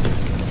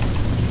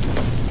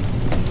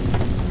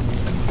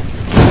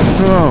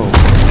 Oh.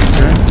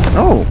 Okay.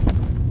 Oh.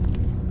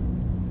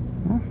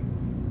 Well,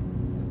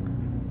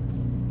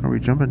 are we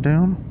jumping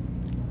down?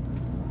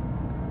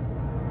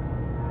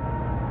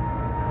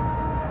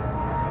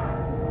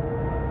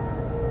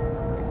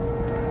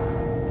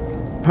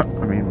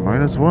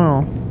 Might as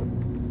well.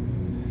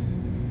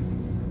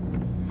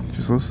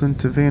 Just listen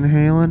to Van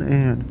Halen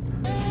and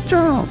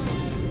jump!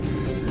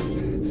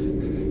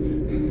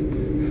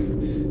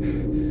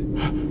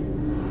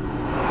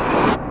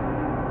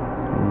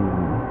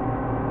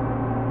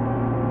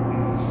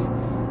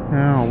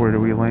 Now, where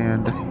do we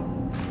land?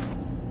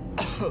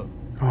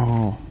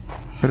 Oh,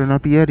 better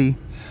not be Eddie.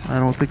 I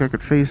don't think I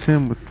could face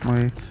him with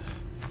my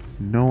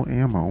no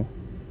ammo.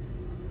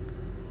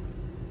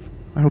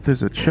 I hope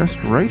there's a chest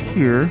right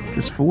here,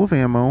 just full of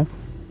ammo.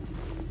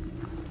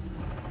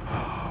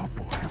 Oh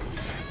boy,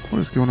 what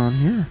is going on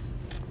here?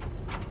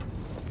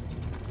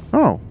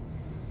 Oh,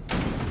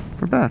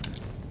 we're back.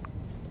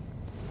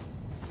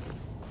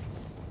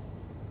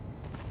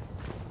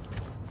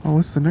 Oh,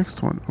 what's the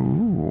next one?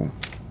 Ooh.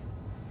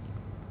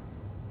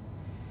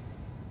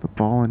 The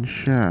ball and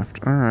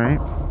shaft. Alright.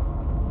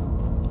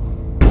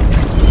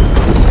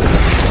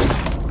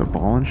 The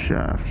ball and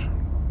shaft.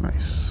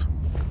 Nice.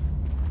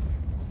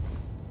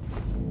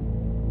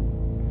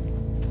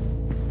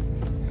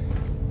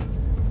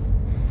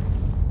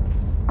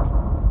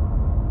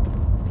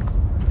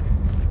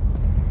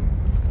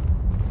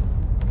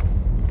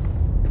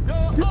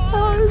 Your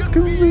eyes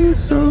can be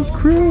so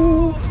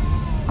cruel.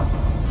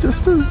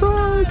 Just as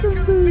I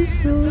can be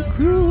so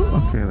cruel.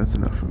 Okay, that's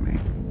enough of me.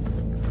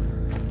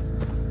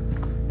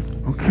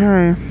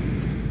 Okay,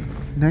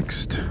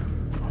 next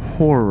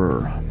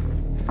horror.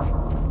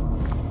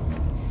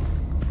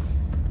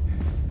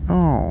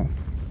 Oh.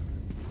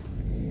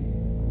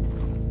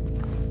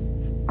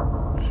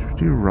 Should we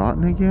do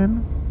Rotten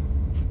again?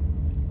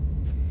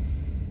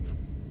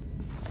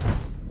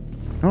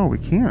 Oh, we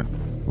can't.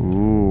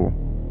 Ooh.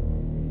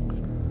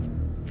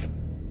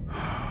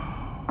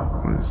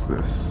 What is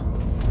this?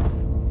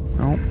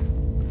 Nope.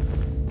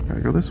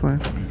 Gotta go this way.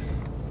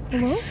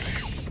 Hello?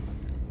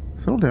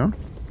 Settle down.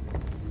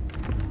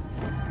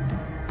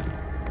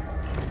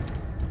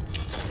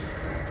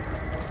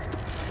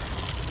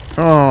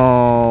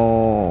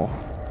 Oh,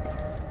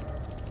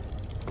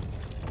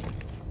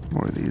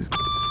 more of these.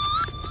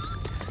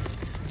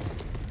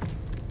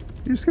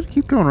 You're just gonna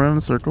keep going around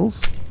in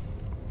circles.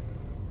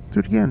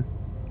 Do it again.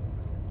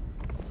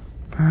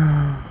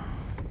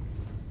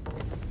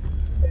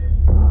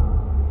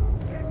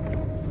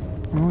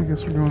 Well, I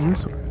guess we're going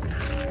this way.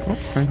 Oh,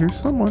 I hear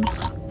someone.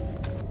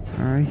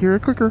 I hear a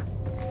clicker.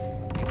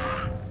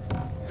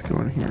 Let's go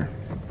in here.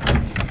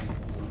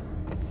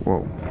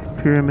 Whoa.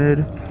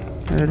 Pyramidhead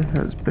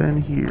has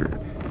been here.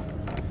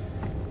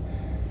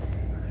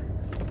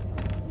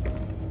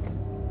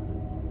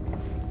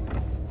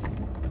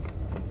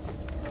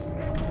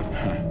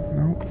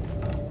 Nope.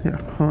 Yeah,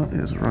 huh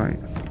is right.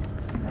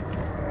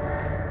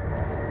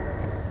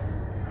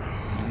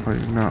 I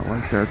do not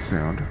like that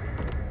sound.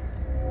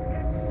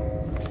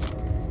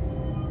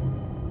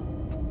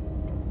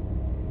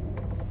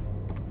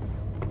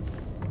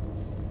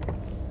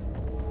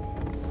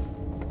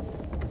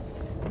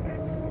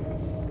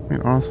 I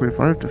mean, honestly, if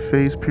I have to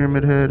face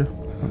Pyramidhead,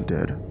 I'm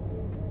dead.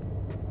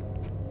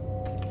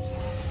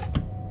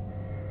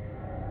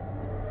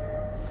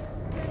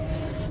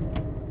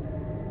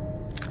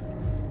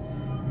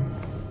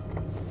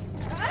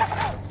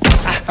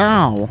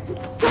 Ow!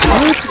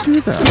 Why did you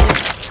do that?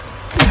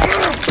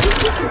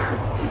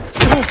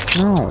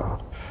 No.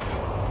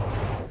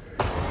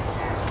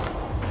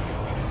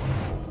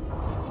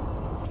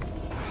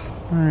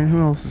 Alright, who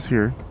else is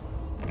here?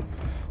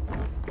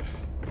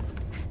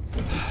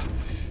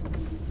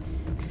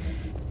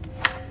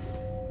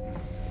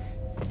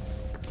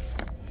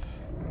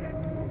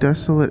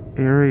 Desolate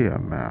Area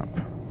map.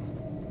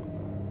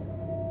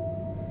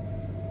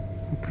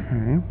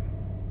 Okay.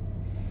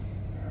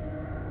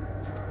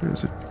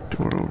 There's a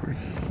door over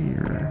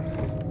here.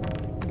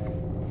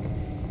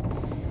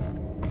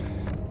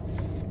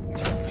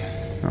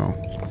 Oh,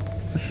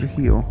 I should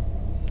heal.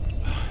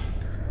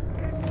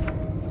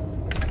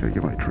 Gotta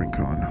get my drink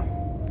on.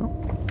 Oh,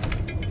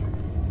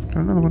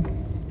 got another one.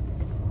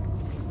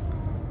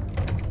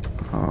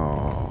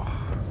 Oh,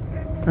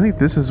 I think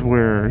this is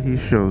where he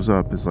shows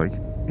up. Is like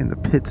in the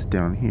pits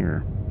down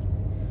here.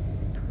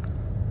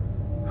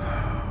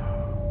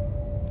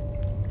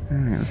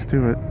 Alright, let's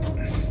do it.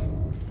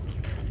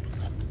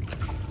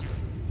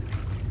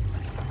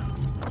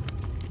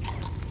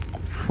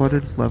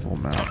 Flooded level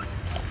map.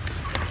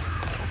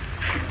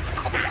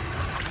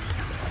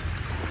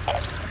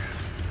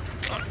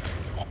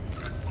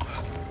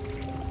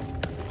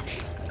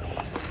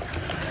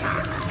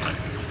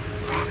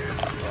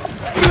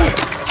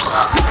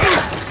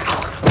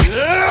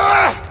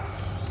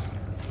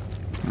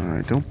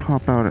 Alright, don't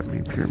pop out at me,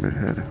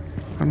 Pyramidhead.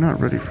 I'm not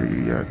ready for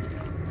you yet.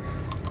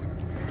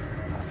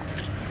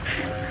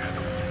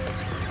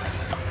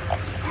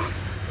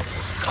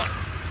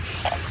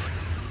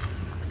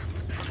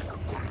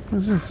 What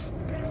is this?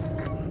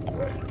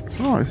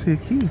 Oh, I see a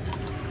key.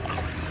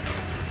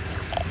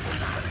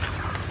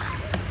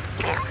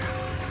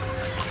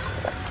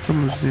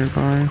 Someone's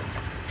nearby.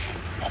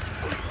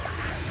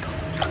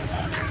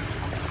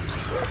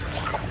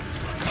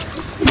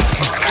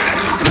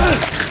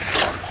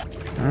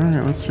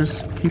 Alright, let's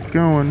just keep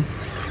going.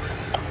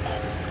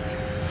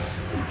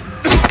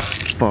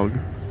 Bug.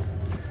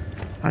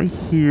 I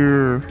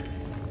hear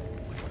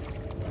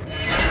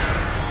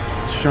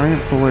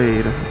giant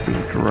blade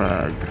being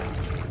dragged.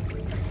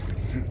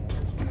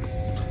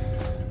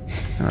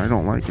 And I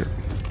don't like it.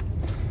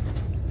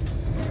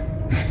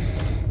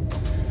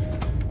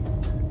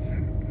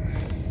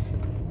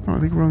 Oh, I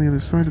think we're on the other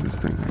side of this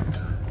thing now.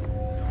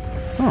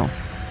 Oh.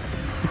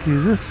 We can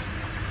use this.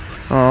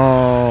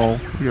 Oh,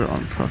 we gotta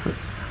uncuff it.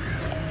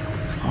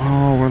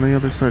 Oh, we're on the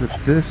other side of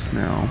this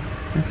now.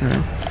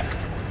 Okay.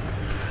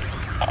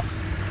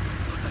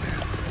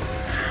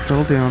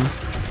 Settle down.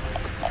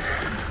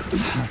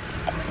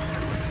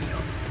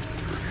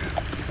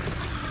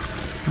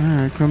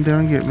 Alright, come down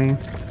and get me.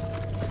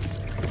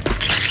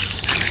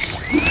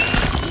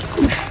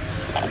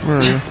 Where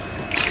are you?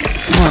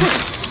 Come on.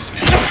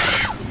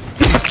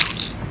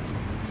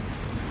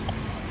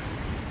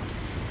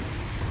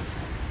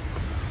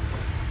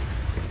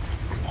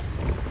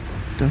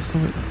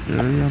 Desolate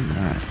Area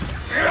map.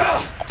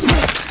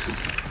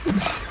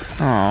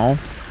 Oh,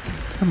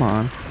 come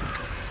on.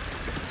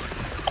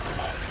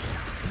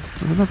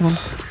 There's another one.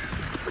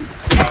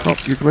 Oh,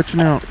 you're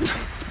glitching out.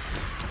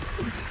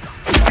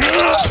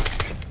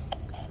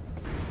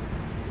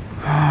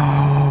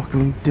 Oh,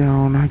 going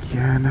down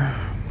again.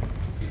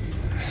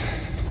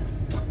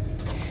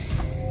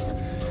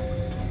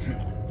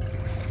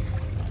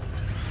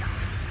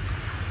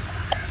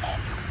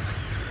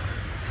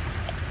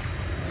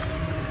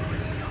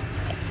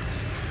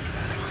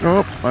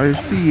 Oh, I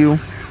see you.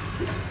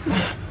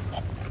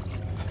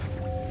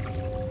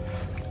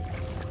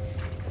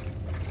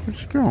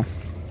 Where'd you go?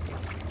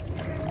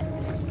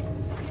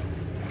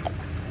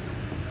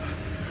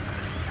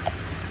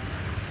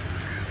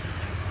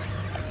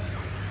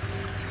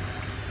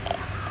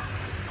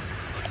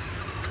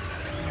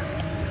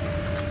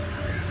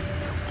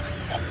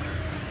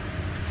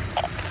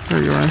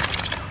 There you are.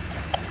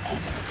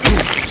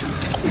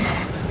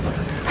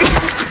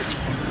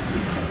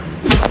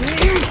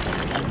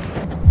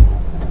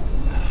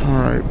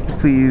 Alright,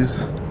 please,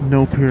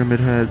 no pyramid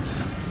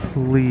heads.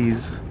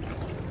 Please.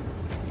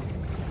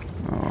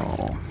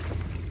 Oh.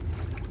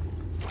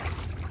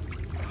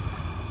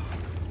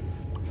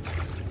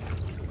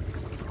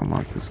 Let's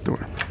unlock this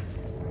door.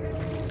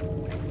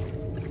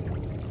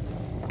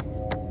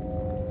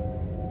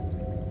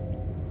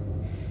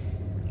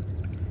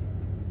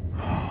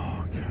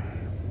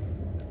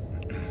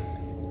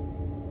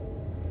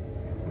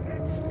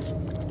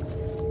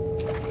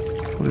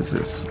 What is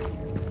this?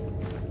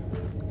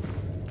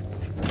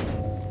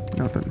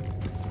 Nothing.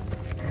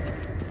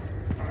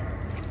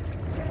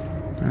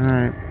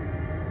 Alright.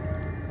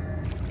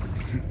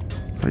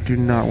 I do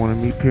not want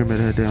to meet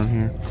Pyramidhead down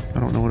here. I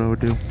don't know what I would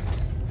do.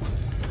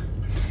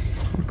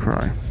 I would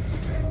cry.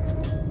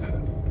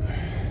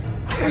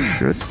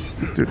 Good.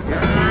 Let's do it again.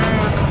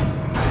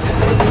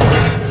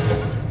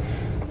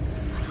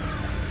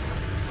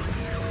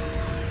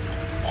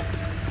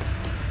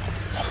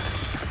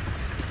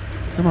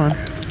 Come on.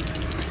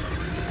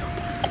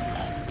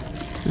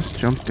 Just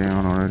jump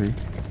down already.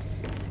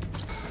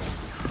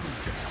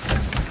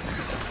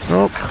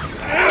 Oh.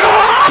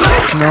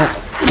 No.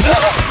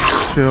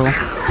 Chill.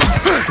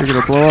 You're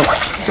gonna blow up.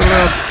 Shut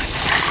up.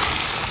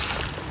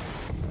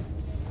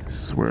 I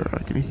swear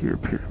I can hear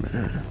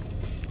Pyramidhead.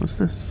 What's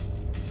this?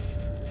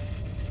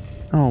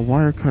 Oh,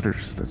 wire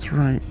cutters. That's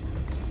right.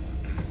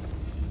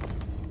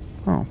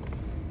 Oh.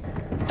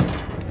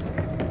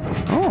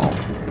 Oh.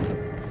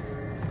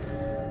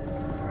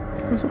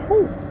 There's a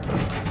hole.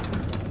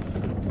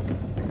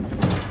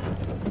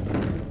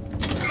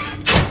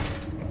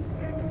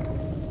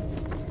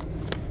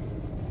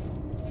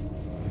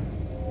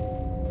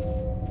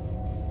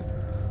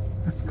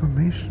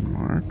 Exclamation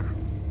mark.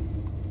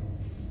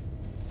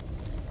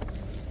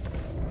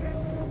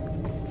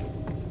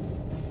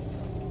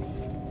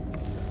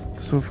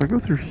 So if I go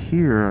through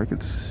here, I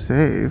could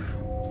save.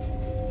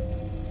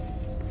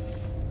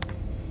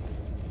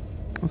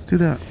 Let's do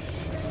that.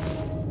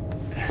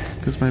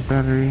 Because my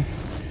battery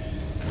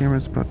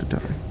camera's about to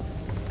die.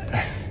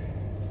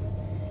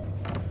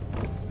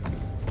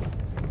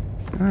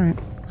 Alright,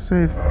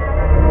 save.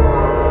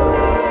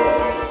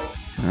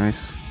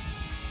 Nice.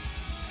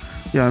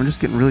 Yeah, I'm just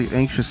getting really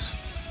anxious.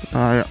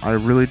 I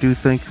really do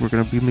think we're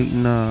going to be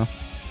meeting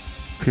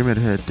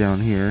Pyramidhead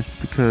down here,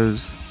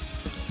 because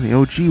in the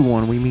OG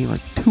one we meet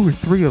like 2 or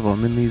 3 of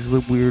them in these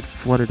weird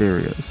flooded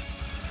areas.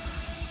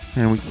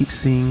 And we keep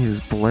seeing his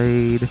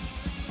blade.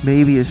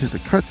 Maybe it's just a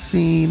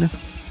cutscene.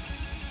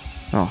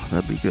 Oh,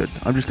 that'd be good.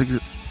 I'm just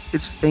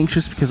it's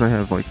anxious because I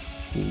have like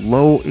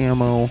low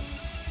ammo.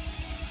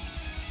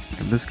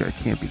 And this guy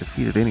can't be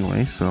defeated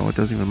anyway, so it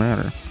doesn't even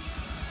matter.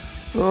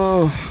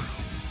 Oh.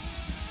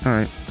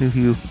 Alright, new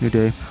hue, new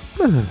day.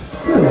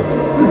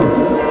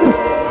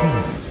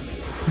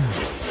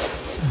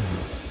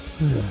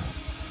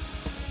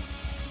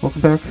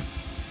 Welcome back.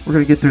 We're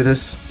gonna get through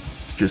this.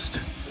 Just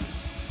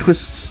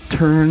twists,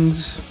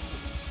 turns,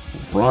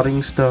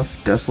 rotting stuff,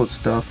 desolate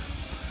stuff.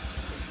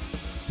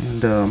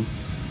 And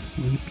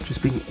me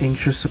just being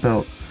anxious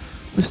about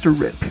Mr.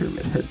 Red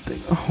Pyramid Head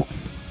thing. Oh.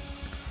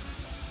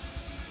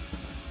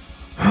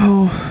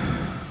 Oh.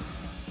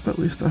 But at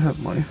least I have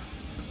my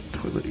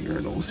toilet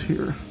urinals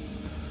here.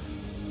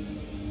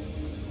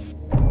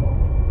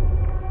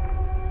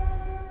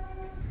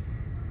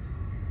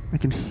 I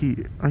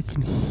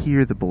can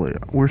hear the blade.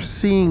 We're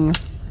seeing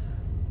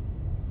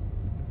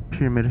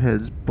Pyramid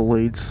Head's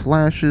blade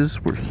slashes.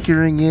 We're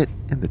hearing it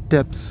in the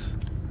depths.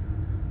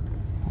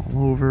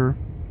 All over.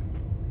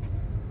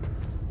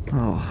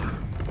 Oh.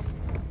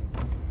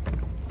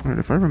 Alright,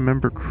 if I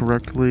remember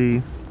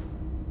correctly,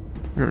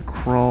 I gotta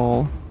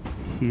crawl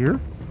here.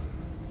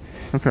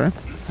 Okay.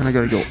 And I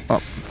gotta go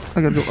up.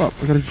 I gotta go up.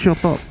 I gotta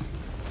jump up.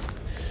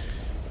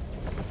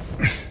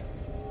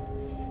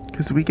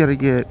 Because we gotta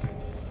get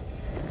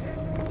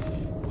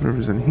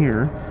whatever's in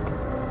here.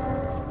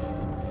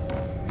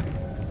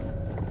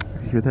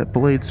 I hear that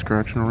blade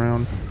scratching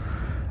around.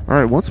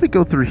 Alright, once we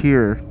go through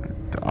here,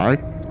 I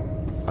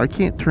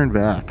can't turn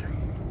back.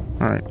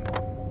 Alright.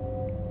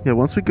 Yeah,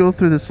 once we go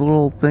through this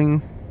little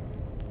thing,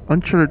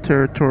 uncharted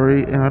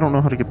territory, and I don't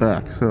know how to get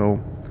back, so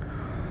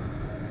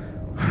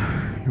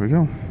here we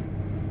go.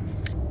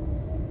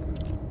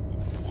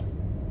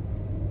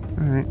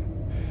 Alright.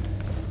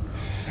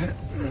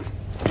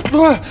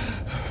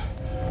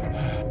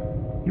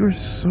 You're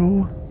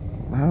so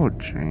loud,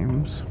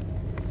 James.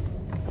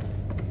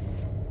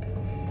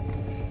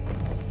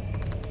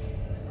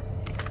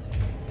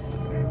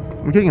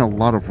 I'm getting a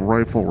lot of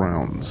rifle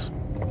rounds,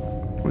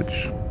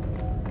 which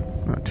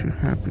I'm not too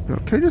happy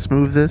about. Can I just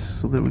move this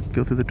so that we can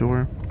go through the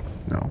door?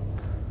 No.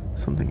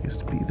 Something used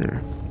to be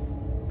there.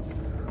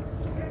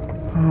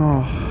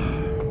 Oh.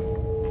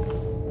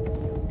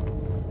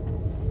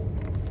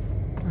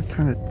 I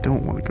kind of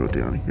don't want to go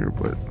down here,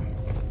 but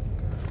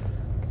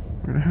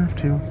we're going to have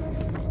to.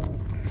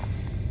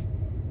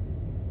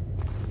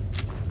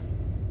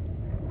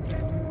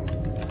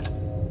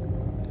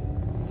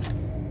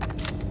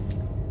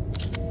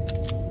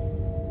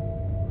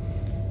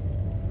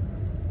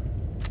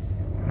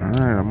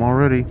 Alright, I'm all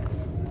ready.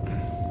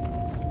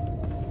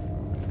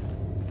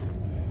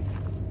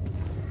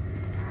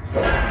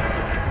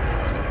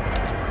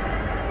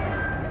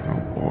 Oh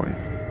boy.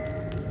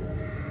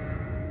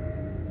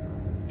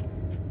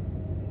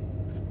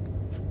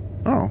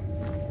 Oh.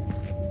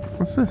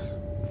 What's this?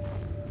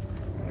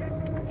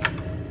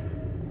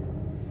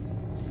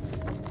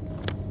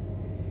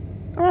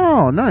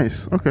 Oh,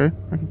 nice. Okay,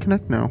 I can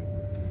connect now.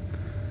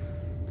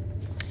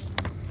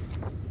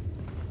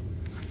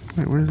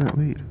 Wait, where does that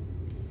lead?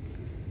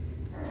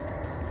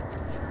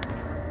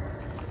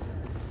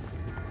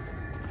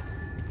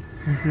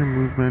 I hear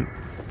movement.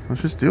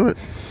 Let's just do it.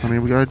 I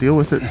mean, we gotta deal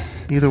with it.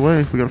 Either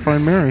way, we gotta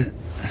find Mary.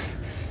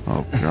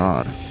 Oh,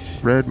 God.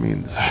 Red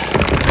means...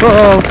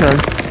 Oh, okay.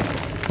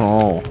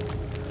 Oh.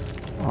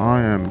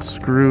 I am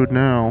screwed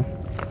now.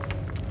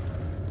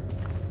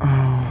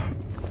 Oh.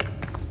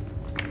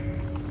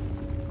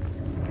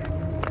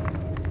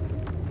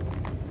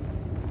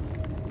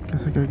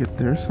 Guess I gotta get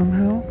there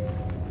somehow?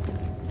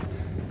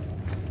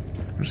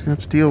 We're just gonna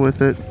have to deal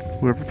with it.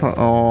 Whoever...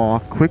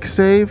 Oh, quick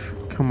save?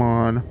 Come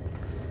on.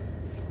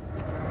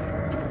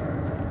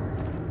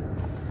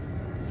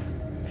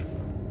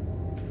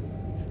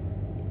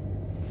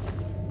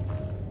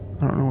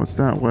 I don't know what's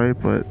that way,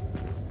 but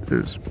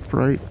there's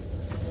brightness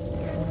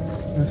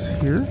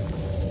here.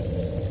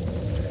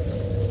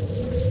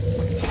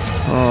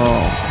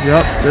 Oh,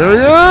 yep, there he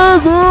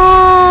is!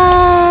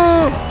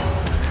 Oh,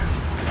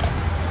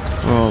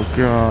 oh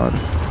God.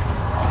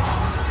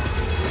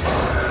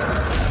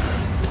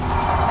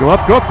 Go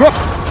up, go up, go up!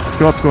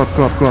 Go up, go up,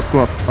 go up, go up, go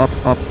up. Up,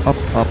 up, up,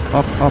 up,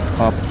 up, up,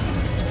 up.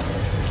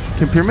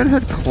 Can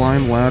Pyramidhead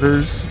climb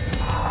ladders?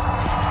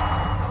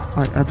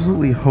 I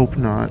absolutely hope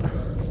not.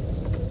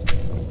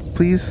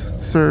 Please,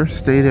 sir,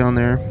 stay down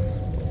there.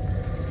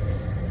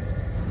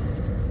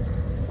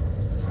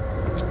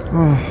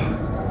 Oh.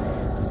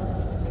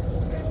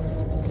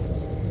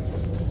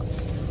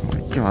 Oh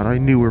my God, I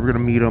knew we were gonna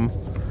meet him.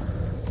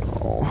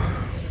 Oh.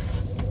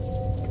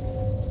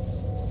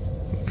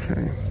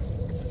 Okay.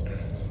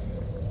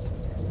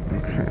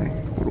 Okay,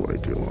 what do I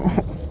do? Oh.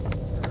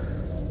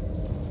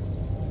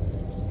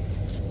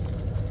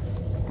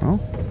 Well,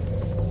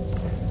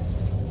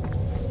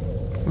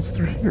 what's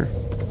through here?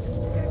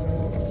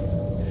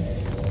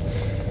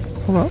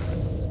 Hello?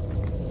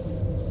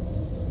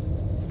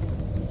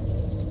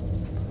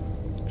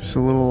 Just a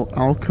little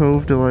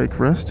alcove to like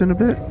rest in a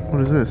bit?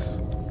 What is this?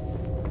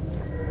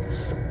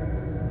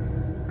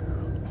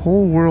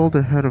 Whole world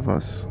ahead of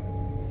us.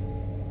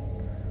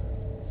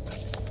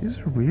 These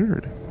are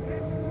weird.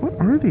 What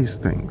are these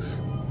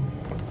things?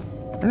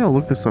 I gotta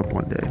look this up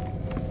one day.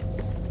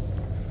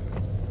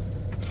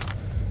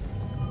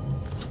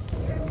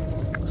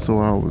 So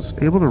I was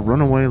able to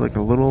run away like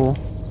a little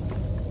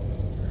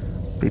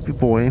baby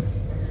boy.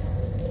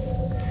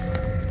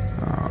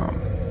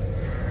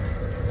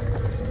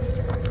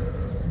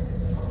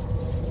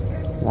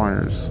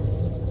 Wires.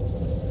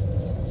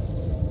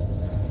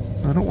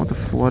 I don't want the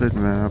flooded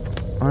map.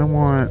 I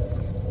want...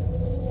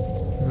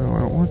 No, I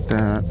don't want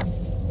that.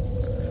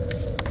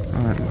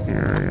 Not in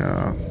here.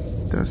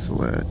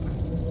 Desolate.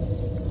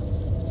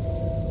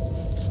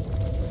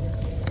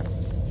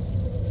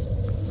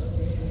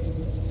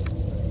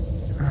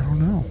 I don't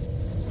know.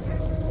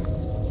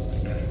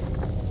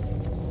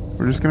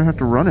 We're just gonna have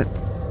to run it.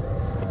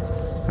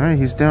 Alright,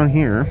 he's down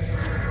here.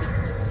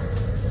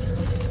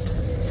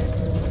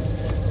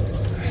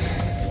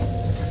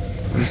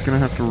 We're just gonna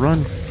have to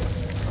run.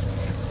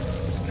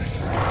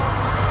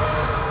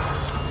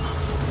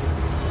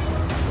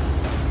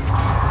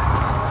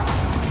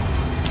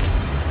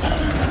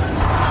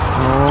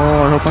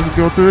 Oh, I hope I can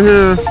go through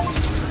here.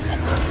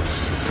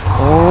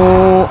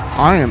 Oh,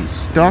 I am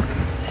stuck.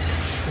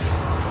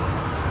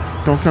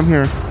 Don't come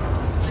here.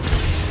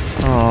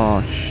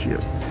 Oh, shit.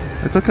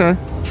 It's okay.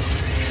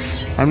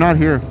 I'm not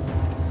here.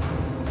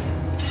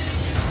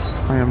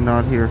 I am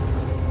not here.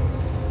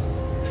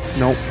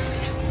 Nope.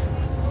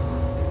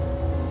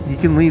 You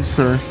can leave,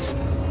 sir.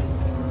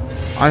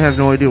 I have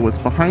no idea what's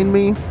behind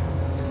me.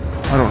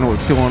 I don't know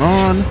what's going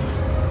on.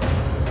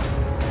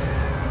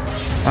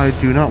 I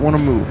do not want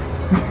to move.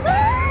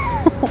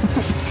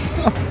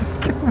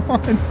 Come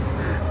on.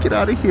 Get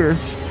out of here.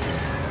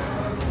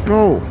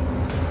 Go.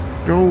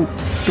 Go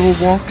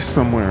walk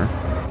somewhere.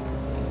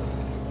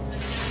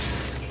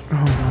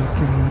 Oh my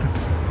god.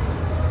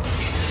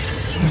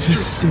 He's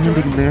just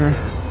standing there.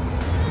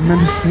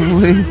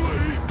 Menacingly.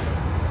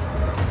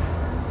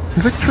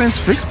 He's like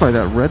transfixed by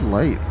that red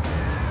light.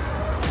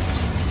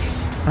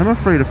 I'm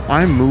afraid if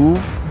I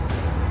move...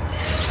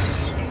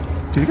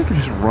 Do you think I could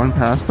just run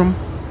past him?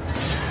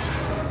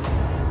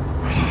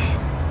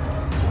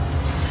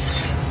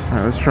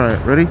 Alright, let's try it.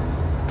 Ready?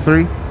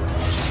 3, 2,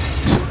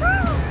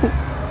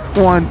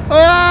 1.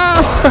 Ah!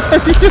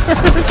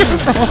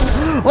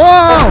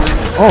 Oh!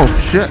 Oh,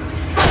 shit.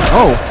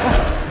 Oh.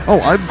 Oh,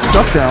 I'm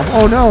stuck now.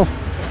 Oh, no.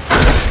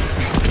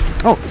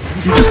 Oh,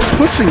 you're just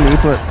pushing me,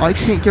 but I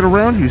can't get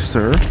around you,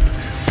 sir.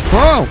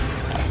 Whoa!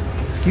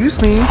 Excuse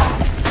me.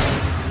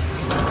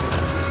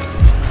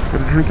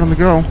 Got a drink on the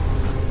go.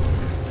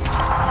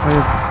 I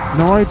have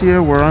no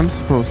idea where I'm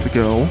supposed to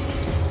go.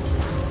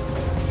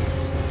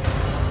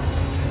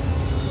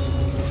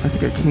 I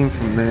think I came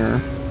from there.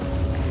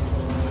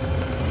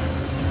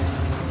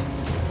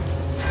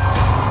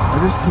 I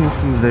just came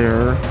from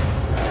there.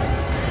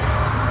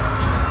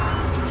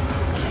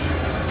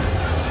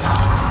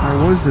 I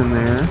was in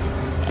there.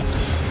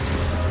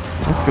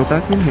 Let's go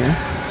back in here.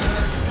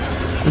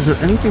 Is there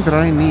anything that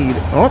I need?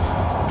 Oh!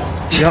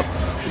 Yep.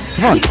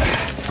 Come on!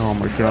 Oh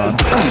my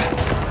god.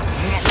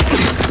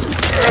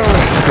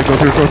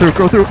 Okay,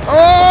 go through!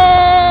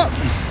 Oh!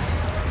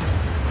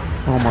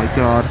 Oh my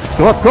god.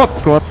 Go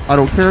up! I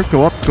don't care.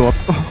 Go up.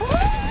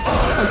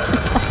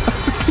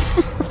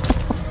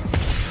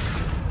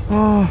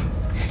 Oh.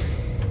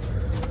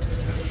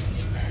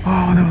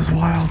 Oh, that was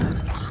wild.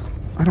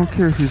 I don't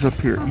care who's up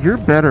here. You're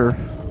better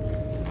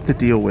to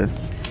deal with.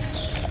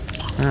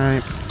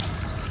 Alright.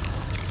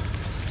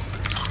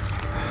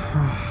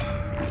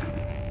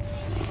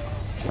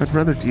 I'd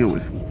rather deal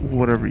with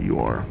whatever you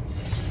are.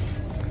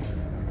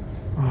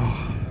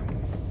 Oh.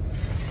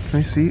 Can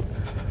I see?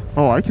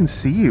 Oh, I can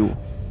see you.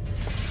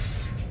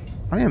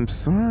 I am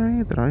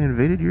sorry that I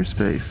invaded your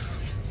space.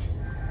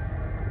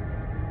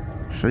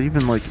 Should I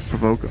even, like,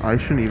 provoke? I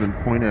shouldn't even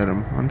point at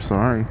him. I'm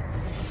sorry.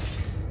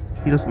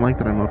 He doesn't like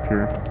that I'm up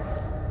here.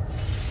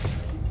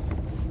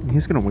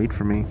 He's gonna wait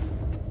for me.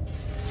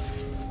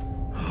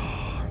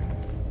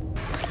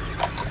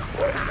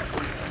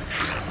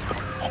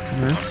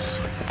 Nurse.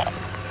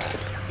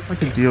 I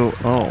can deal...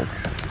 Oh.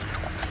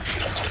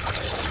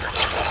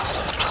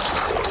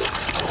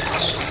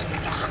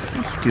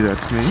 Do that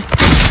to me.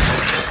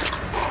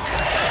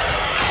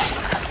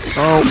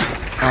 Oh,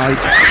 I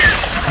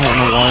don't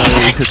know why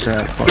I hit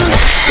that button.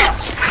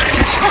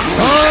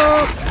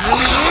 Oh!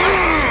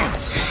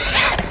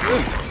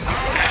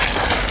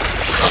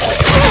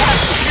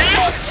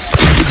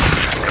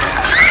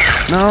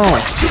 No!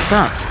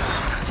 Stop!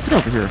 Get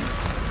over here.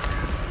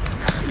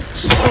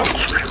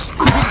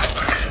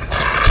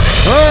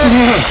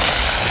 Oh!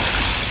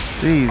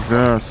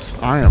 Jesus,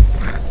 I am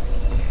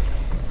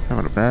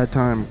having a bad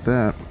time with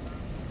that.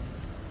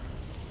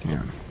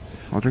 Yeah,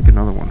 I'll drink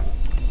another one.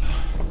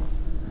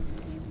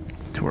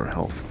 To our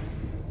health.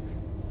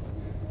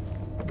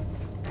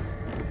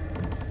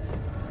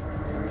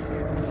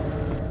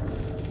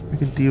 I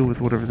can deal with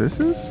whatever this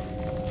is?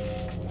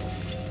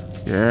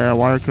 Yeah,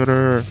 wire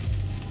cutter.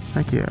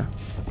 Heck yeah.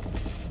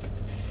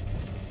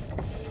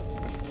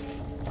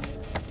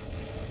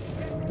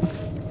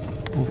 What's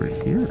over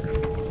here?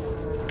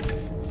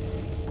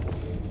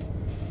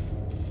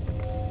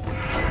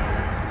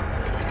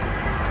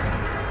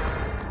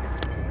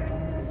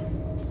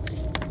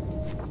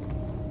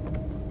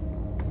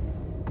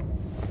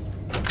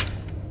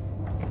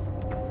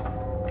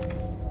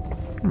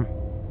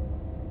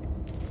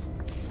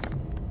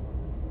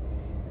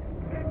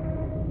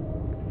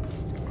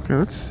 Okay,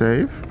 let's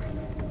save.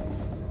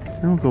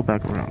 Then we'll go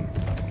back around.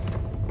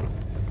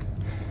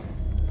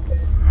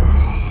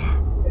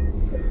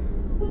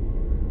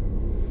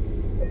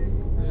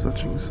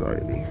 Such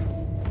anxiety.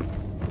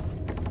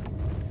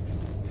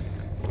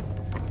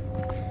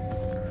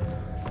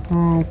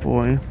 Oh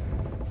boy.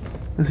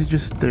 Is he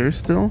just there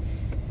still?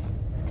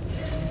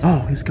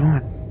 Oh, he's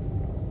gone.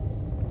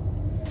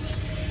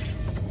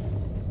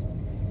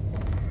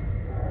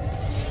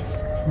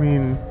 I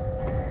mean,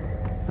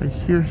 I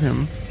hear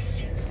him.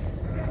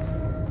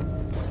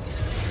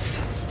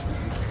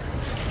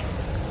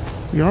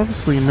 He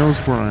obviously knows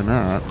where I'm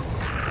at.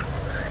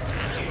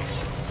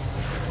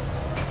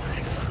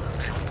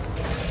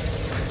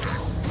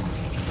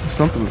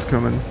 Something's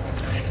coming.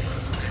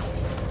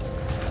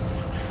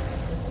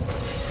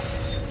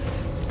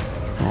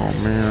 Oh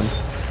man.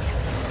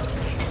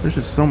 There's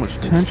just so much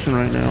tension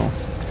right now.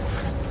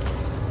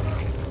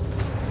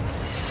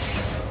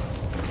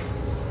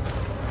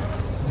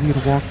 Is he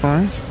gonna walk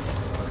by?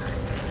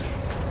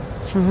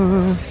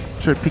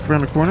 Should I peek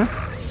around the corner?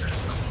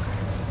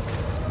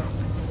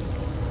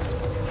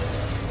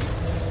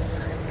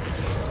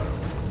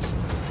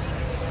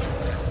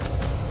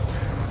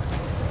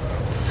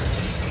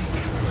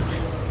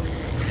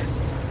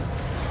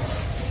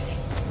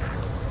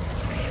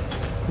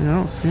 Yeah, I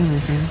don't see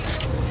anything.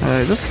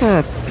 Alright,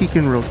 let's peek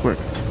in real quick.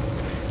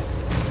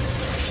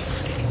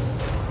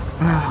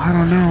 I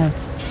don't know.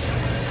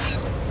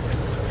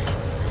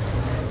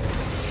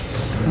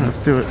 Let's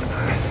do it.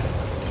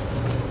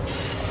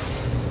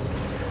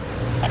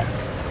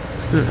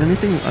 Is there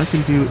anything I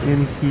can do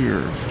in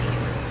here?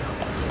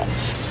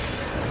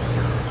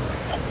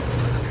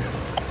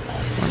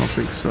 I don't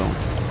think so.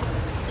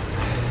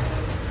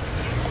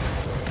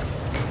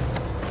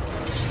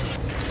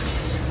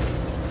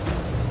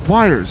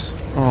 Wires!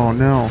 Oh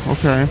no,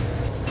 okay.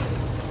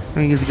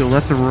 I need to go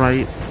left and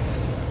right.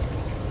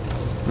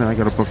 Then I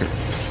gotta book it.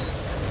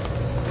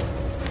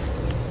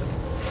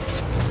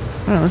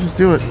 Alright, let's just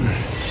do it.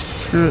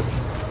 Screw it.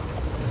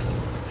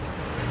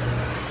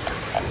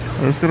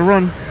 I just gotta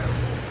run.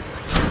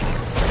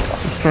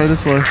 Let's try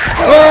this way.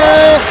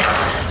 Oh!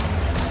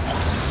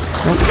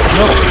 Nope,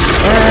 nope.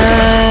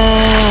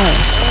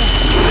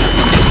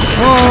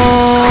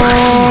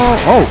 Oh!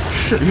 Oh,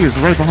 shit, he is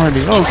right behind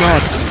me. Oh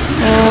god.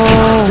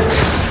 Oh!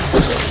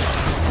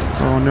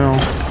 Oh no.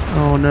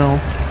 Oh no.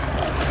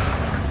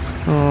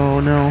 Oh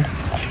no.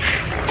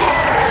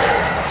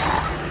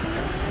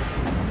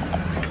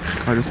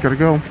 I just gotta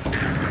go.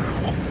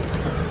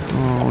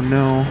 Oh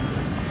no.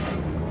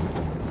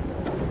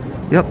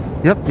 Yep,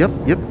 yep, yep,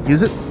 yep.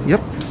 Use it.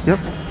 Yep, yep.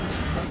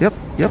 Yep,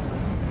 yep.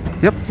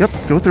 Yep, yep.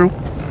 Go through.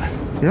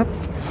 Yep.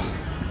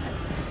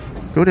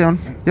 Go down.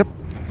 Yep.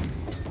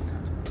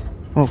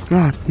 Oh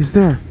god, he's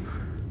there.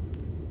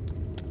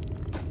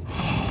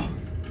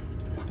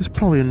 There's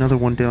probably another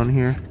one down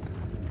here.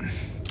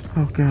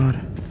 Oh god.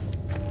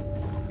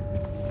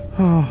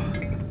 Oh.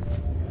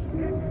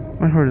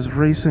 My heart is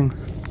racing.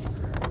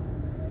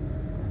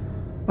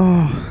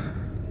 Oh.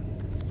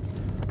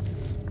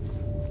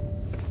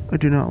 I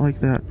do not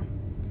like that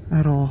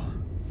at all.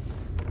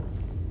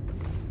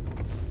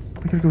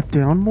 I gotta go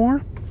down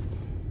more?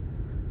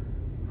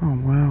 Oh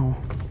wow.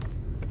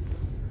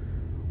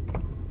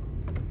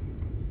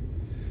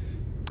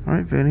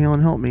 Alright, Van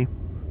Halen, help me.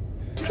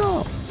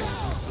 Jump!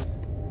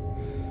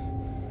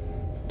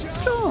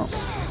 Jump!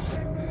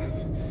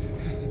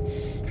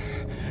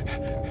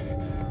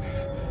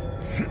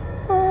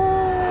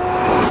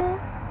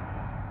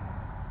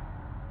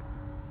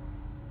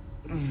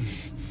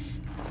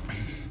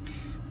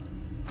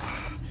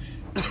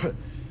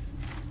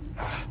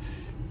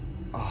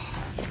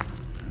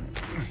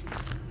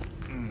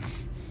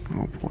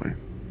 Oh boy.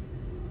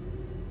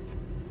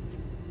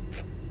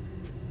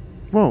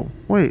 Whoa,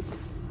 wait.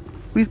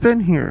 We've been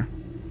here.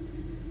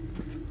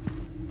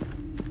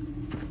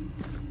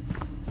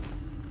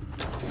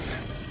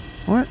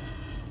 What?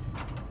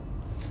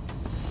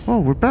 Oh,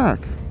 we're back.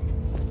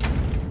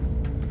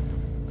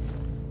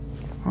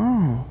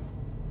 Oh.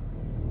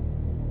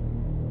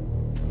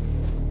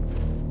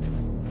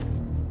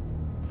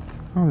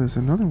 Oh, there's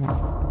another one.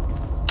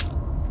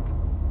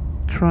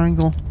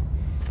 Triangle.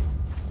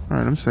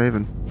 Alright, I'm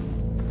saving.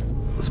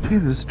 Let's pay a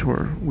visit to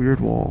our weird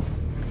wall.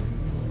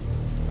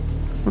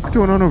 What's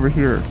going on over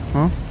here,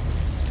 huh?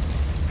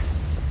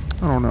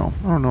 I don't know.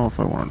 I don't know if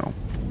I want to know.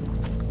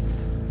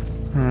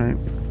 Alright,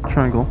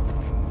 triangle.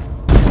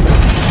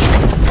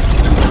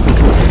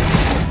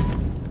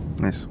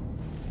 Nice.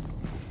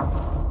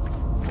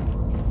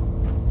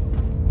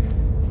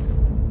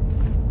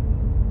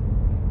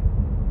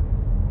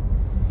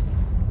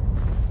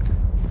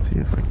 Let's see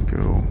if I can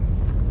go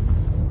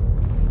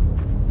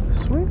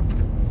this way.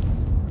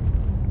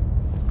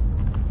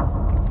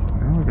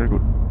 Now I gotta go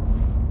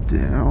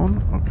down.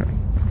 Okay.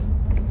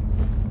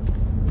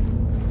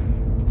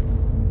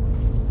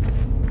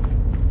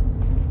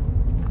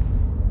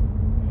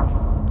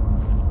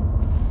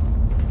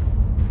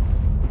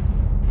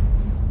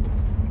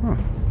 Huh.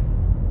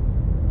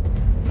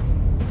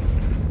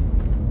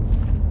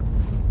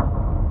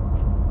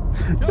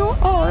 Your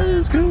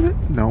eyes good.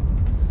 Nope.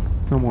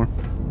 No more.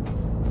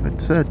 I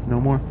said no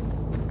more.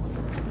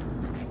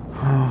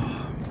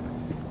 Oh.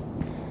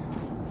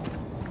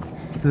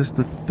 This is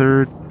the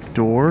third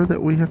door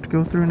that we have to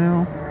go through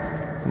now?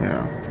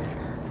 Yeah.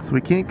 So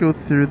we can't go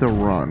through the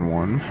rotten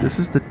one. This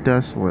is the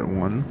desolate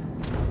one.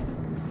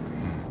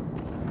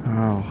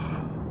 Oh.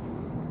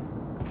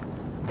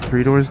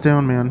 3 doors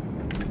down, man.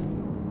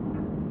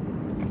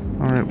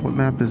 Alright, what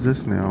map is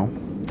this now?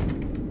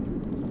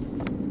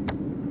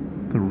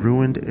 The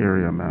ruined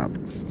area map.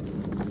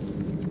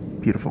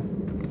 Beautiful.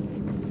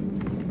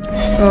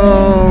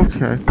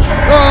 Okay.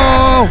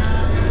 Oh!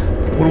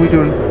 What are we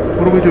doing?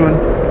 What are we doing?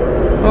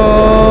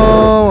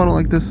 Oh, I don't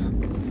like this.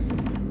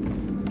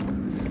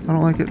 I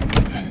don't like it.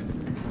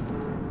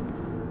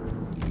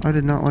 I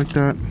did not like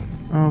that.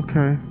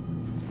 Okay.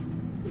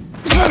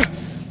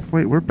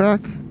 Wait, we're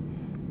back.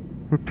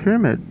 Where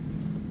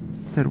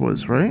Pyramidhead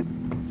was, right?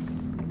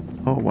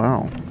 Oh,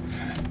 wow.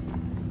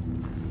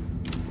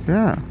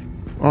 Yeah.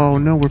 Oh,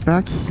 no, we're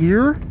back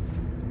here?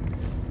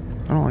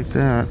 I don't like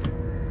that.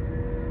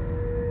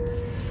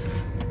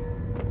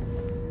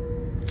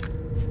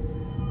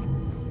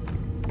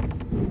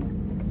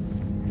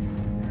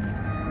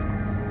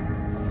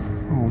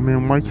 Oh,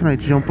 man, why can't I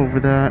jump over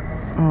that?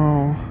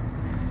 Oh.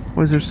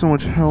 Why is there so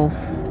much health?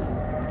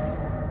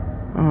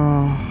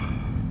 Oh.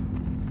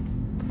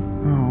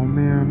 Oh,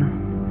 man.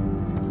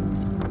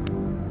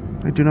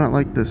 I do not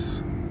like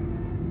this.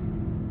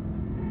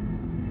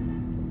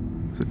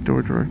 There's a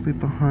door directly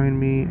behind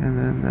me, and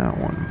then that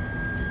one.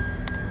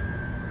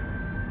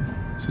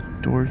 There's a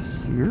door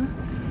here?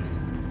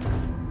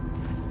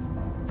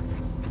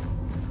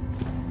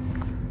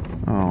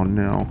 Oh,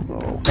 no.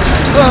 Oh.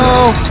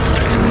 Oh!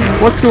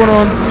 What's going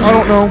on? I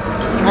don't know.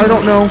 I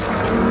don't know.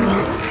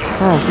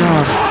 Oh,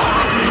 God.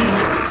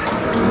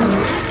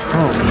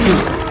 Oh,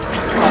 shoot.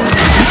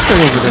 You stay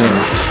over there.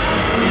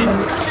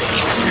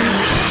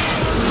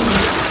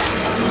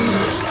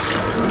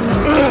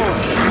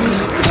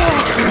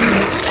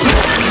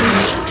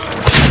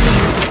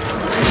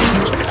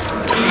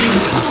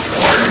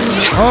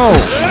 Oh,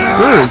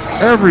 there is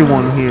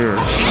everyone here.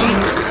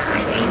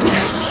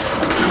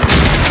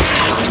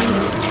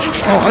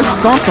 Oh, I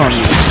stomped on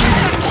you.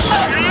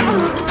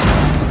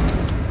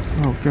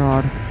 Oh,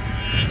 God.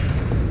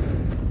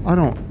 I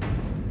don't...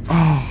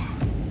 Oh.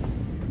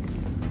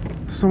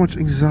 So much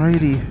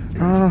anxiety.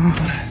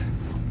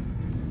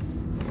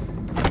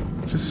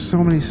 Just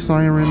so many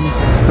sirens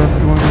and stuff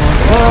going on.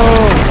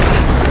 Oh!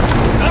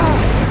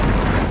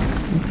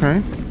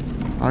 Okay.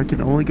 I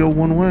can only go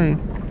one way.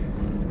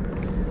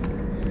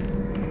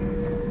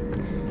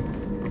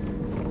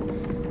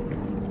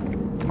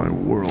 My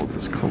world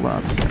is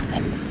collapsing.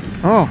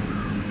 Oh!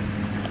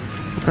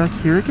 We're back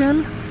here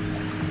again?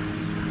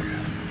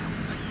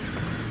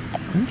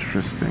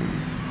 Interesting.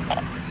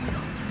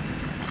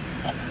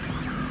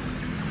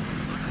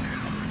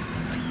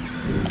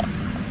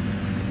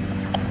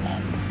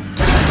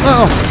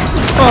 Oh!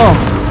 Oh!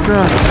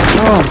 God!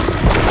 Oh!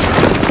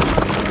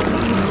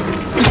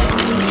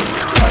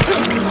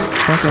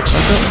 Back up,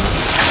 back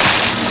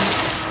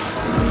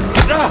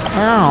up.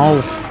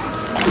 Ow!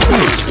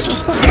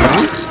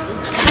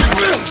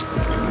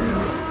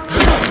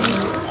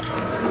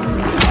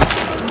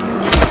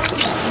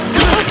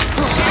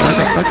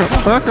 Back up,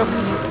 back up.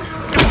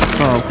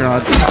 Oh,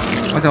 God.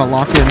 I gotta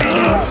lock in.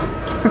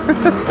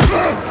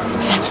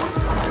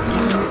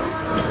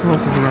 Who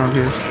else is around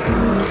here?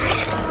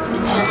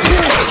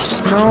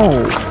 No!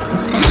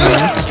 That's not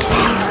nice.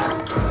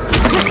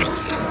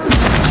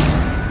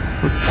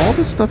 But all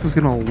this stuff is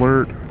gonna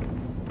alert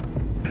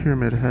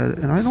Pyramidhead,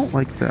 and I don't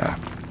like that.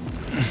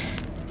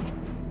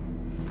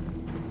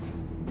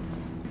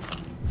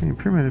 I mean,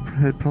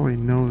 Pyramidhead probably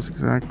knows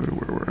exactly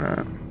where we're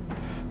at.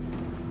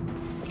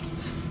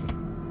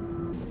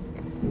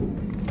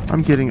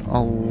 I'm getting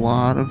a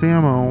lot of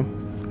ammo.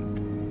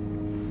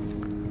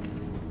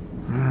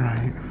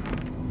 Alright.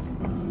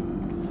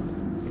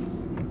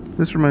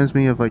 This reminds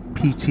me of like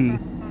PT,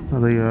 the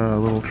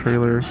little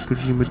trailer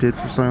Kojima did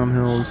for Silent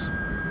Hills.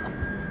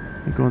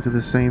 You're going through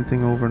the same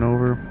thing over and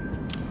over.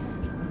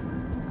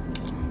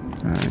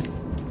 Alright.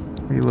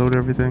 Reload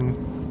everything.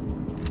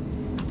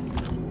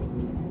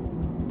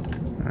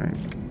 Alright.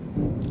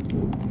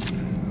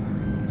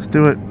 Let's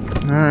do it.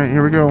 Alright,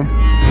 here we go.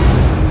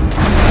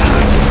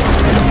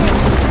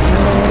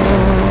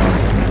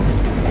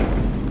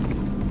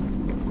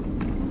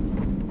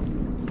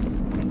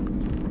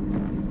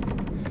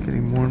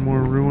 Getting more and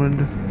more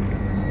ruined.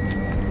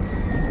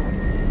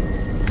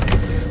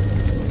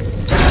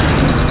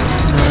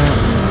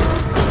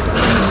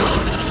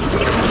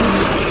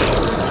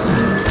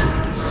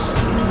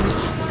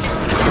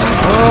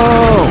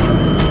 Oh!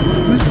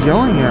 Who's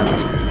yelling at me?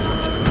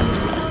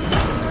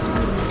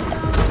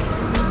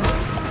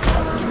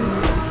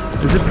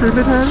 Is it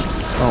Pyramidhead?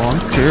 Oh, I'm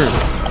scared.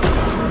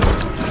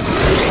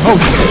 Oh,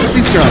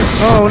 these guys.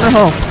 Oh,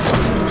 no.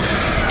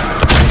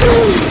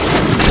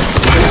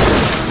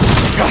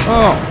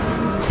 Oh.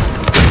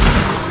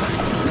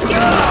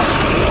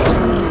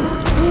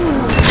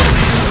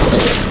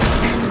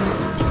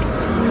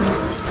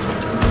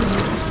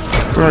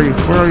 Where are you?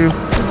 Where are you?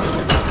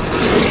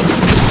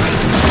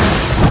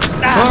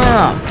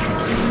 Ah!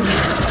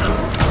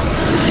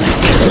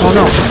 Oh,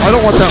 no. I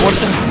don't want that one.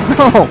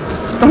 No!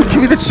 Don't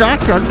give me the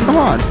shotgun. Come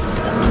on.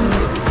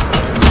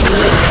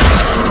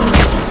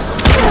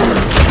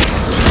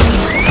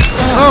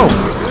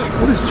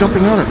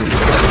 jumping out at me?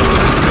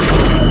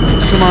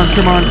 Come on,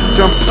 come on,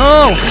 jump.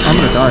 Oh! I'm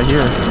gonna die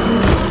here.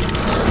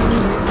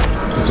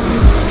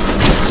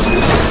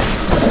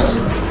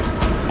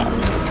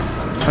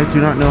 I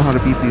do not know how to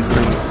beat these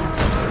things.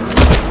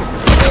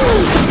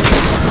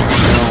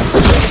 No.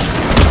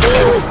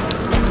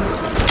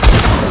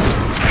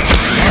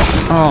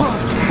 Oh,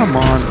 come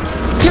on.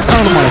 Get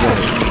out of my way.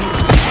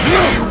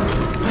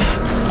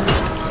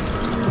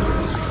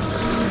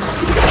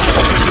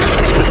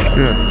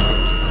 Good.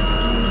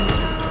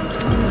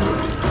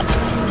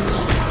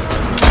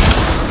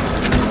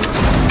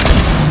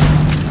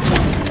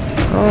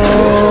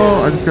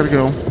 Oh, I just gotta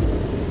go.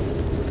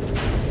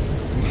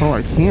 Oh,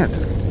 I can't.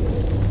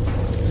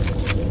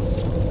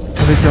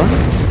 Are they done?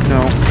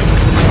 No.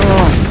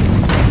 Oh,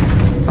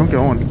 I'm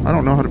going. I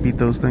don't know how to beat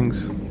those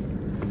things.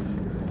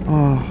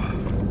 Oh.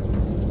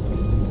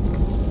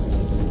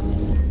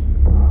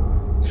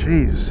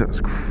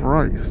 Jesus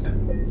Christ.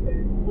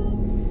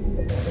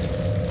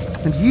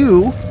 And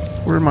you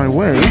were in my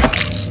way.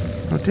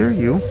 How dare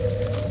you?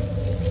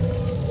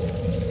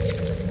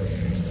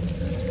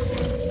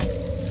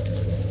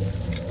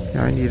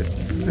 Yeah, I need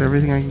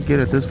everything I can get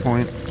at this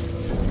point.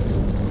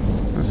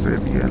 Let's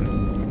save again.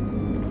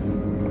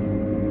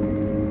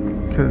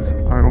 Because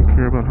I don't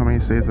care about how many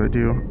saves I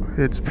do.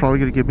 It's probably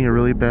going to give me a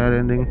really bad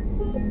ending.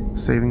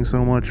 Saving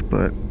so much,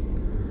 but...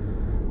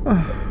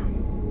 I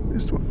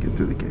just want to get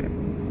through the game.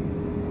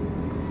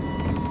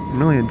 I'm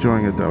really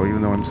enjoying it though,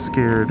 even though I'm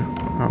scared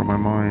out of my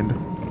mind.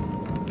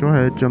 Go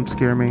ahead, jump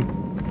scare me.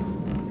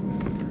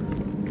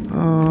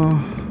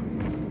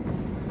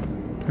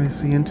 Can I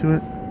see into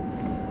it?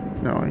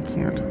 No, I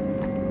can't.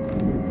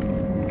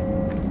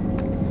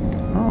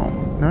 Oh,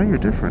 now you're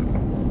different.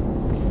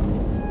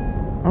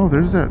 Oh,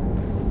 there's that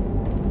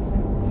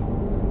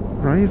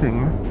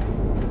writhing.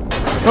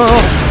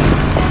 Oh!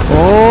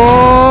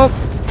 Oh!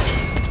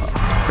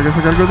 I guess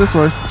I gotta go this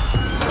way.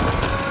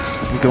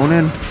 I'm going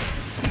in.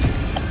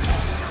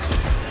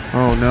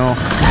 Oh no.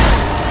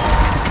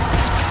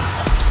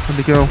 Let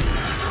me go.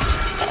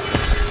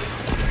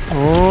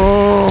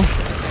 Oh!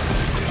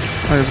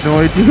 I have no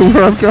idea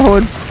where I'm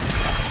going.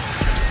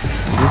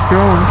 I'm just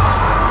going.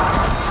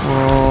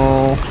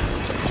 Whoa.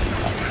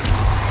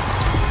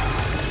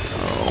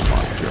 Oh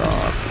my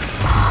god.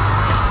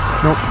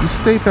 Nope, you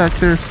stay back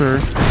there, sir.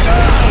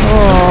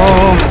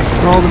 Oh!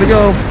 Oh, let me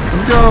go. Let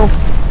me go.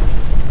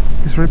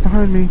 He's right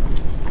behind me.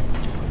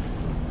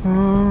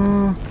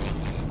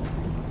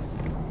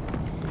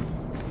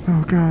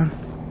 Oh god.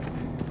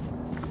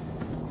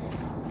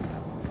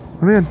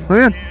 Let me in. Let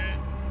me in.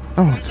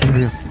 Oh, it's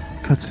already a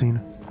cutscene.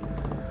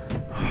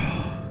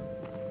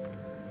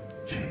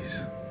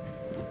 Jeez.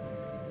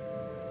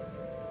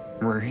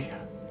 Marie?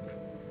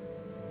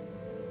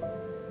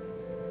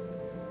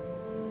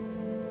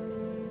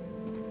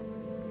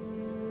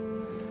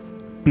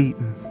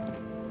 Beaten.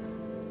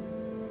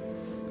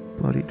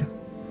 Bloodied.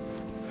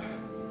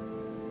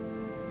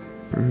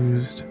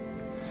 Bruised.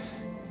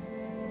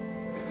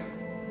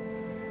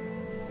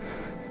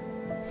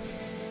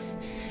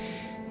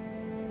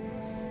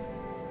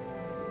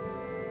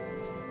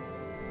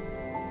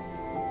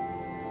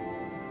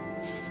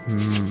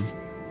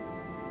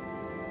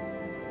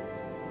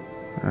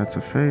 That's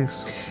a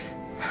face.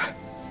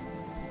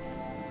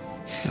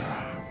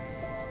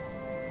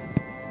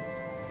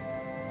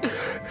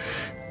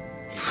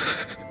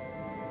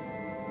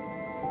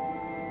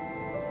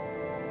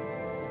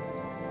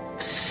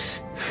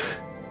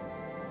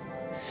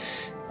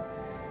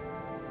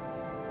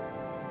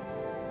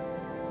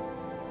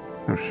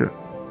 Oh shit.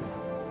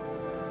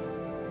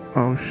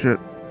 Oh shit.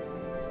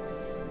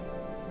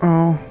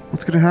 Oh,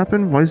 what's gonna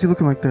happen? Why is he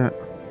looking like that?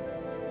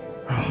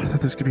 Oh, I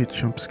thought this could be a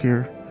jump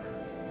scare.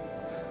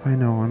 I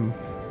know, I'm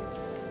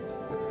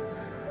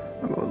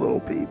a little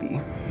baby.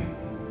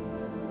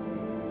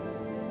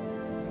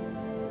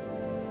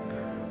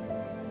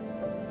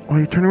 Oh,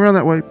 you're turning around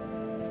that way.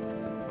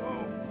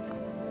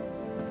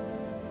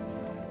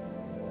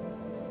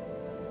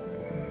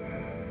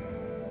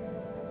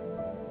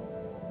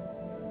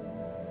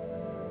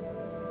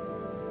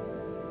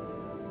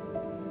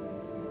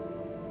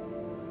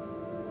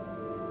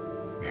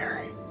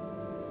 Mary.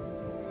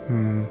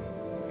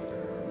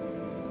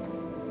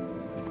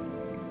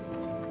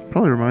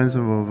 Probably reminds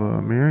him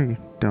of Mary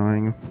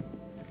dying.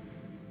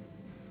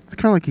 It's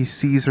kind of like he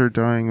sees her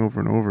dying over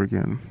and over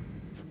again.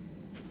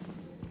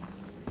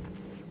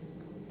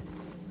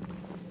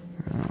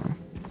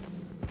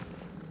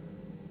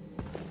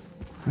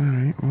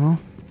 Alright, well,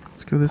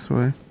 let's go this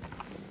way.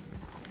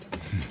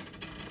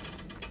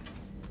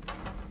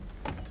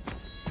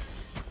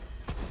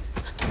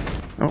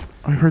 Oh,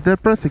 I heard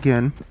that breath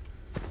again.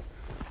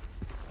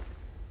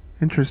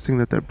 Interesting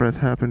that that breath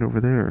happened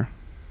over there.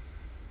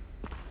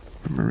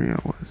 Where Maria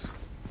was.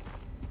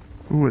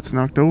 Ooh, it's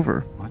knocked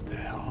over. What the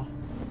hell?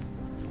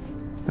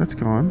 That's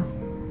gone.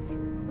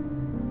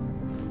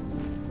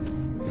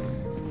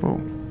 Whoa.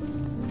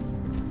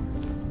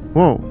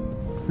 Whoa.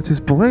 It's his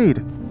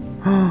blade.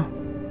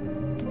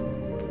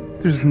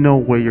 There's no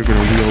way you're gonna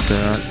wield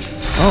that.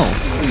 Oh.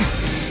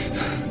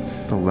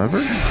 It's a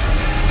lever?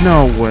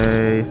 No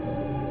way.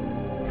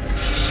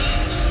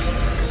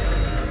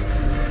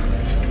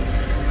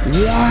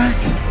 What?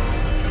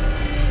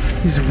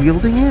 He's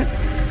wielding it?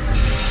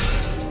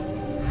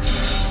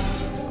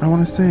 I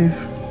want to save.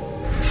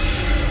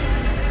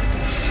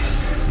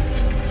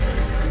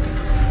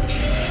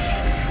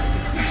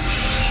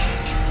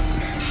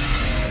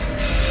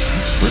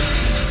 What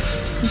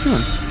are you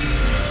doing?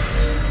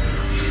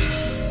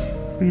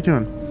 What are you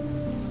doing?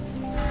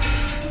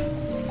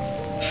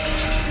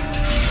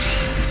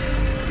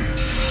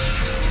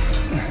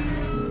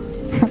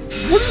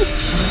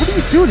 What are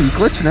you doing? Are you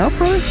glitching out,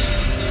 brother?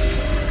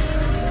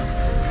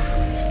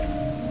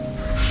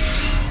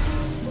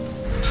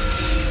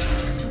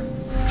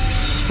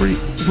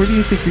 Where do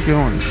you think you're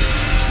going?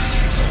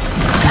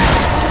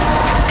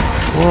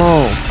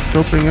 Whoa, it's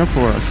opening up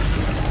for us.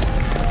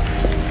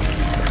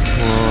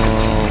 Whoa.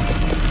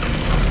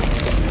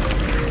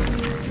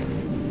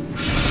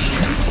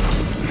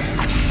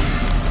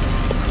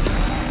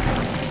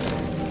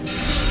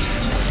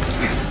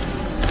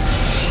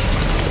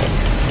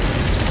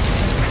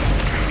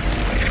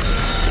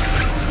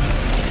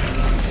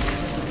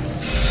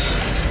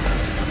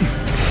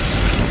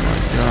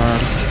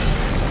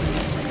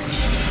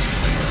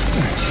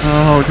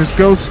 Oh, just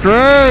go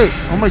straight!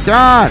 Oh my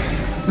god!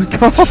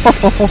 Go!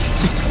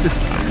 Jesus.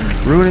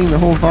 Ruining the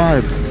whole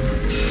vibe.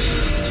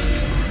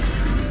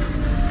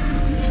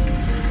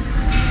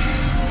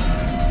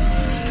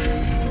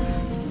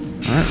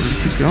 Alright, we're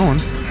gonna keep going.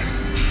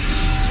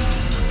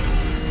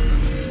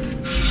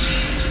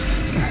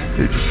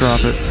 Dude, just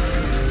drop it.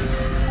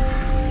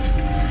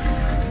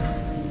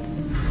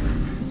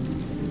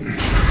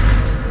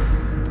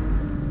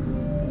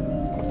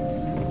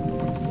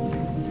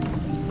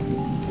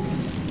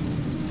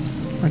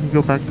 I can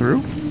go back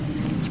through?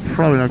 It's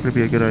probably not going to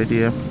be a good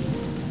idea.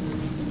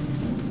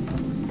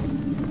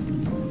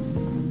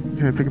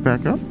 Can I pick it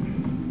back up?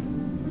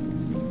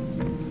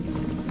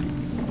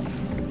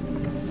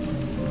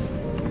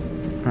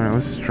 Alright,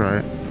 let's just try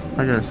it.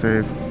 I gotta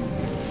save.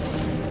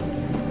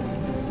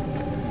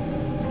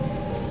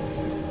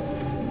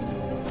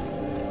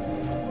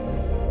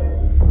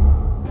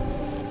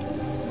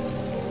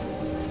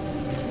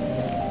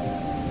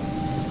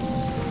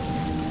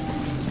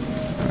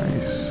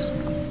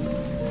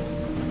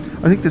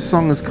 I think this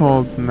song is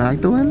called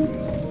Magdalene,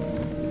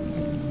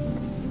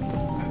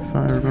 if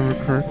I remember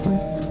correctly.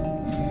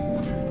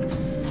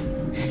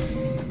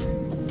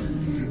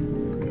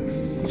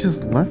 He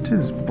just left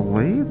his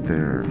blade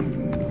there.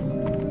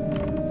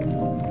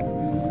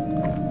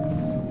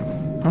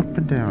 Up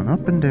and down,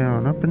 up and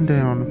down, up and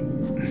down.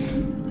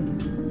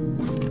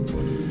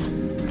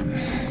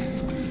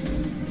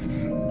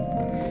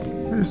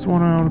 I just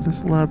want out of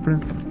this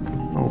labyrinth.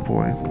 Oh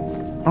boy.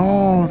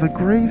 Oh, the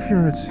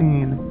graveyard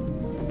scene.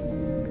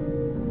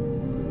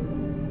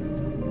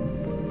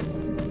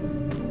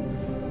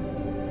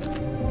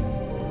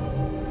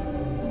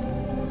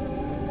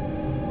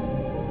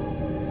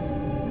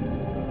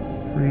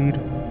 Read.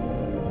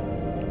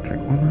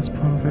 Drink one last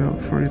pot of ale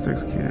before he's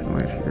executed and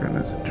lay here in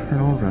his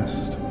eternal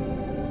rest.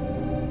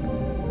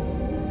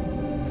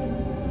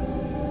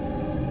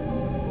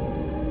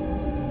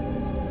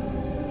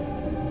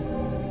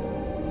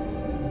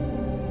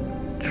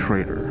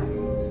 Traitor.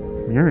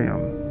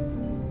 Miriam.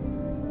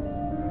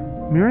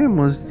 Miriam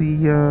was the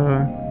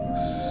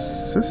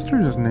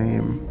sister's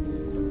name.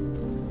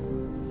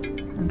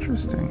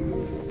 Interesting.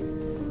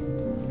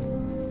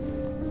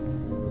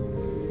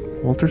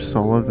 Walter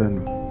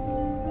Sullivan.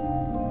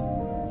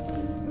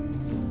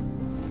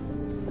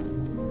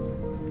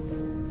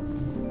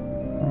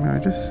 I mean, I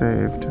just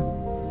saved.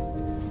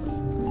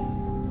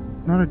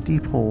 Not a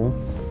deep hole.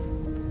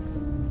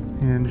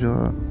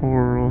 Angela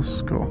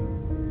Orozco.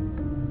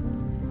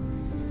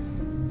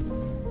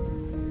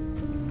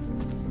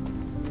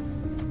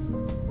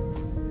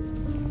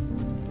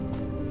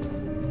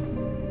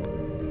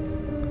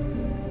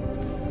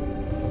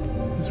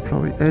 This is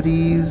probably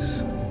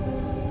Eddie's.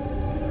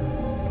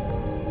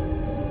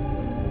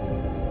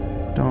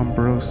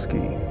 Dombrowski.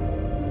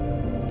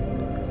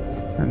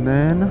 And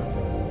then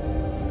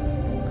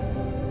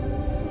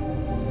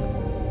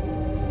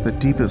the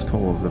deepest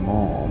hole of them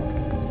all.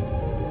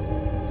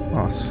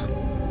 Us.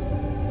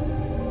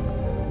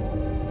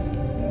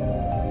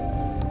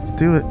 Let's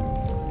do it.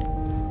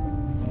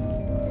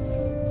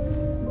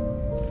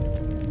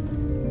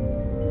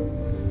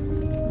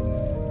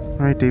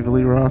 Alright, David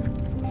Lee Roth.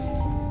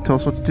 Tell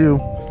us what to do.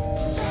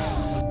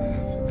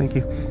 Thank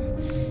you.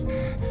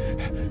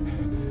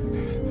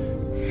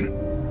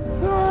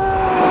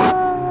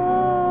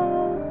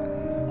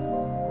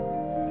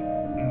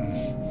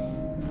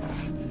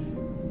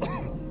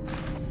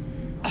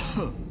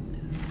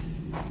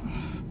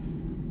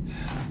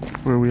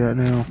 Where are we at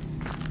now?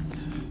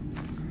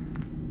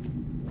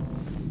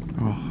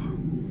 Oh.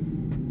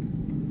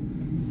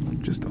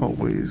 Just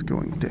always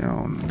going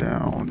down,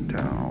 down,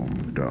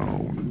 down,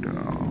 down,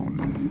 down.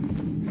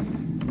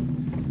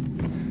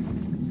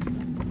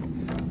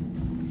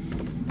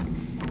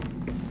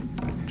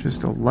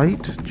 Just a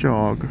light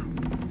jog.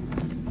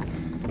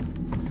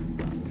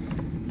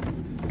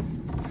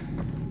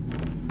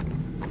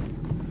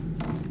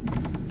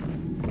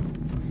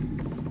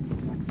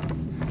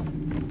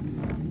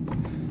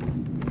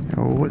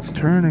 it's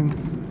turning.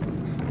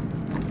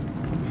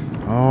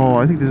 Oh,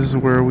 I think this is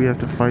where we have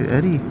to fight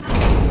Eddie.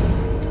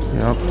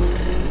 Yep.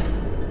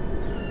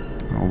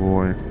 Oh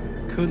boy.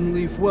 Couldn't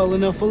leave well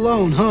enough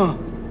alone, huh?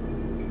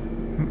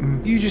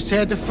 You just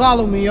had to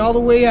follow me all the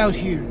way out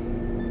here.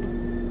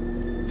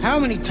 How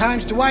many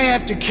times do I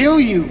have to kill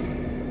you?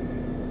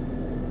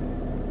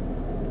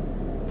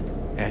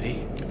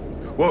 Eddie?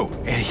 Whoa,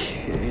 Eddie,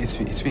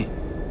 it's me.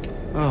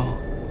 Oh.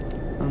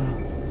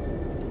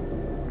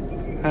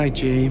 Hi,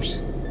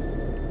 James.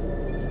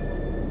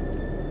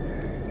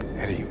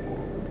 Eddie,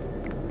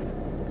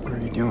 what are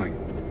you doing?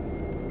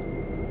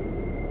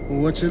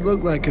 What's it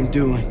look like I'm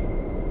doing?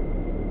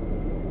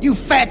 You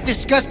fat,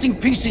 disgusting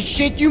piece of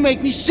shit, you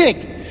make me sick.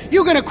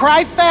 You gonna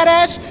cry, fat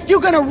ass? You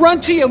gonna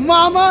run to your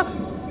mama?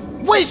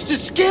 Waste of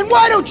skin?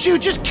 Why don't you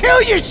just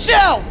kill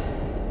yourself?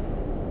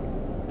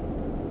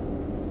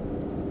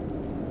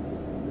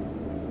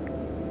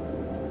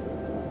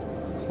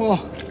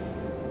 Well,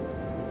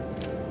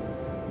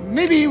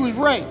 maybe he was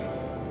right.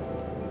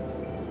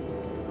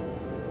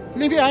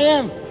 Maybe I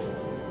am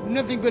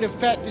nothing but a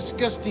fat,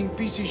 disgusting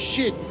piece of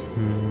shit.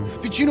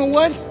 But you know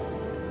what?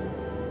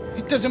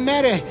 It doesn't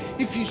matter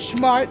if you're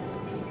smart,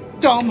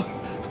 dumb,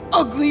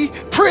 ugly,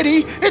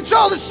 pretty. It's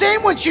all the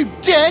same once you're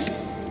dead.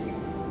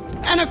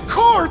 And a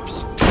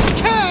corpse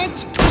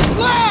can't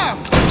laugh!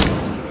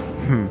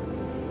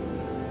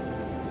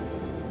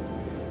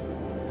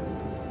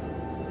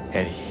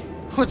 Eddie.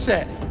 What's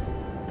that?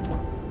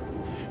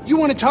 You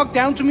want to talk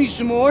down to me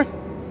some more?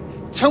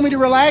 Tell me to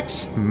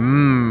relax?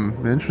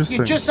 Interesting.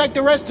 You're just like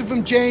the rest of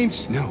them,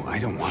 James. No, I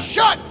don't want...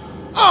 Shut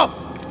up!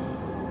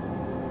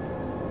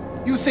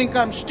 You think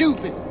I'm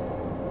stupid.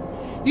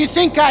 You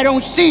think I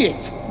don't see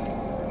it.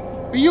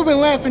 But you've been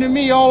laughing at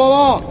me all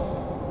along.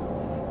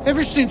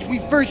 Ever since we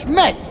first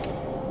met.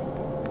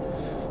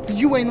 But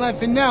you ain't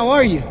laughing now,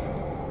 are you?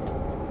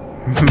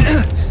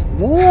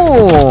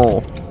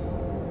 Whoa!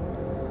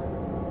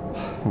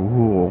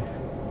 Ooh.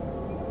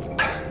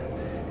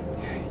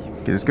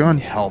 Get his gun.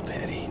 Help,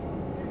 Eddie.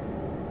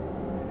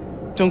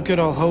 Don't get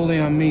all holy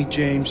on me,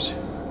 James.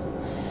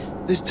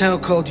 This town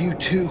called you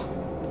too.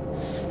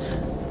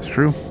 It's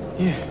true.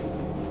 Yeah.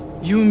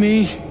 You and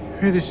me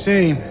are the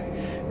same.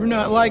 We're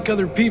not like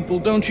other people,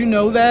 don't you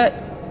know that?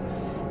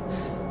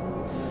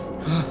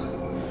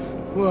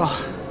 Well...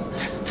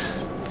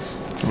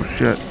 Oh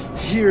shit.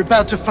 You're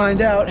about to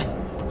find out.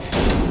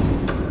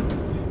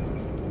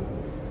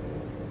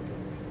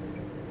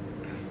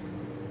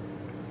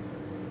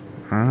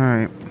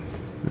 Alright.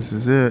 This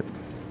is it.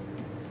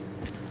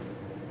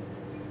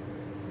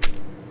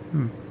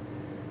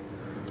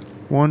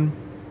 1,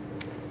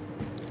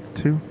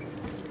 2,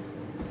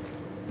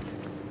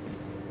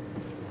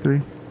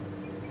 3.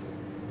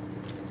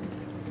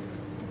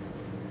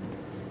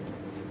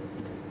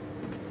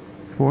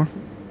 4.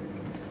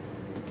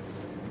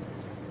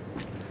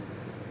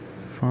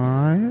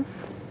 5.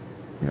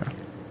 Yeah.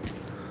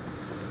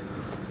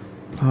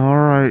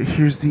 Alright,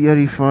 here's the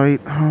Eddie fight.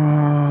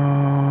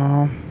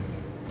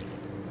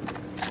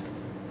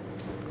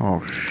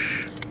 Oh,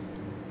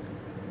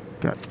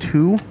 got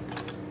 2.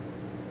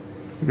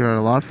 We got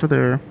a lot for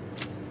there.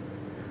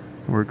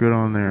 We're good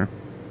on there.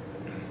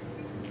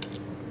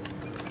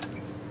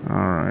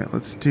 Alright,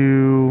 let's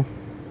do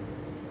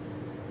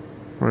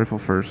rifle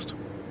first.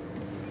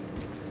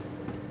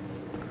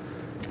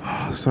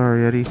 Oh,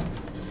 sorry, Eddie.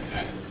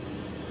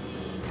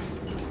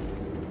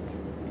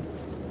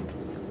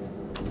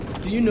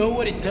 Do you know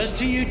what it does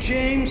to you,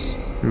 James?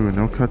 Ooh,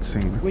 no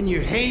cutscene. When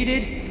you're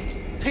hated,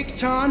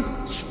 picked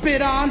on,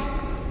 spit on,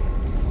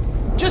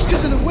 just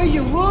because of the way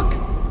you look?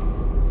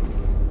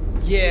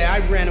 Yeah, I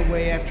ran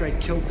away after I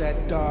killed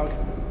that dog.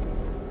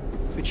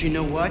 But you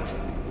know what?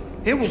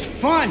 It was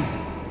fun!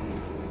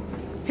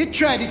 It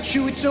tried to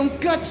chew its own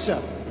guts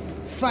up.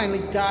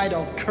 Finally died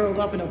all curled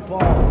up in a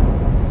ball.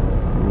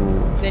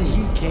 Then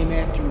he came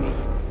after me.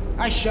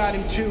 I shot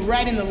him too,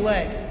 right in the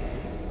leg.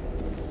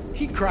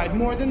 He cried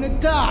more than the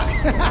dog.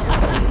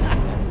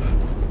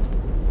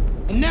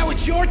 And now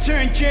it's your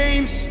turn,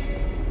 James.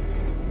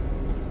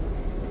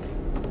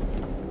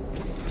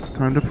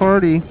 Time to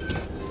party.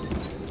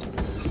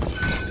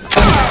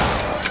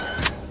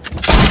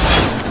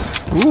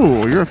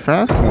 Ooh, you're a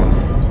fast one.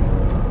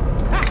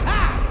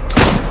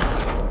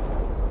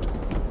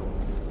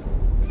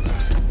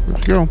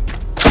 Where'd you go?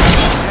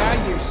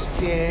 Now you're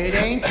scared,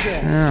 ain't you?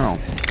 Ow.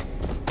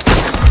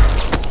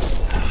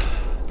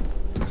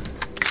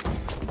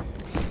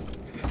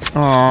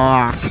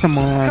 Aw, come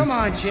on. Come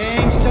on,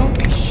 James, don't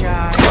be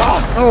shy.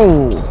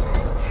 Oh!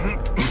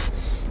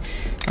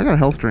 I got a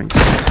health drink.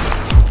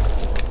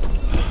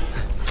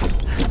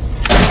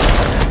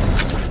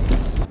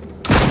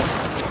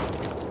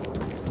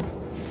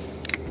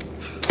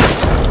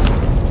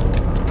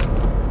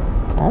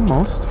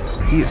 Almost.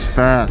 He is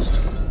fast.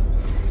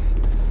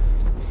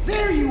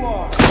 There you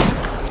are.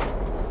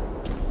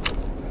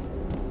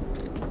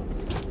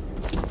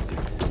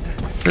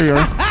 There you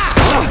are.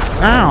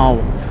 Ow!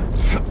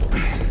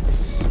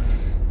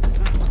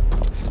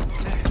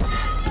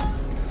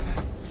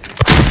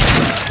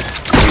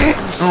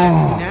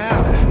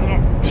 Now,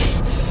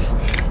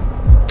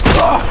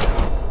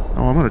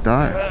 I'm gonna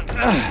die.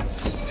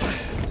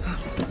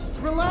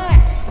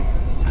 Relax.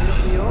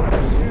 It'll be over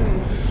soon.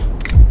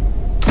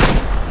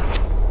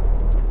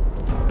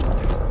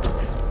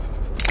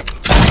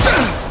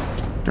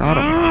 Got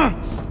him.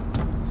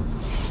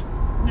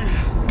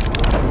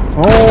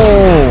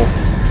 Oh!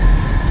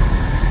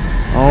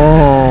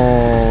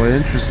 Oh,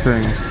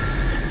 interesting.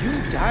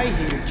 You'll die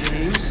here,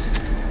 James.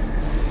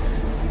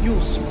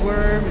 You'll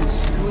squirm and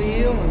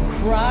squeal and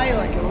cry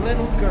like a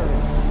little girl.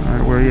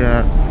 Alright, where you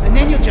at? And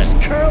then you'll just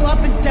curl up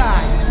and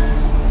die.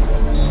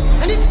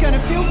 And it's gonna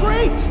feel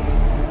great.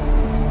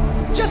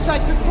 Just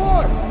like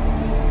before.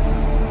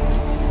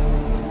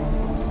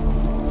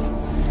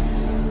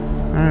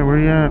 Alright, where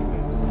you at?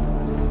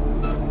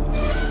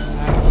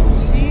 I can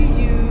see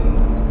you.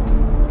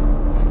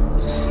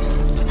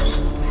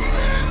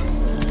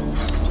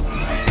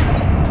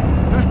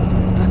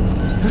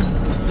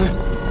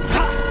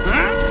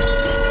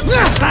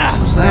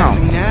 Who's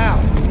laughing now?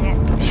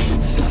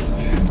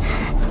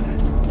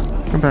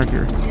 Come back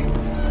here.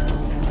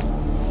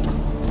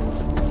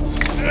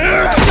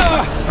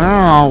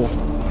 Ow!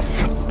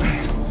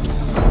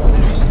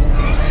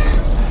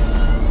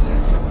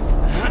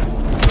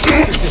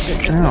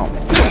 Ow.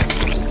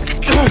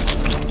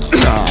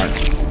 God.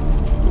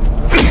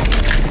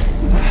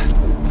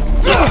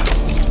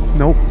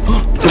 Nope.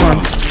 Come on.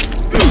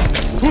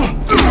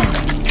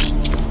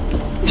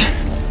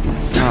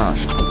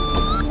 Gosh.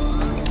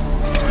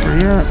 Where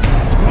you at?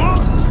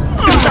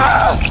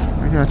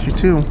 I got you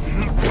too.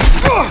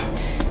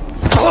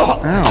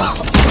 Ow.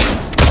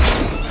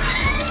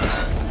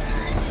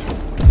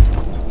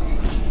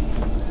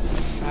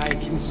 I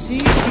can see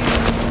you.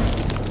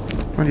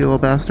 Come on, you little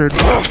bastard.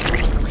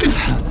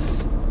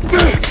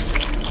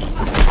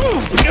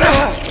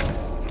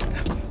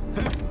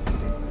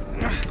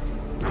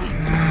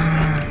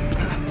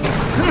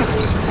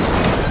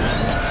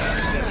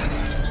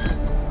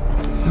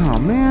 Oh,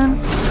 man.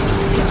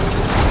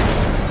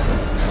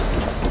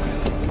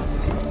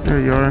 There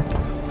you are.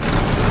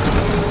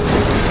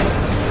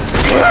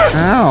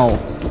 Ow.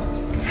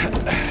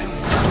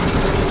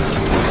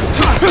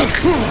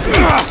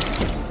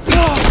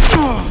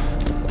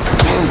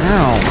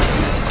 Ow.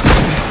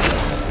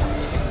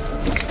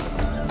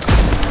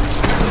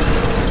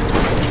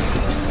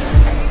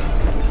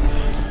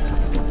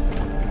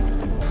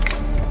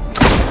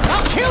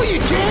 I'll kill you,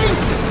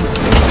 James!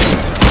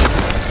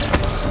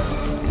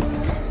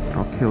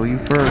 I'll kill you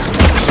first.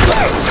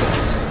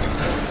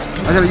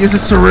 I gotta use a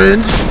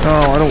syringe?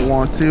 Oh, I don't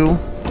want to.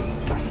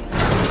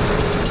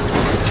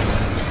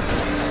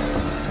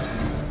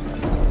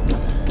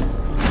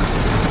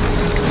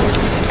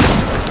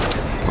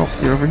 Oh,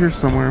 you're over here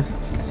somewhere.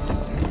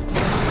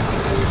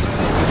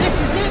 This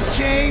is it,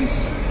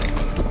 James!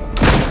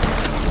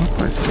 Oh,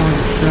 I saw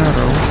your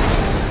shadow.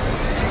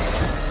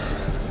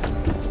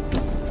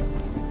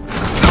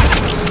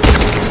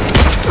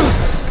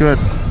 Good.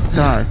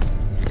 Die.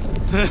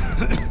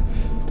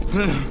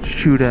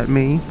 Shoot at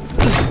me.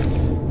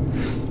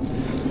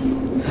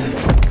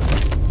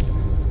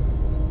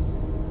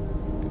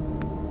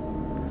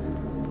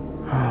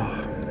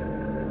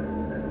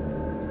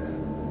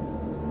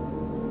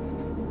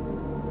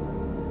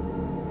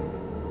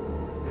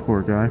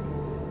 Poor guy.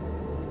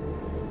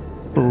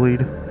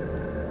 Bullied.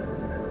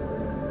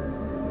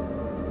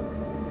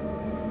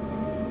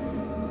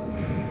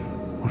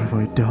 What have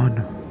I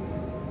done?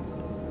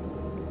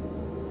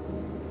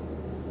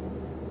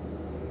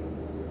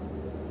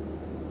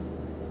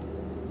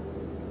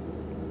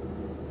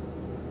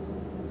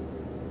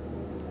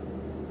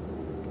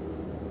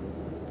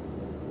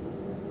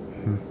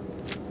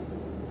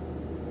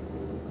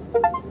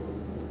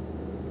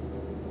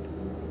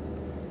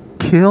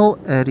 Kill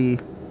Eddie.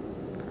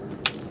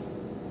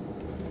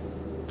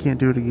 Can't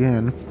do it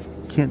again.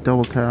 Can't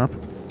double tap.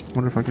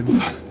 Wonder if I can.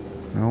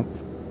 Nope.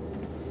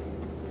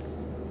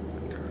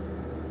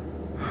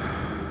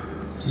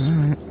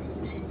 Alright.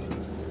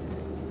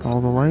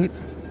 Follow the light.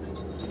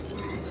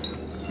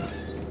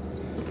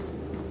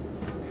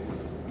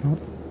 Nope.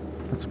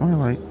 That's my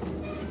light.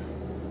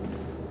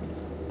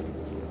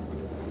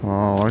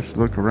 Oh, I should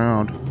look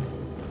around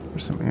for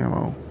some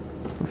ammo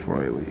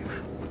before I leave.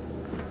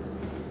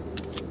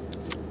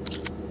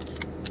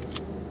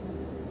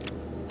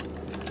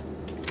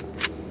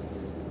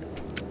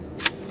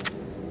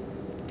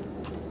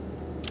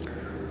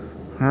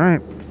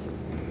 Alright.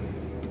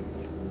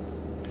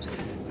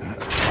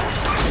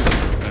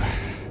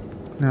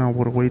 Now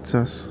what awaits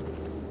us?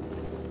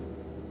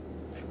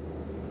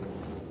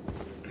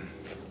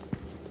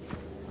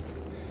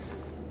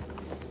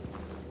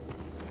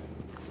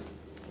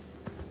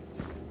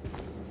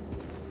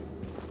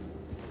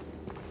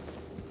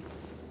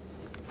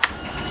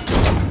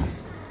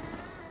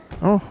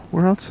 Oh,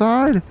 we're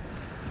outside.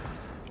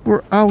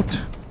 We're out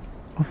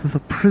of the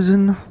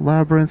prison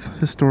Labyrinth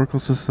Historical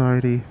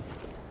Society.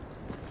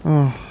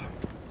 Oh.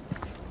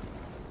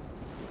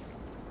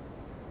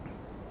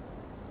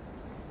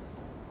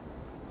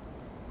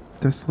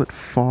 Desolate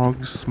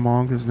fog,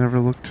 smog has never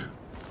looked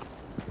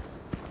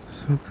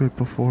so good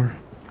before.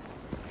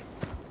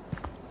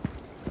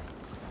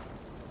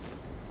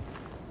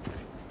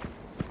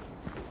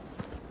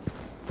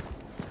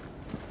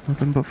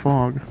 Nothing but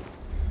fog.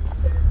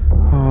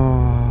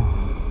 Oh.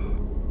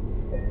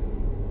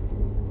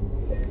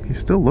 He's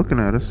still looking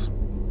at us.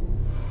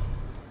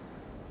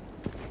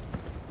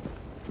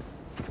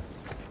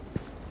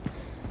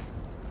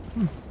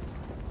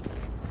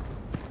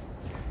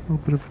 A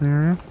little bit of an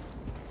area.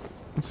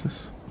 What's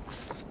this?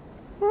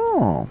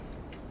 Oh.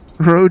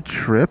 Road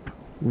trip?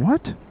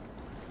 What?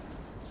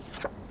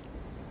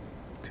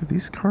 Dude,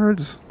 these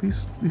cards,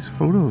 these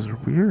photos are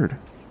weird.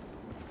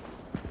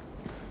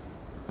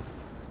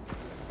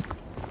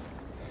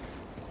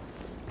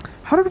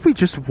 How did we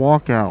just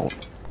walk out?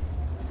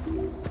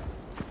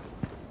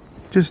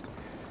 Just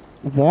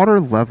water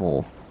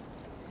level.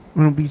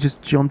 When we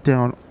just jumped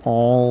down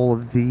all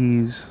of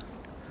these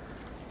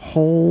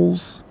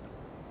holes.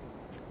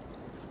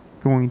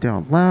 Going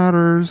down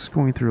ladders,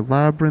 going through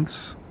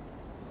labyrinths.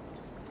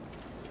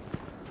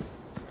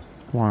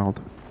 Wild.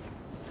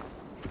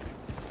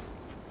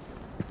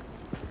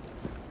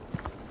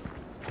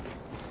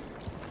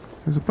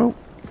 There's a boat.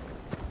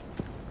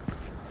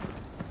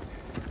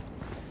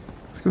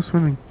 Let's go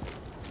swimming.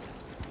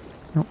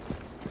 Nope.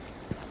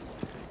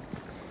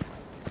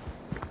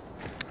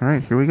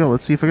 Alright, here we go.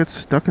 Let's see if I get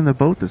stuck in the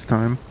boat this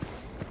time.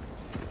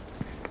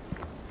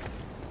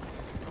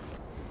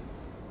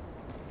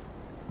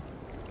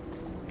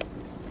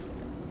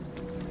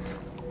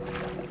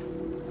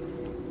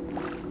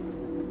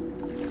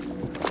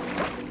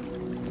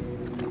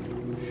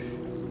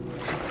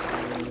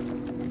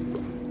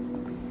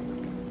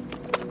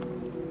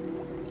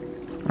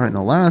 Alright, in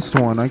the last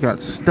one, I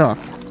got stuck.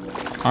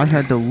 I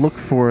had to look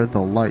for the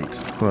light,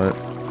 but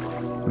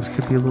this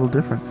could be a little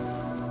different.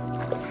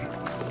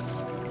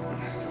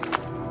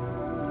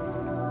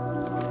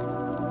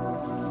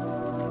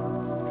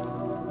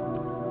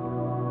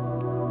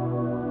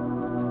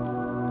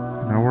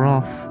 Now we're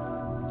off.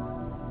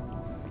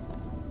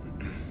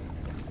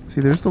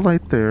 See, there's the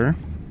light there.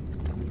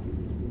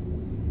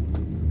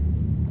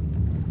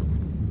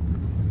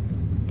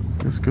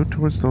 Let's go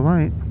towards the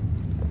light.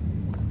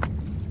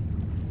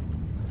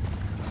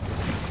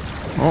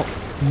 Oh,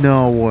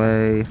 no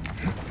way.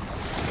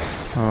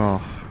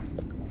 Oh.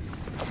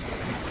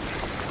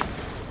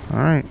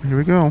 Alright, here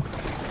we go.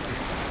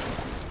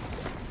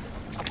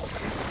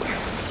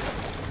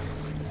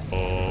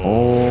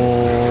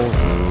 Oh.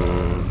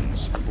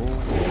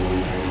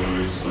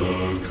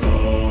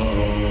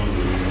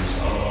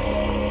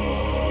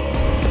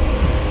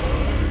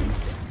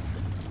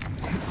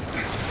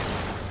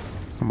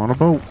 I'm on a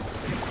boat.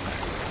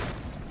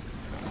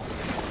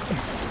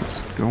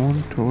 Just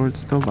going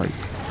towards the light.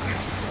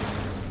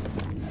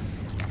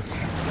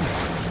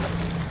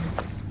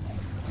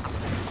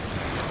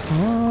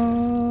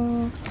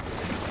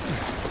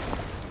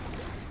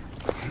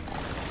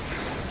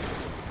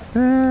 We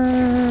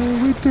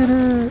did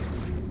it!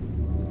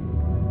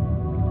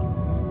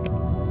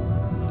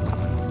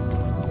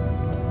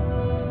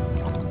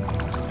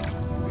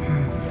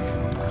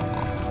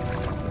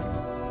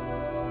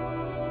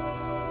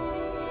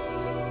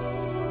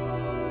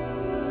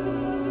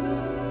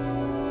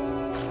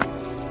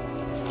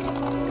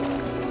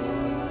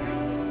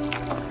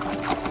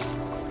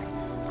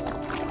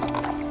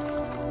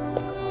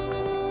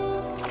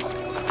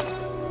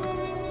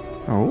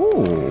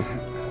 Oh.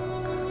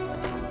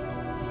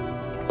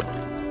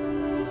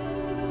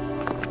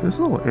 This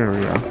little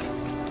area.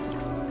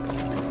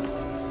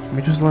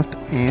 We just left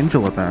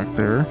Angela back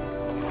there.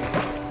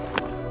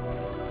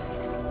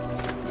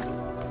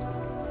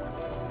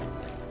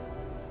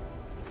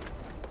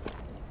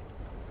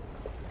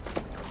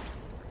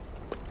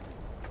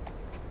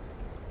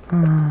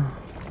 Gonna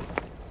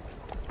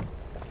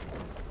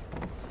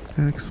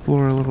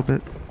explore a little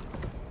bit.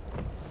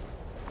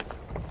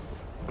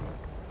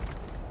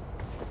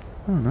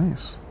 Oh,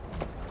 nice.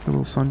 A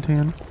little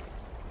suntan.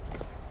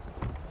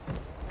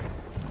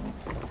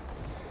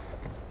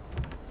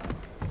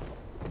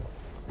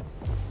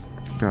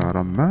 Got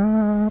a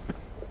map.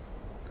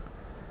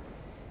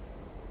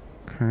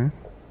 Okay.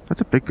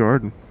 That's a big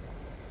garden.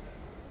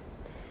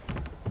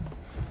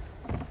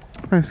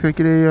 Nice. Can I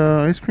get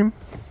a ice cream?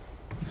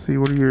 Let's see,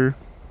 what are your...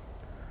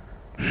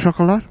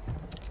 Chocolat?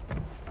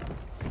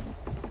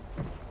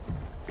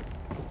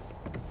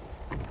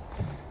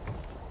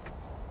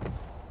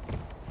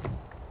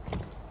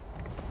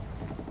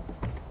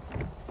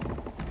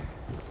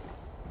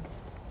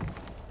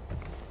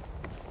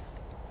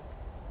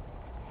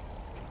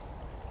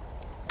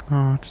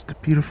 Oh, just a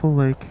beautiful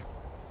lake.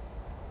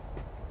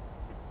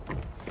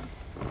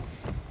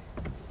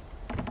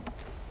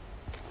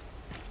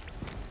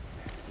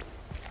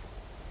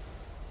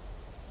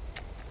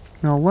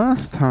 Now,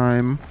 last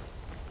time,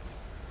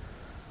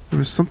 there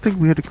was something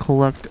we had to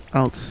collect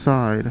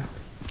outside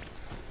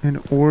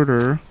in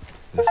order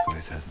This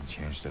place hasn't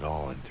changed at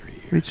all in 3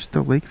 years. to reach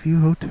the Lakeview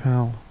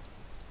Hotel.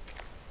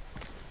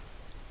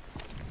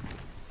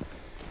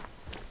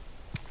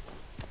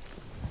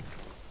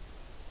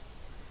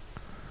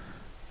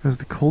 As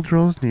the cold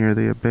draws near,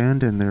 they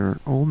abandon their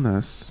old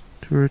nests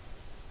to return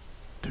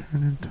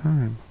in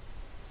time.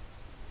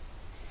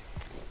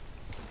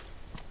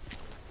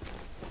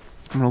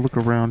 I'm gonna look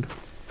around.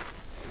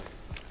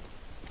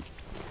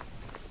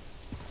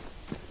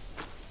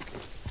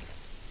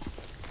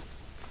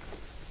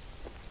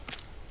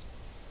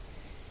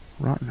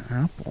 Rotten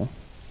apple.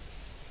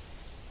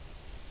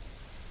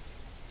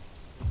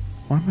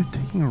 Why am I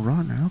taking a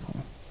rotten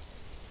apple?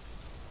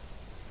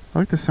 I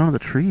like the sound of the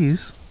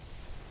trees.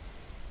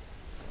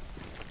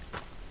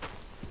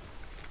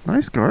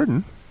 Nice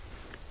garden.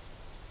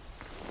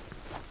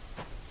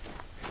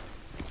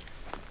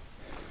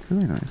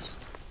 Really nice.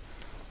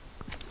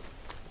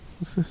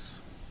 What's this?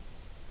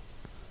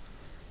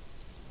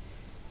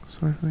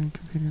 Sorry for the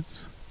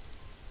inconvenience.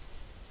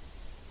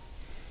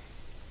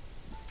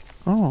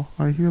 Oh,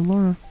 I hear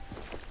Laura.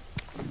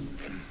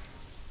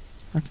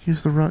 I could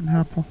use the rotten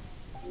apple.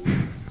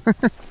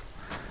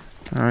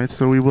 Alright,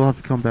 so we will have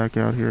to come back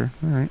out here.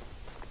 Alright.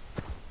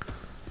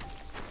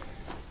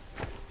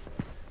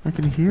 I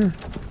can hear.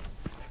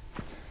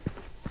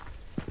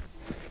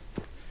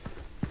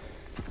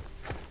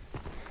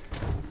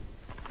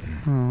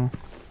 Oh. I'm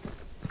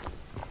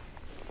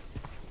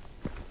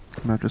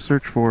gonna have to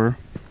search for her.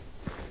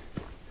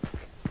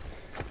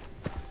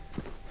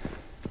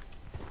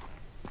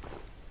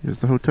 Here's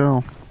the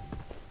hotel.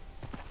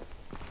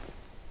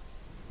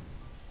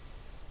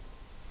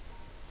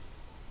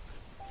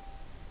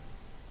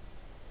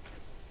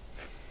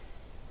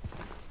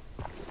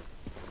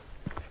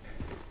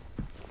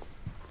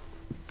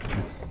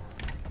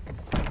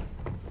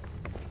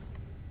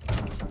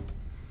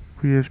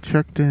 We have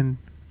checked in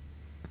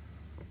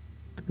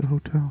to the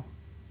hotel.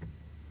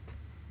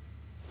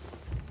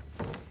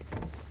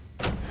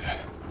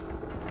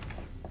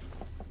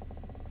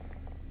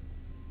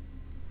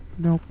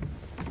 Nope.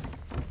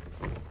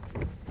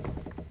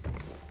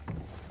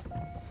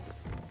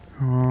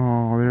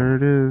 Oh, there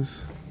it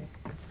is.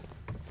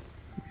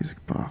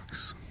 Music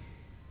box.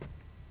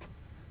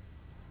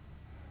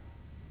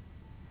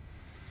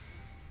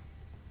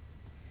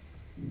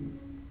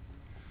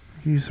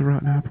 Use the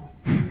rotten apple.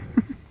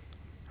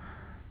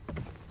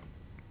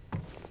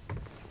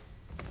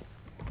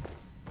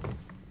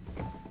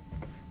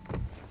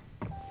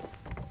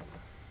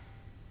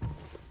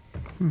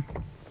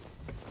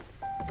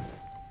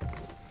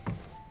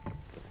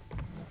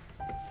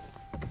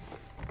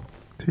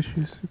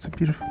 Tissues. It's a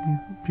beautiful,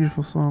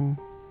 beautiful song.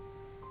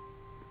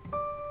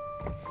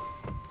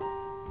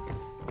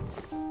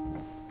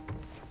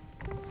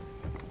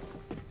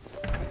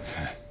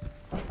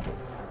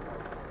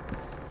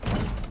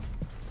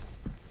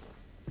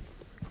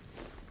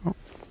 Oh,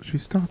 she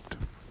stopped.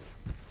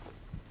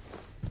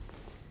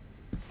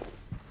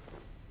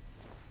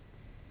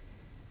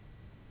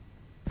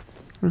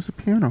 Where's the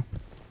piano?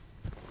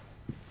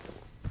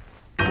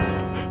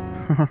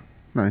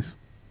 Nice.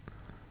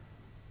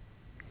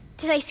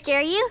 Did I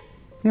scare you?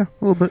 Yeah,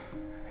 a little bit.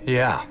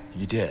 Yeah,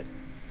 you did.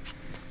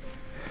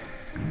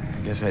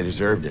 I guess I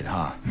deserved it,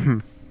 huh?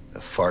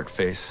 The fart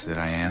face that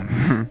I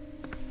am.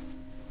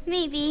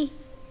 Maybe.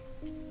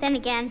 Then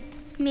again,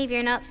 maybe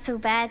you're not so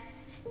bad.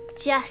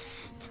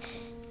 Just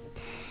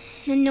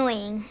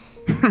annoying.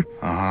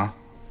 Uh-huh.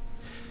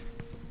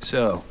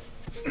 So,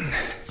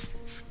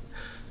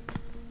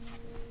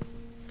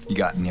 you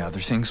got any other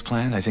things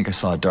planned? I think I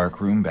saw a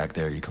dark room back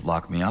there you could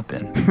lock me up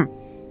in.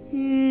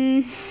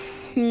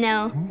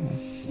 No.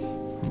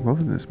 I'm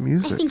loving this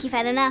music. I think you've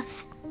had enough.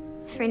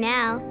 For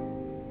now.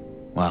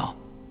 Well,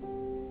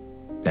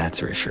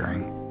 that's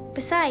reassuring.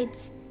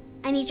 Besides,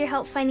 I need your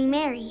help finding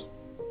Mary.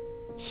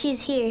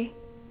 She's here.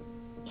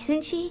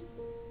 Isn't she?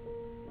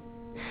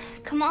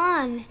 Come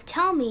on,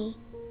 tell me.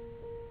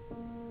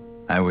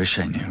 I wish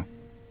I knew.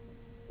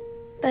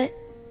 But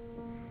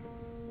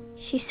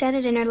she said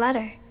it in her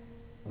letter.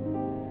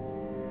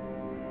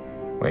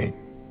 Wait.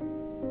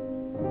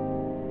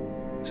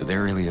 So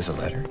there really is a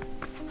letter?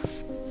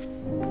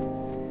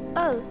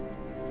 Oh.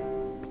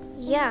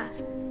 Yeah.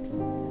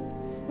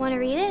 Want to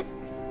read it?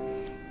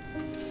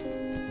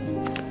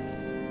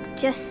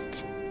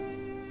 Just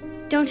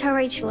don't tell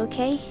Rachel,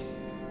 okay?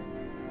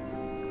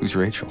 Who's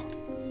Rachel?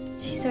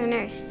 She's our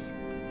nurse.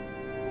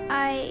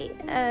 I,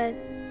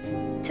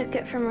 took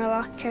it from her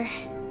locker.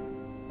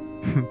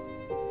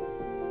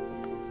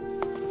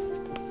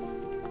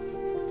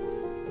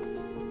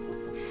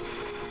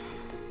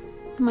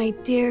 My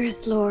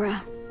dearest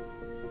Laura,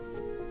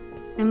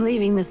 I'm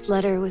leaving this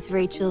letter with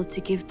Rachel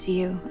to give to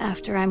you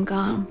after I'm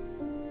gone.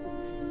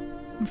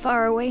 I'm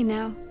far away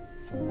now,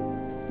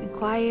 in a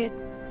quiet,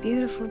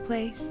 beautiful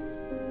place.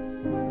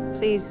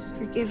 Please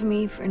forgive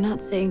me for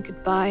not saying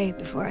goodbye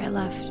before I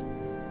left.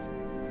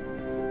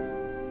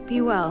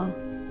 Be well,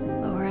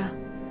 Laura.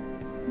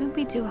 Don't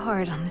be too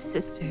hard on the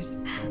sisters.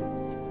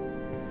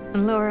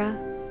 And Laura,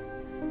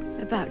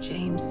 about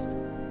James.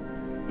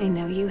 I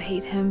know you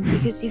hate him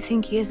because you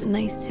think he isn't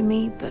nice to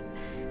me, but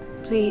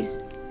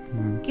please,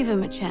 give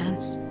him a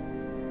chance.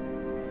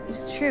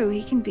 It's true,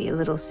 he can be a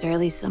little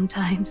surly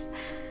sometimes,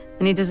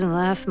 and he doesn't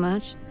laugh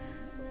much.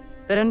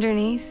 But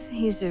underneath,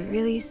 he's a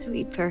really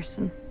sweet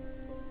person.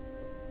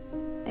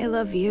 I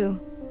love you,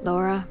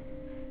 Laura.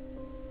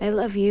 I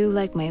love you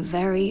like my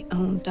very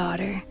own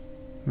daughter.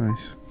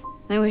 Nice.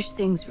 I wish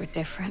things were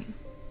different.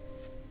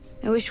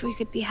 I wish we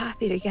could be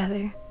happy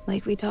together,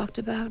 like we talked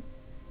about.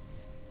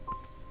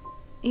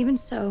 Even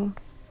so,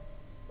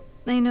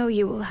 I know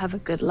you will have a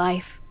good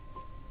life.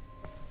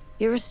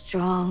 You're a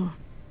strong,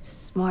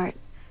 smart,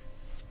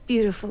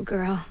 beautiful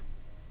girl.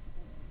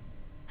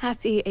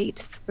 Happy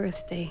 8th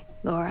birthday,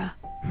 Laura.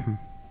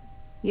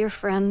 Your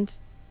friend,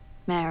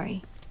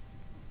 Mary.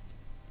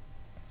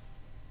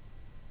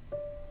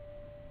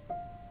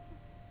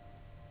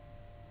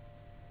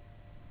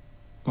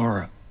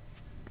 Laura.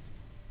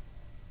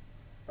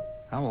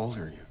 How old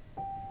are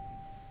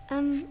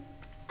you?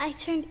 I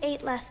turned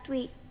 8 last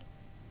week.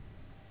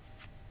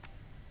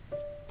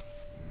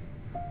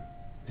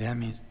 That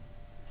means...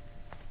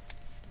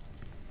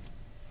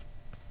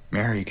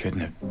 Mary couldn't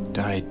have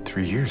died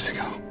 3 years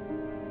ago.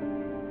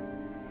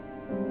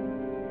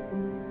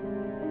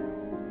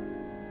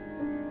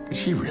 Could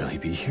she really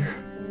be here?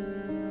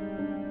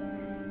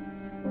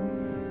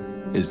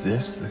 Is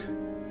this the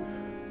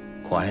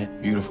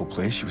quiet, beautiful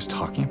place she was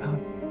talking about?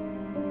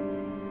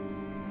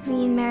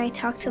 Me and Mary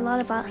talked a lot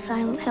about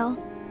Silent Hill.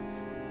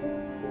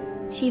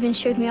 She even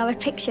showed me all her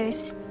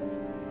pictures.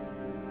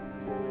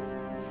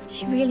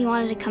 She really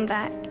wanted to come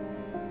back.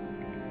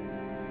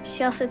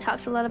 She also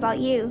talked a lot about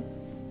you,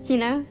 you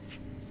know?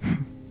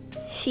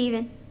 She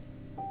even...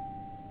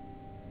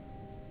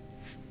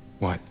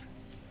 What?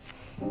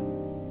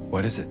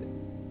 What is it?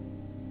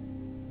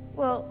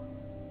 Well,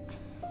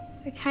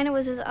 it kind of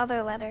was his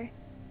other letter.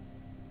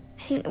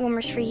 I think the one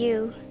was for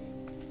you.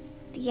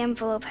 The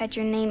envelope had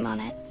your name on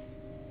it.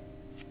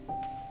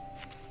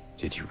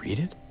 Did you read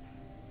it?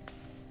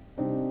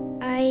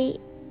 I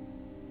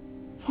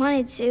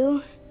wanted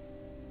to.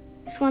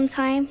 This one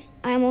time,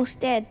 I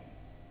almost did.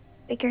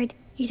 Figured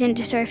you didn't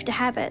deserve to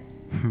have it.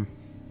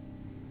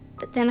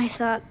 But then I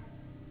thought,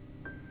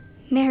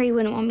 Mary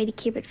wouldn't want me to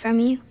keep it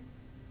from you.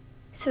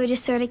 So I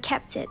just sort of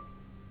kept it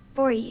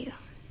for you.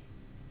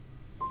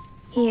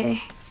 Here.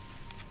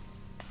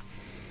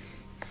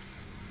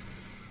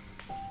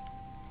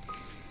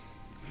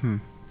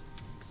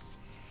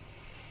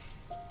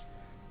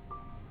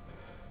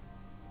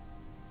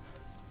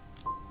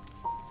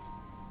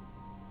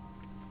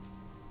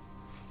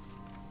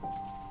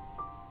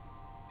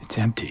 It's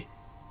empty.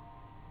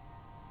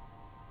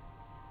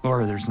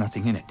 Laura, there's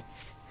nothing in it.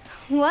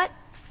 What?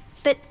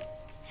 But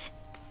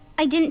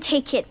I didn't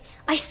take it.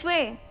 I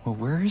swear. Well,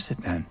 where is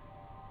it then?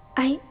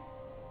 I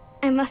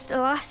must have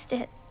lost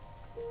it.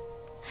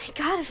 I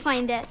gotta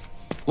find it.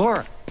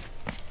 Laura!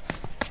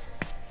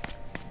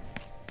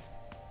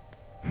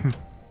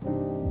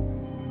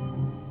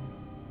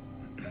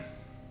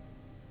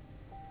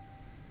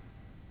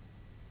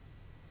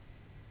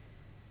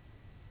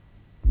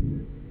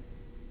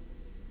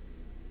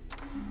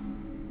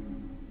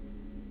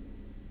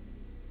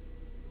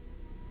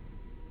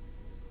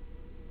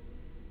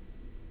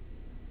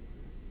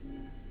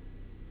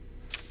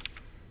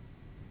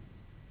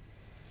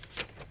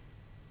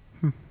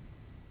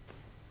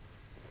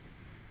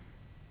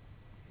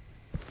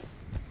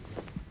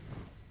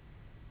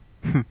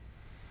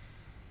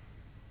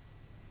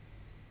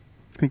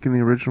 I think in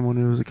the original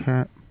one it was a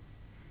cat.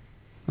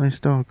 Nice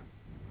dog.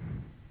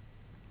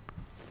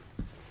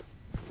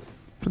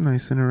 It's a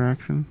nice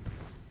interaction.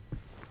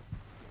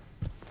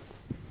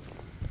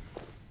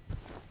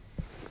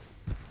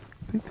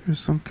 I think there's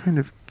some kind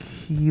of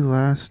key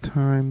last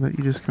time that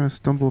you just kind of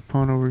stumble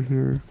upon over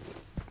here.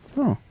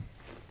 Oh.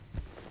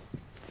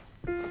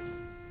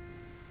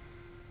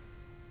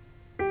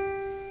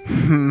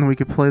 We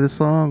could play the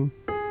song.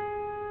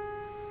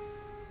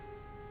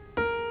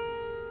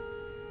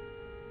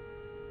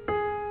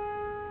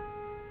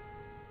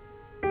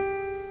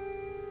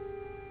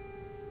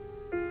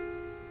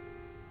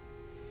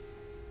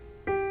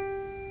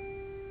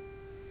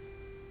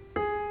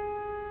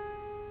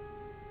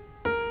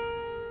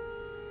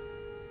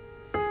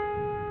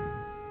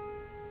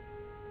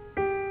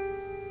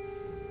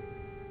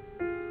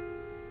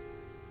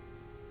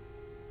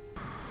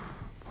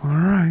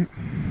 Alright.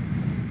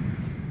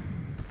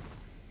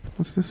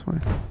 What's this way?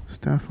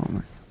 Staff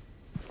only.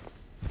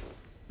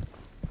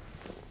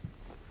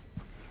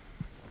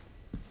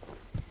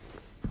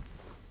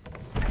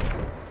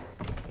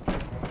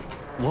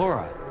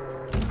 Laura!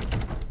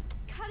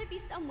 It's gotta be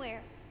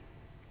somewhere.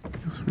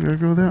 Guess we gotta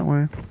go that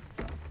way.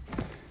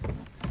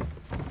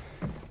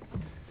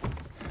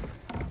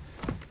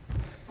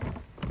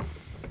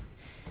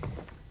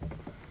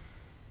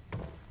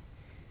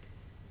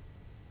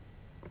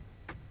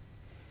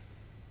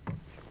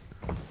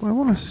 Well, I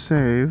want to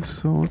save,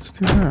 so let's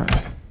do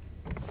that.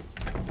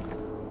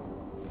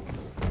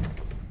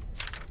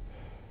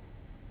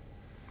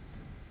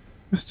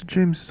 Mr.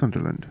 James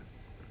Sunderland.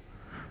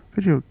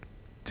 Video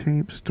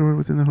tape stored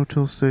within the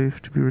hotel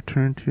safe to be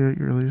returned to you at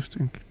your earliest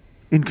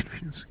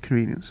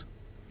convenience.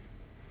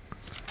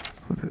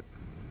 Flip it.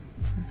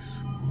 Nice.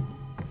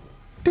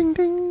 Ding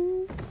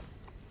ding!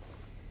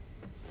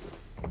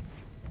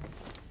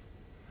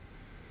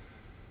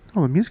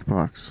 Oh, the music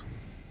box.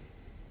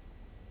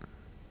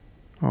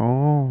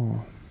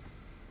 Oh.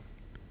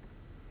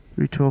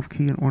 312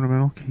 key and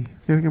ornamental key.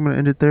 I think I'm going to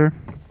end it there.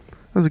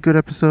 That was a good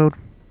episode.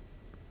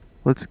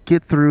 let's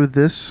get through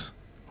this.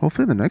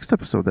 Hopefully in the next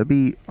episode. That'd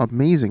be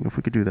amazing if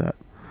we could do that.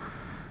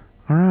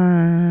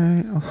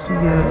 Alright, I'll see ya.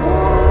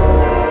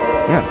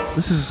 Yeah,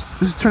 this is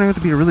turning out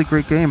to be a really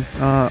great game.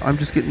 I'm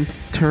just getting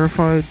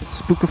terrified,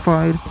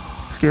 spookified,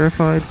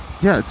 scarified.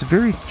 Yeah, it's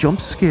very jump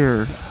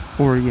scare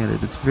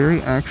oriented. It's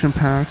very action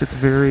packed. It's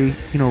very,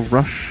 you know,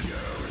 rush,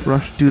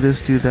 do this,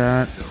 do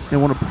that. It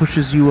want to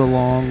pushes you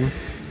along,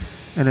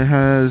 and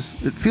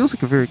it feels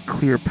like a very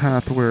clear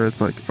path where it's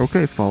like,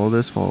 okay, follow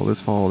this, follow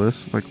this, follow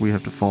this. Like we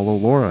have to follow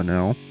Laura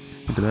now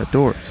into that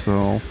door.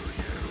 So,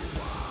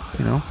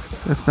 you know,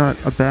 that's not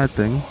a bad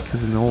thing,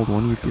 because in the old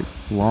one you'd get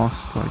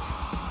lost, like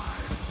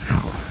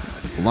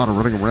a lot of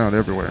running around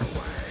everywhere.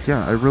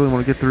 Yeah, I really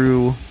want to get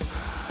through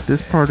this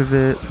part of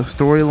it. The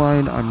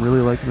storyline, I'm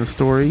really liking the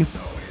story.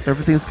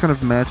 Everything's kind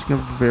of matching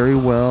up very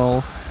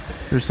well.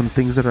 There's some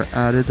things that are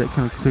added that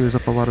kind of clears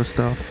up a lot of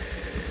stuff.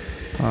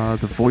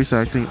 The voice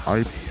acting,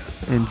 I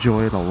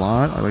enjoy it a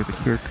lot. I like the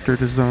character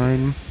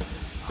design.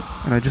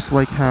 And I just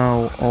like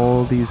how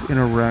all these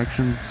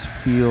interactions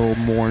feel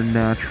more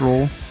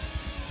natural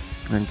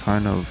and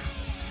kind of,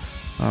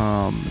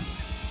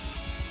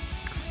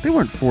 they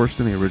weren't forced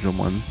in the original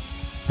one,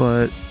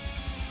 but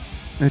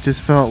it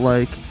just felt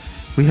like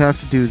we have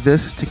to do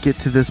this to get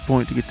to this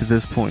point, to get to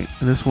this point.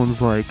 And this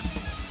one's like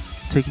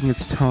taking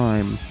its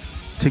time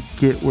to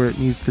get where it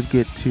needs to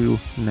get to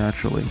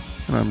naturally.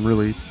 And I'm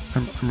really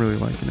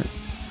liking it.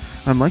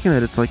 I'm liking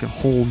that it's like a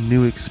whole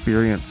new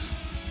experience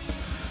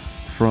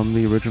from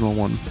the original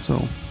one.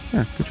 So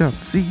yeah, good job.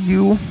 See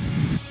you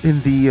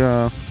in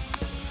the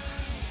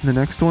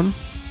next one,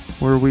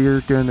 where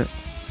we're gonna.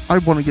 I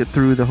want to get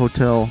through the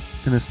hotel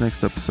in this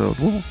next episode.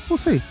 We'll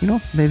see. You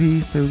know,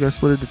 maybe we gotta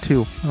split it to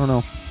 2. I don't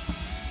know.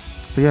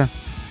 But yeah,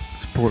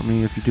 support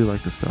me if you do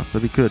like this stuff.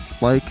 That'd be good.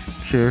 Like,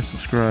 share,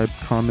 subscribe,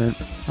 comment.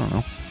 I don't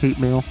know. Hate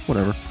mail,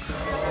 whatever.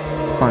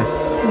 Bye.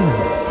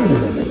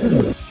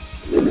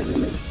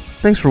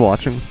 Thanks for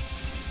watching.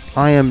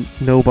 I am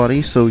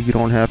nobody, so you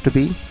don't have to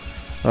be.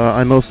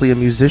 I'm mostly a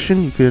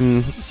musician. You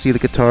can see the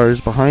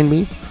guitars behind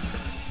me.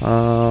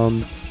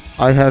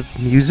 I have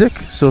music,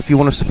 so if you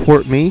want to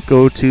support me,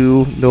 go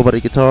to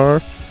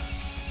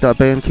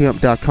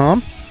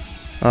nobodyguitar.bandcamp.com.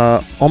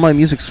 All my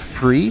music's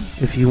free.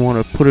 If you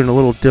want to put in a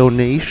little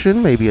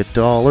donation, maybe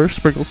 $1,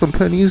 sprinkle some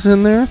pennies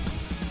in there,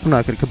 I'm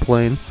not going to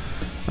complain.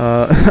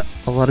 A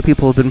lot of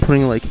people have been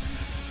putting like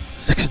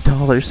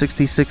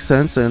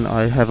 $6.66, and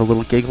I have a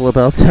little giggle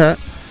about that.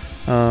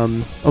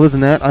 Other than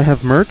that, I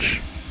have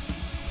merch.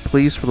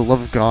 Please, for the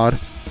love of God,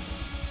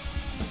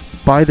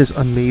 buy this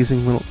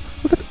amazing little...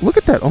 Look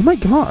at that! Oh my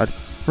God!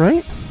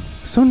 Right?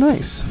 So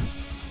nice.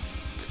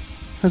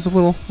 Has a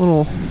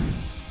little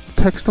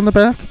text on the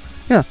back.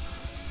 Yeah,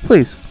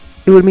 please.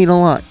 It would mean a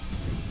lot.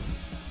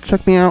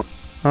 Check me out.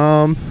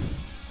 I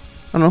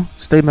don't know.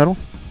 Stay metal.